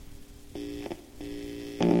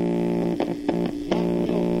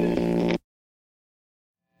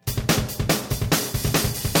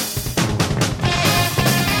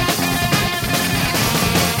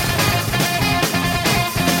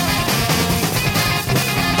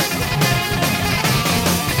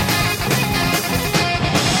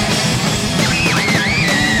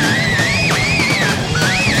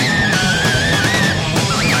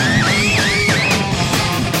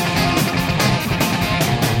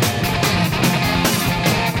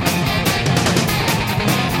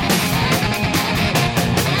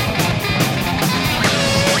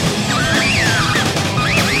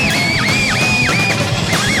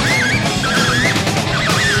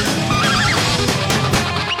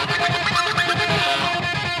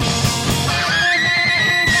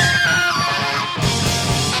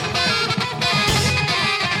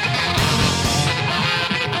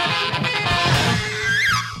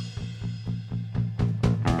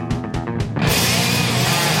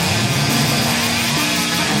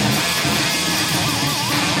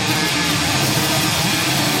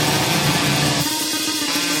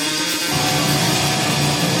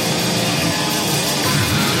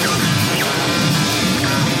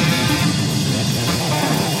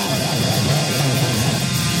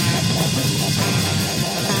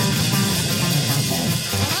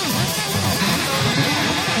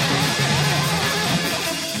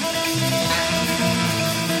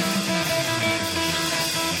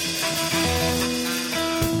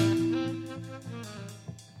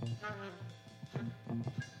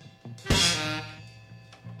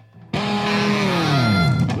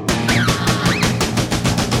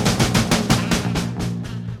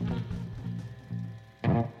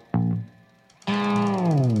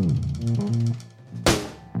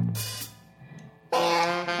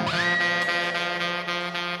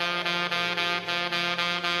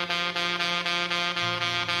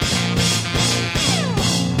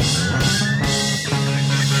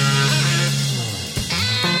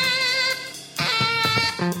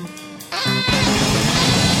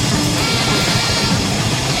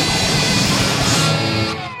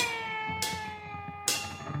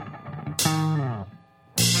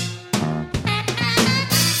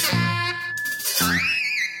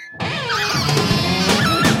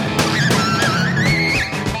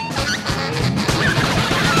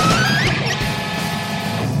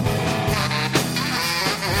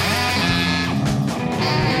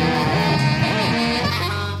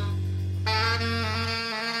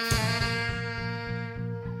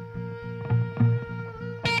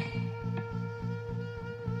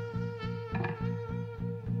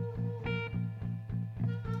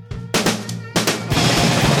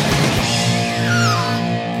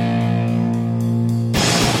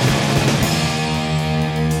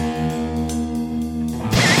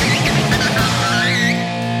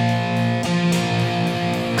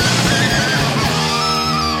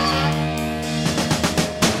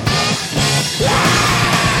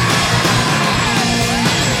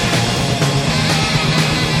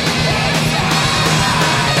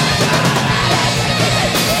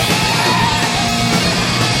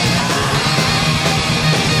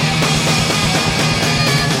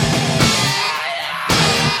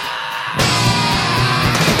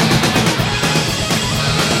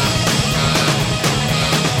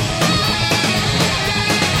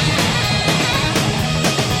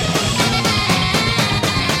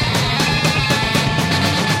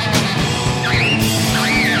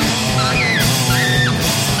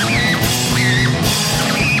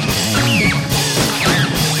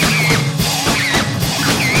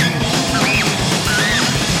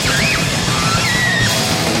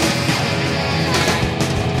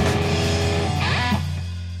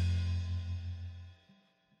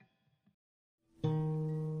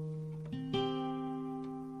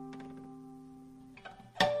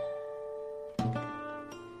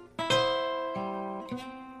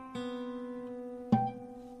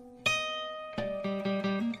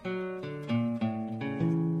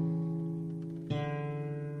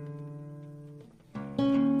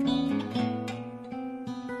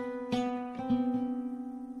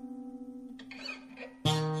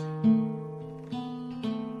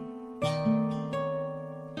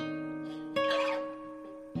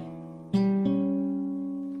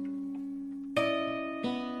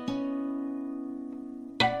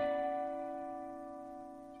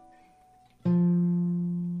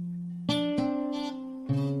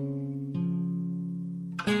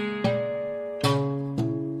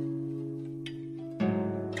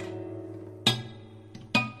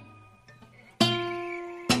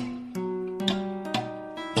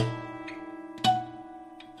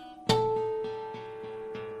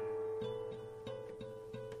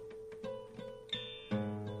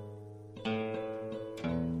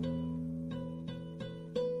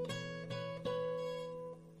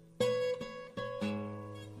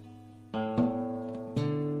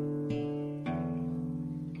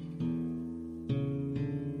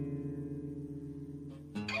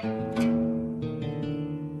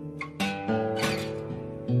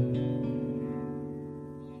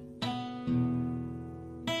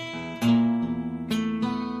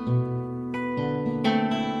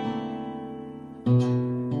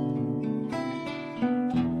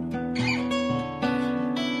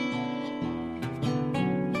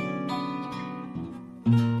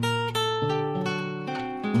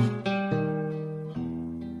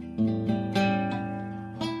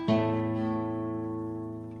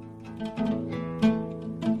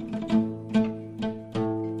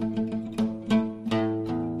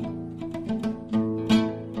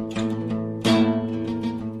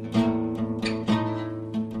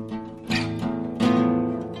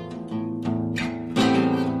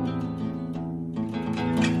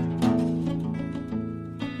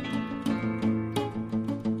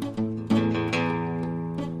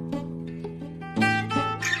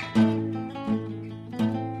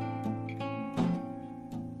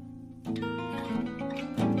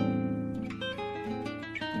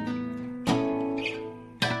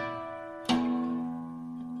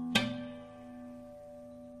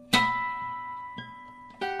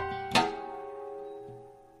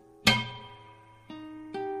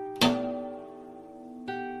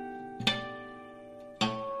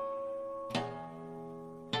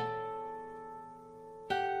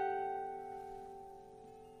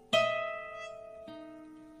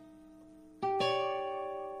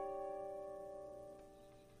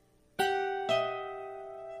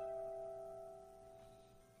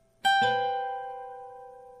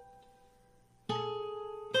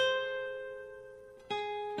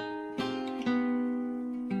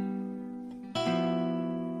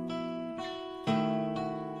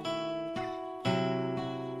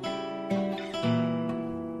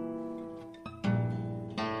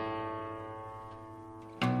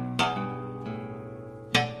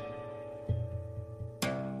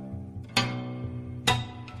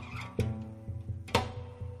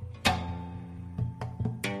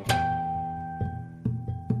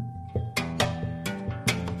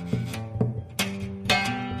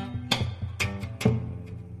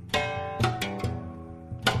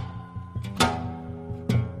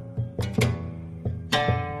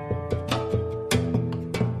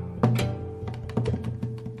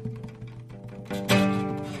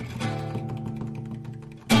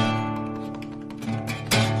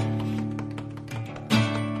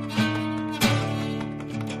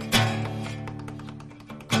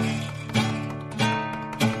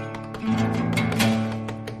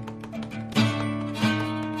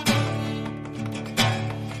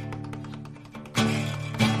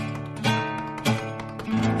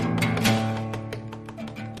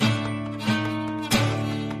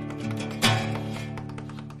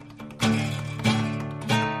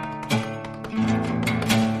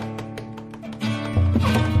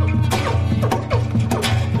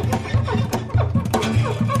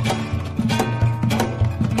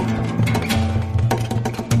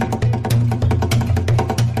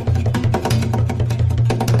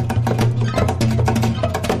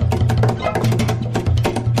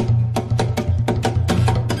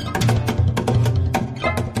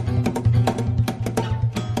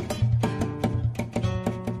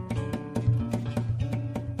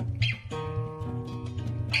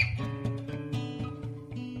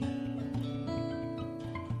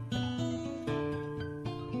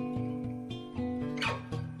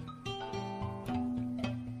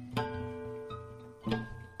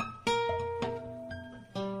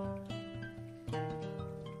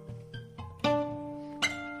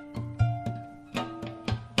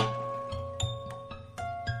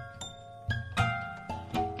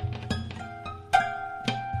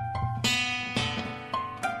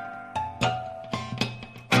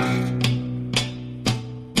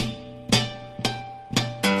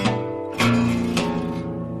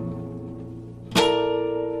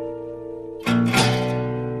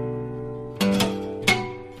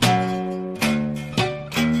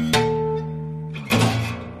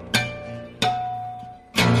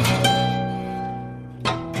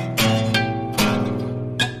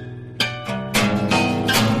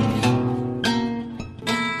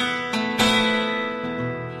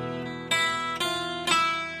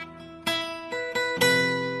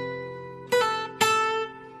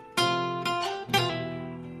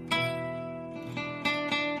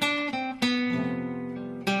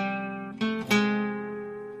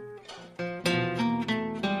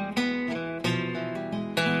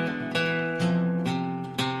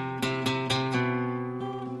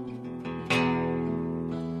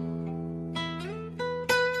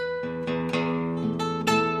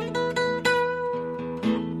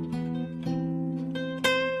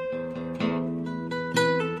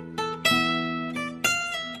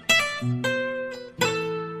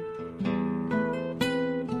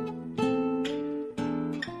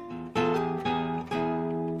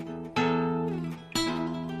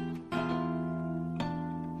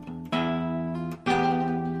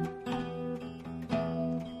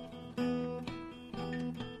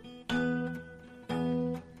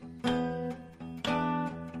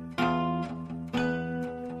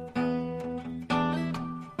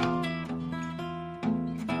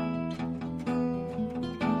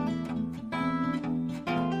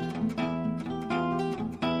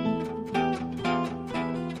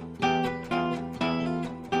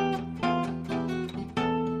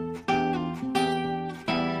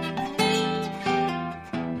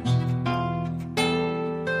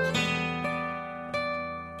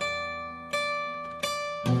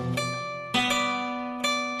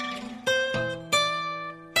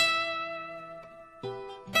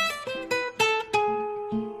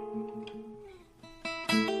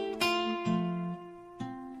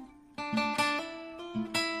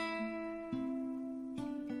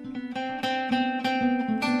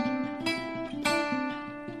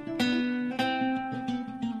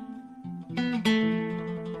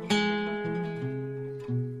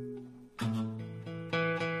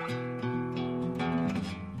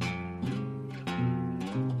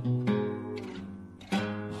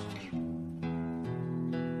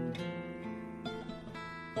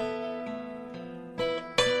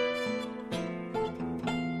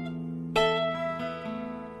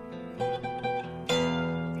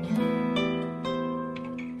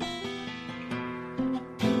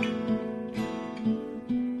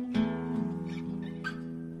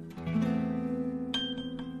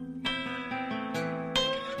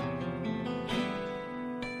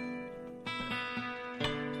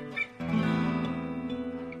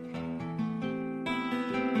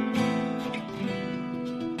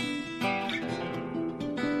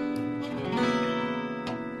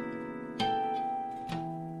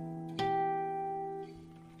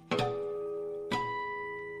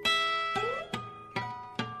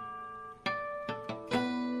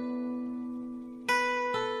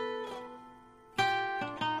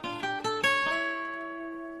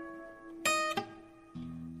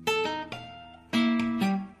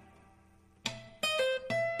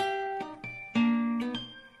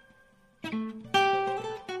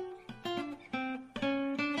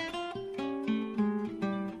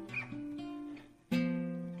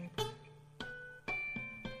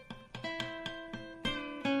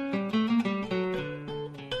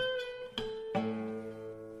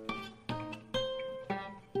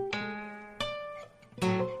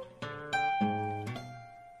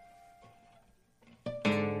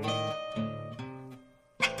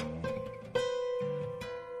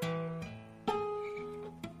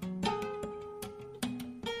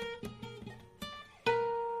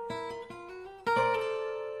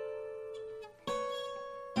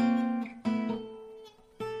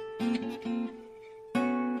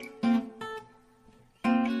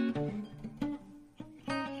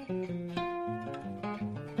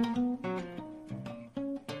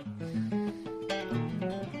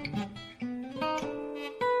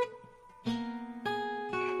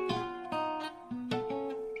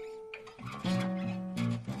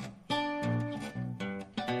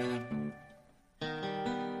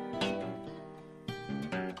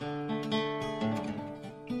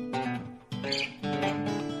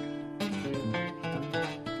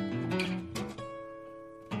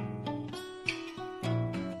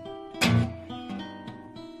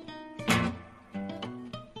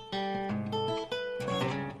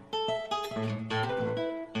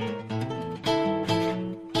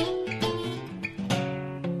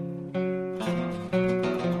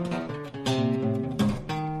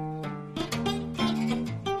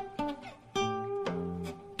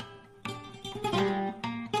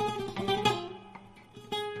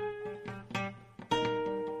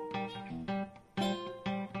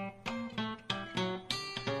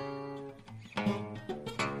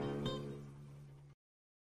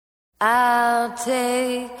 I'll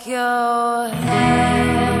take your hand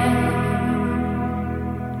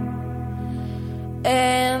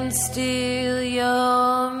and steal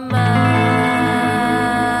your mind.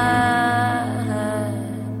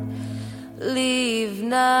 Leave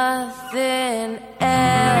nothing else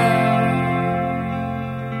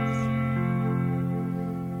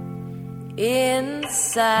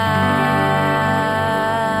inside.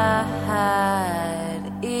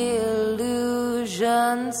 Illusions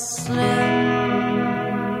slip,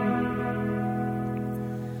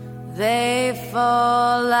 they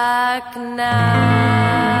fall like knives,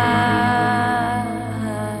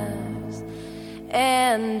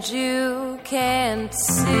 and you can't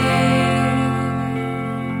see.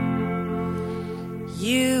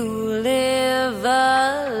 You live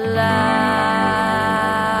a lie.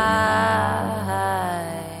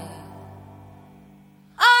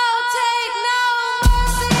 I'll take no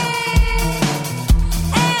mercy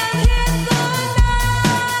and hit the night.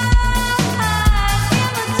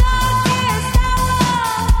 In the darkest hour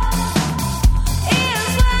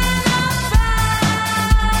is when I find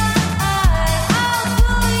I'll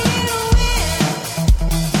pull you in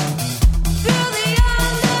through the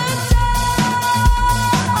undertow.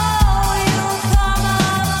 You'll come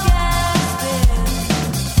up gasping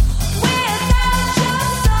without your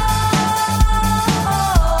soul.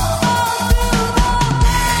 All through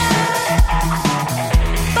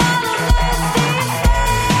the bottomless despair,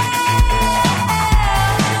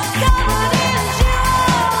 covered in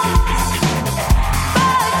jewels,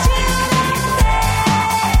 but you don't care.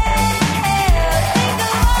 Think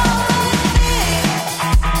of all the things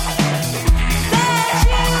that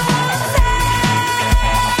you once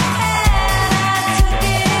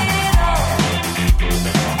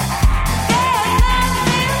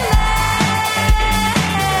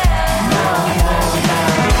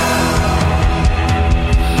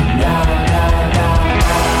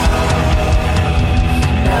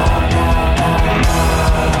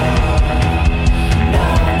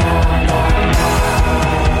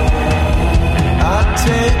I'll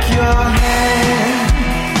take your hand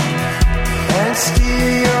and steal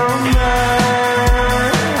your mind.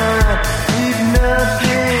 Leave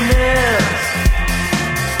nothing else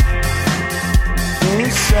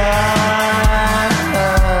inside.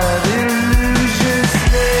 Illusions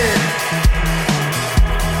slip,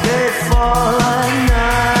 they fall like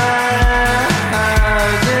knives,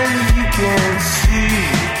 and you can see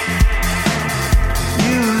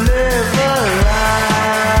you live a lie.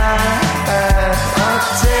 I'll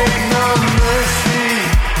take no mercy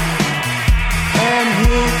and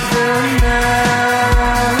hit the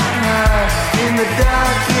night. In the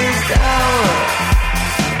darkest hour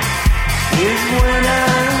is when I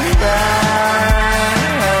ride.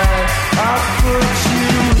 I'll put you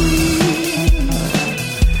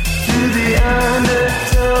through the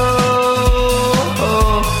undertow.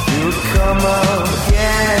 You'll come up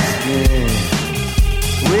gasping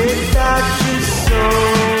without your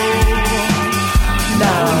soul.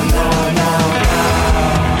 No, no, no, no.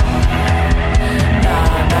 No,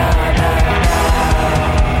 no, no, no.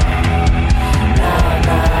 No,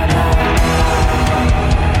 no, no, no.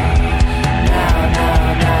 No,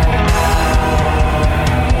 no,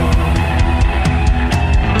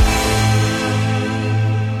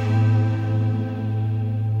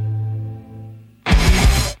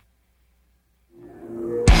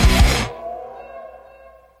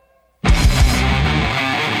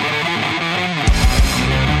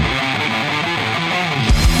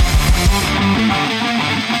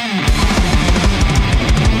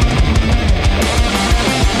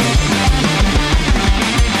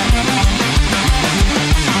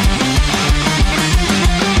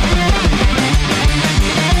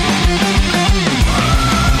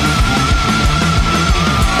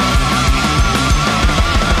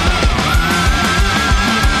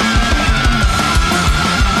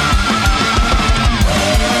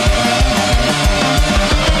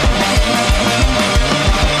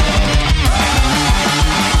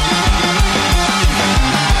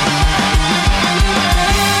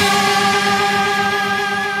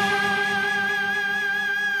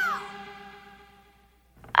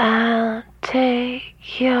 I'll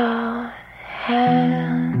take your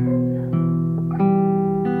hand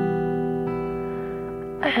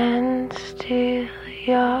and steal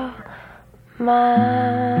your mind.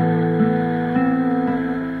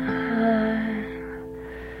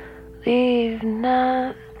 Leave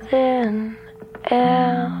nothing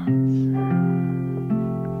else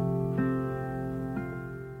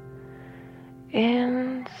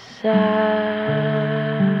inside.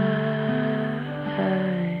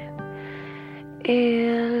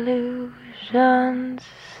 Illusions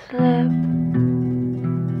slip.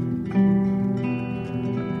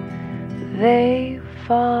 they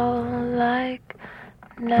fall like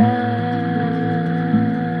night,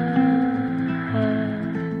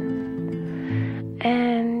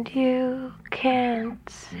 and you can't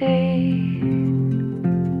see.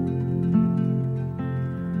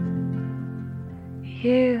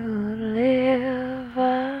 You live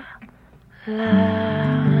a lie.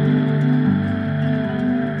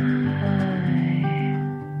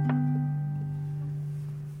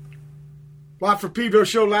 Lot for Pedro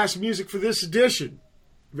Show. Last music for this edition.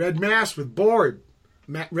 Red Mass with Bored.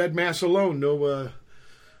 Red Mass alone, no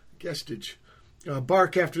guestage.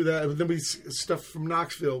 Bark after that. Then we stuff from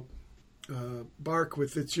Knoxville. Bark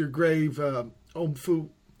with It's Your Grave.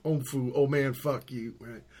 Phew, oh man, fuck you.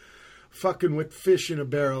 Right. Fucking with Fish in a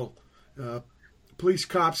Barrel. Police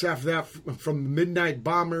Cops after that from Midnight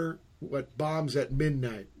Bomber. What Bombs at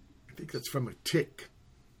Midnight. I think that's from a Tick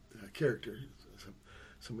character.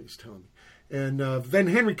 Somebody's telling me. And then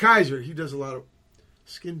Henry Kaiser. He does a lot of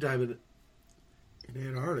skin diving in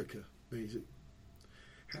Antarctica. Amazing.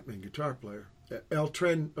 Happening guitar player. El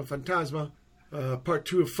Tren Fantasma. Part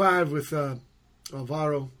 2 of 5 with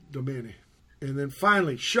Alvaro Domene. And then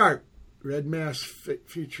finally, Sharp. Red Mass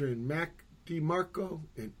featuring Mac DeMarco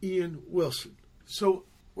and Ian Wilson. So,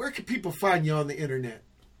 where can people find you on the internet,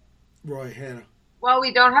 Roy Hannah? Well,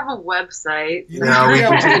 we don't have a website. You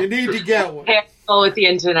need to get one. Careful with the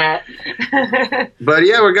internet. But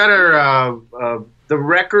yeah, we got our the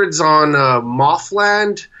records on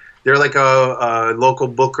Mothland. They're like a local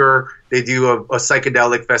booker. They do a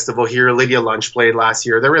psychedelic festival here. Lydia Lunch played last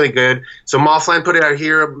year. They're really good. So Mothland put it out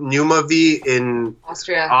here. Numavi in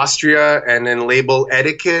Austria, and then Label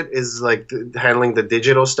Etiquette is like handling the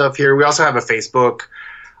digital stuff here. We also have a Facebook.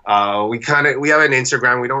 We have an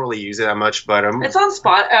Instagram. We don't really use it that much, but it's on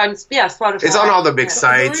Spotify. It's on all the big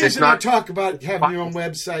sites. The reason I talk about having your own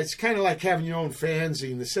website, it's kind of like having your own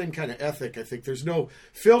fanzine. The same kind of ethic. I think there's no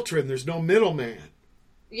filtering. There's no middleman.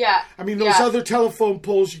 Yeah. I mean, those other telephone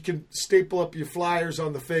poles, you can staple up your flyers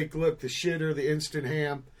on the fake look, the shitter, the instant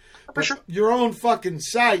ham. But your own fucking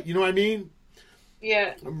site, you know what I mean?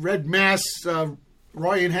 Yeah. Red Mass,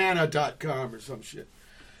 RoyandHannah.com or some shit.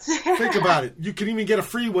 Think about it. You can even get a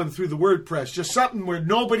free one through the WordPress. Just something where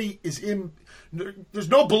nobody is in. There's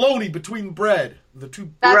no baloney between bread. The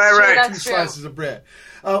two slices of bread.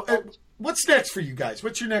 What's next for you guys?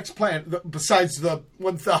 What's your next plan besides the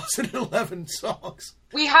 1,011 songs?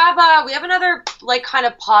 We have another like kind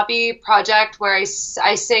of poppy project where I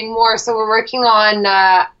sing more. So we're working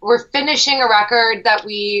on we're finishing a record that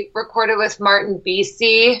we recorded with Martin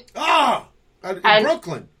BC. In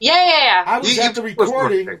Brooklyn. Yeah. I was at the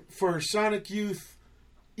recording for Sonic Youth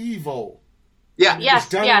Evo. Yeah. It was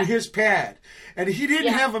done in his pad, and he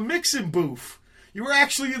didn't have a mixing booth. You were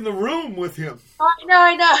actually in the room with him. Oh,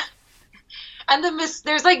 I know. And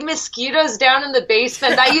there's like mosquitoes down in the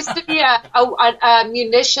basement. That used to be a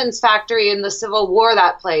munitions factory in the Civil War,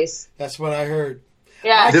 that place. That's what I heard.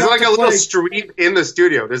 Yeah. There's like a little street in the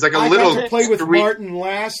studio. There's like a little got to play with street. Martin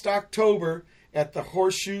last October at the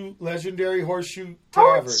legendary Horseshoe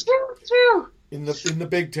Tavern. True. In the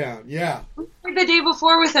big town, yeah. We played the day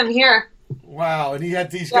before with him here. Wow, and he had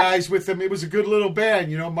these guys with him. It was a good little band,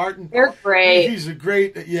 you know. Martin, they're great. He's a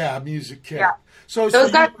great, music cat. Yeah. So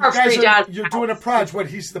those guys are free jazz. You're doing a project. What?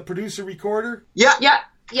 He's the producer recorder. Yeah.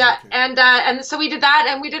 Okay. And so we did that,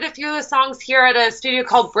 and we did a few of the songs here at a studio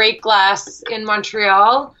called Break Glass in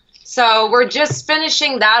Montreal. So we're just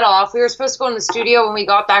finishing that off. We were supposed to go in the studio when we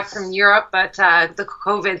got back from Europe, but the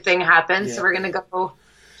COVID thing happened, so we're going to go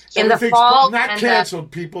in the fall. Not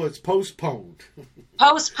canceled, people. It's postponed.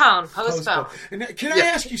 Postponed. And can I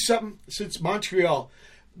ask you something? Since Montreal,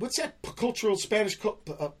 what's that cultural Spanish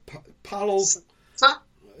Palo?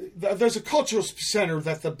 There's a cultural center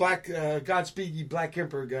that the Godspeed Ye Black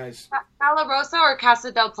Emperor guys. Palo Rosa or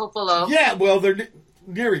Casa del Popolo? Yeah, well, they're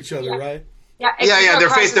near each other, right? Yeah, they're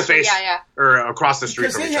face to face or across the street.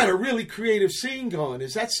 Because they had a really creative scene going.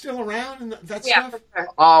 Is that still around? And that stuff? For sure.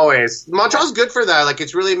 Always. Montreal's good for that. Like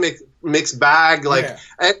it's really mixed bag. Like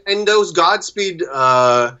and those Godspeed,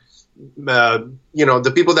 the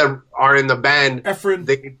people that are in the band,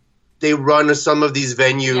 Efren. They run some of these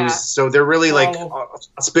venues, so they're really like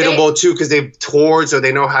hospitable too because they've toured, so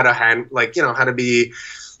they know how to how to be.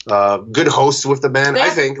 Good hosts with the band, I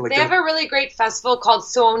think. They have a really great festival called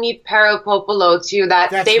Suoni Pero Popolo too.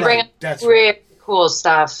 They bring really cool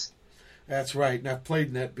stuff. That's right. And I've played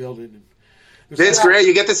in that building. It's great.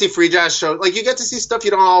 You get to see free jazz shows. Like you get to see stuff you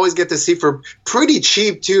don't always get to see for pretty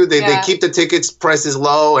cheap too. They keep the tickets prices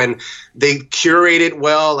low and they curate it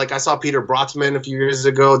well. Like I saw Peter Brotzman a few years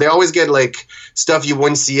ago. They always get like stuff you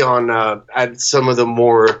wouldn't see on at some of the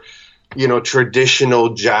more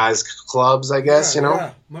traditional jazz clubs, I guess,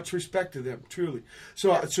 Yeah, much respect to them, truly.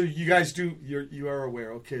 So you guys you are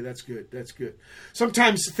aware. Okay, that's good. That's good.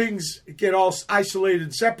 Sometimes things get all isolated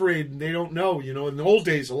and separated and they don't know, in the old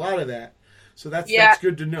days, a lot of that. So that's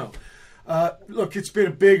good to know. Look, it's been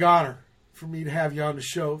a big honor for me to have you on the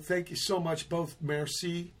show. Thank you so much, both.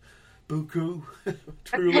 Merci beaucoup,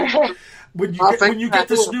 truly. When you get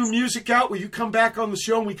this new music out, will you come back on the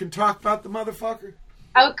show and we can talk about the motherfucker?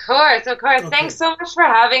 Of course. Okay. Thanks so much for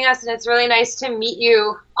having us, and it's really nice to meet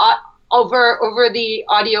you over the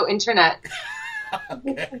audio internet.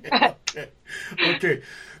 Okay.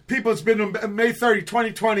 People, it's been May 30,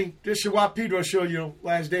 2020. This is your Pedro Show,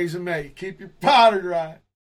 last days of May. Keep your powder dry.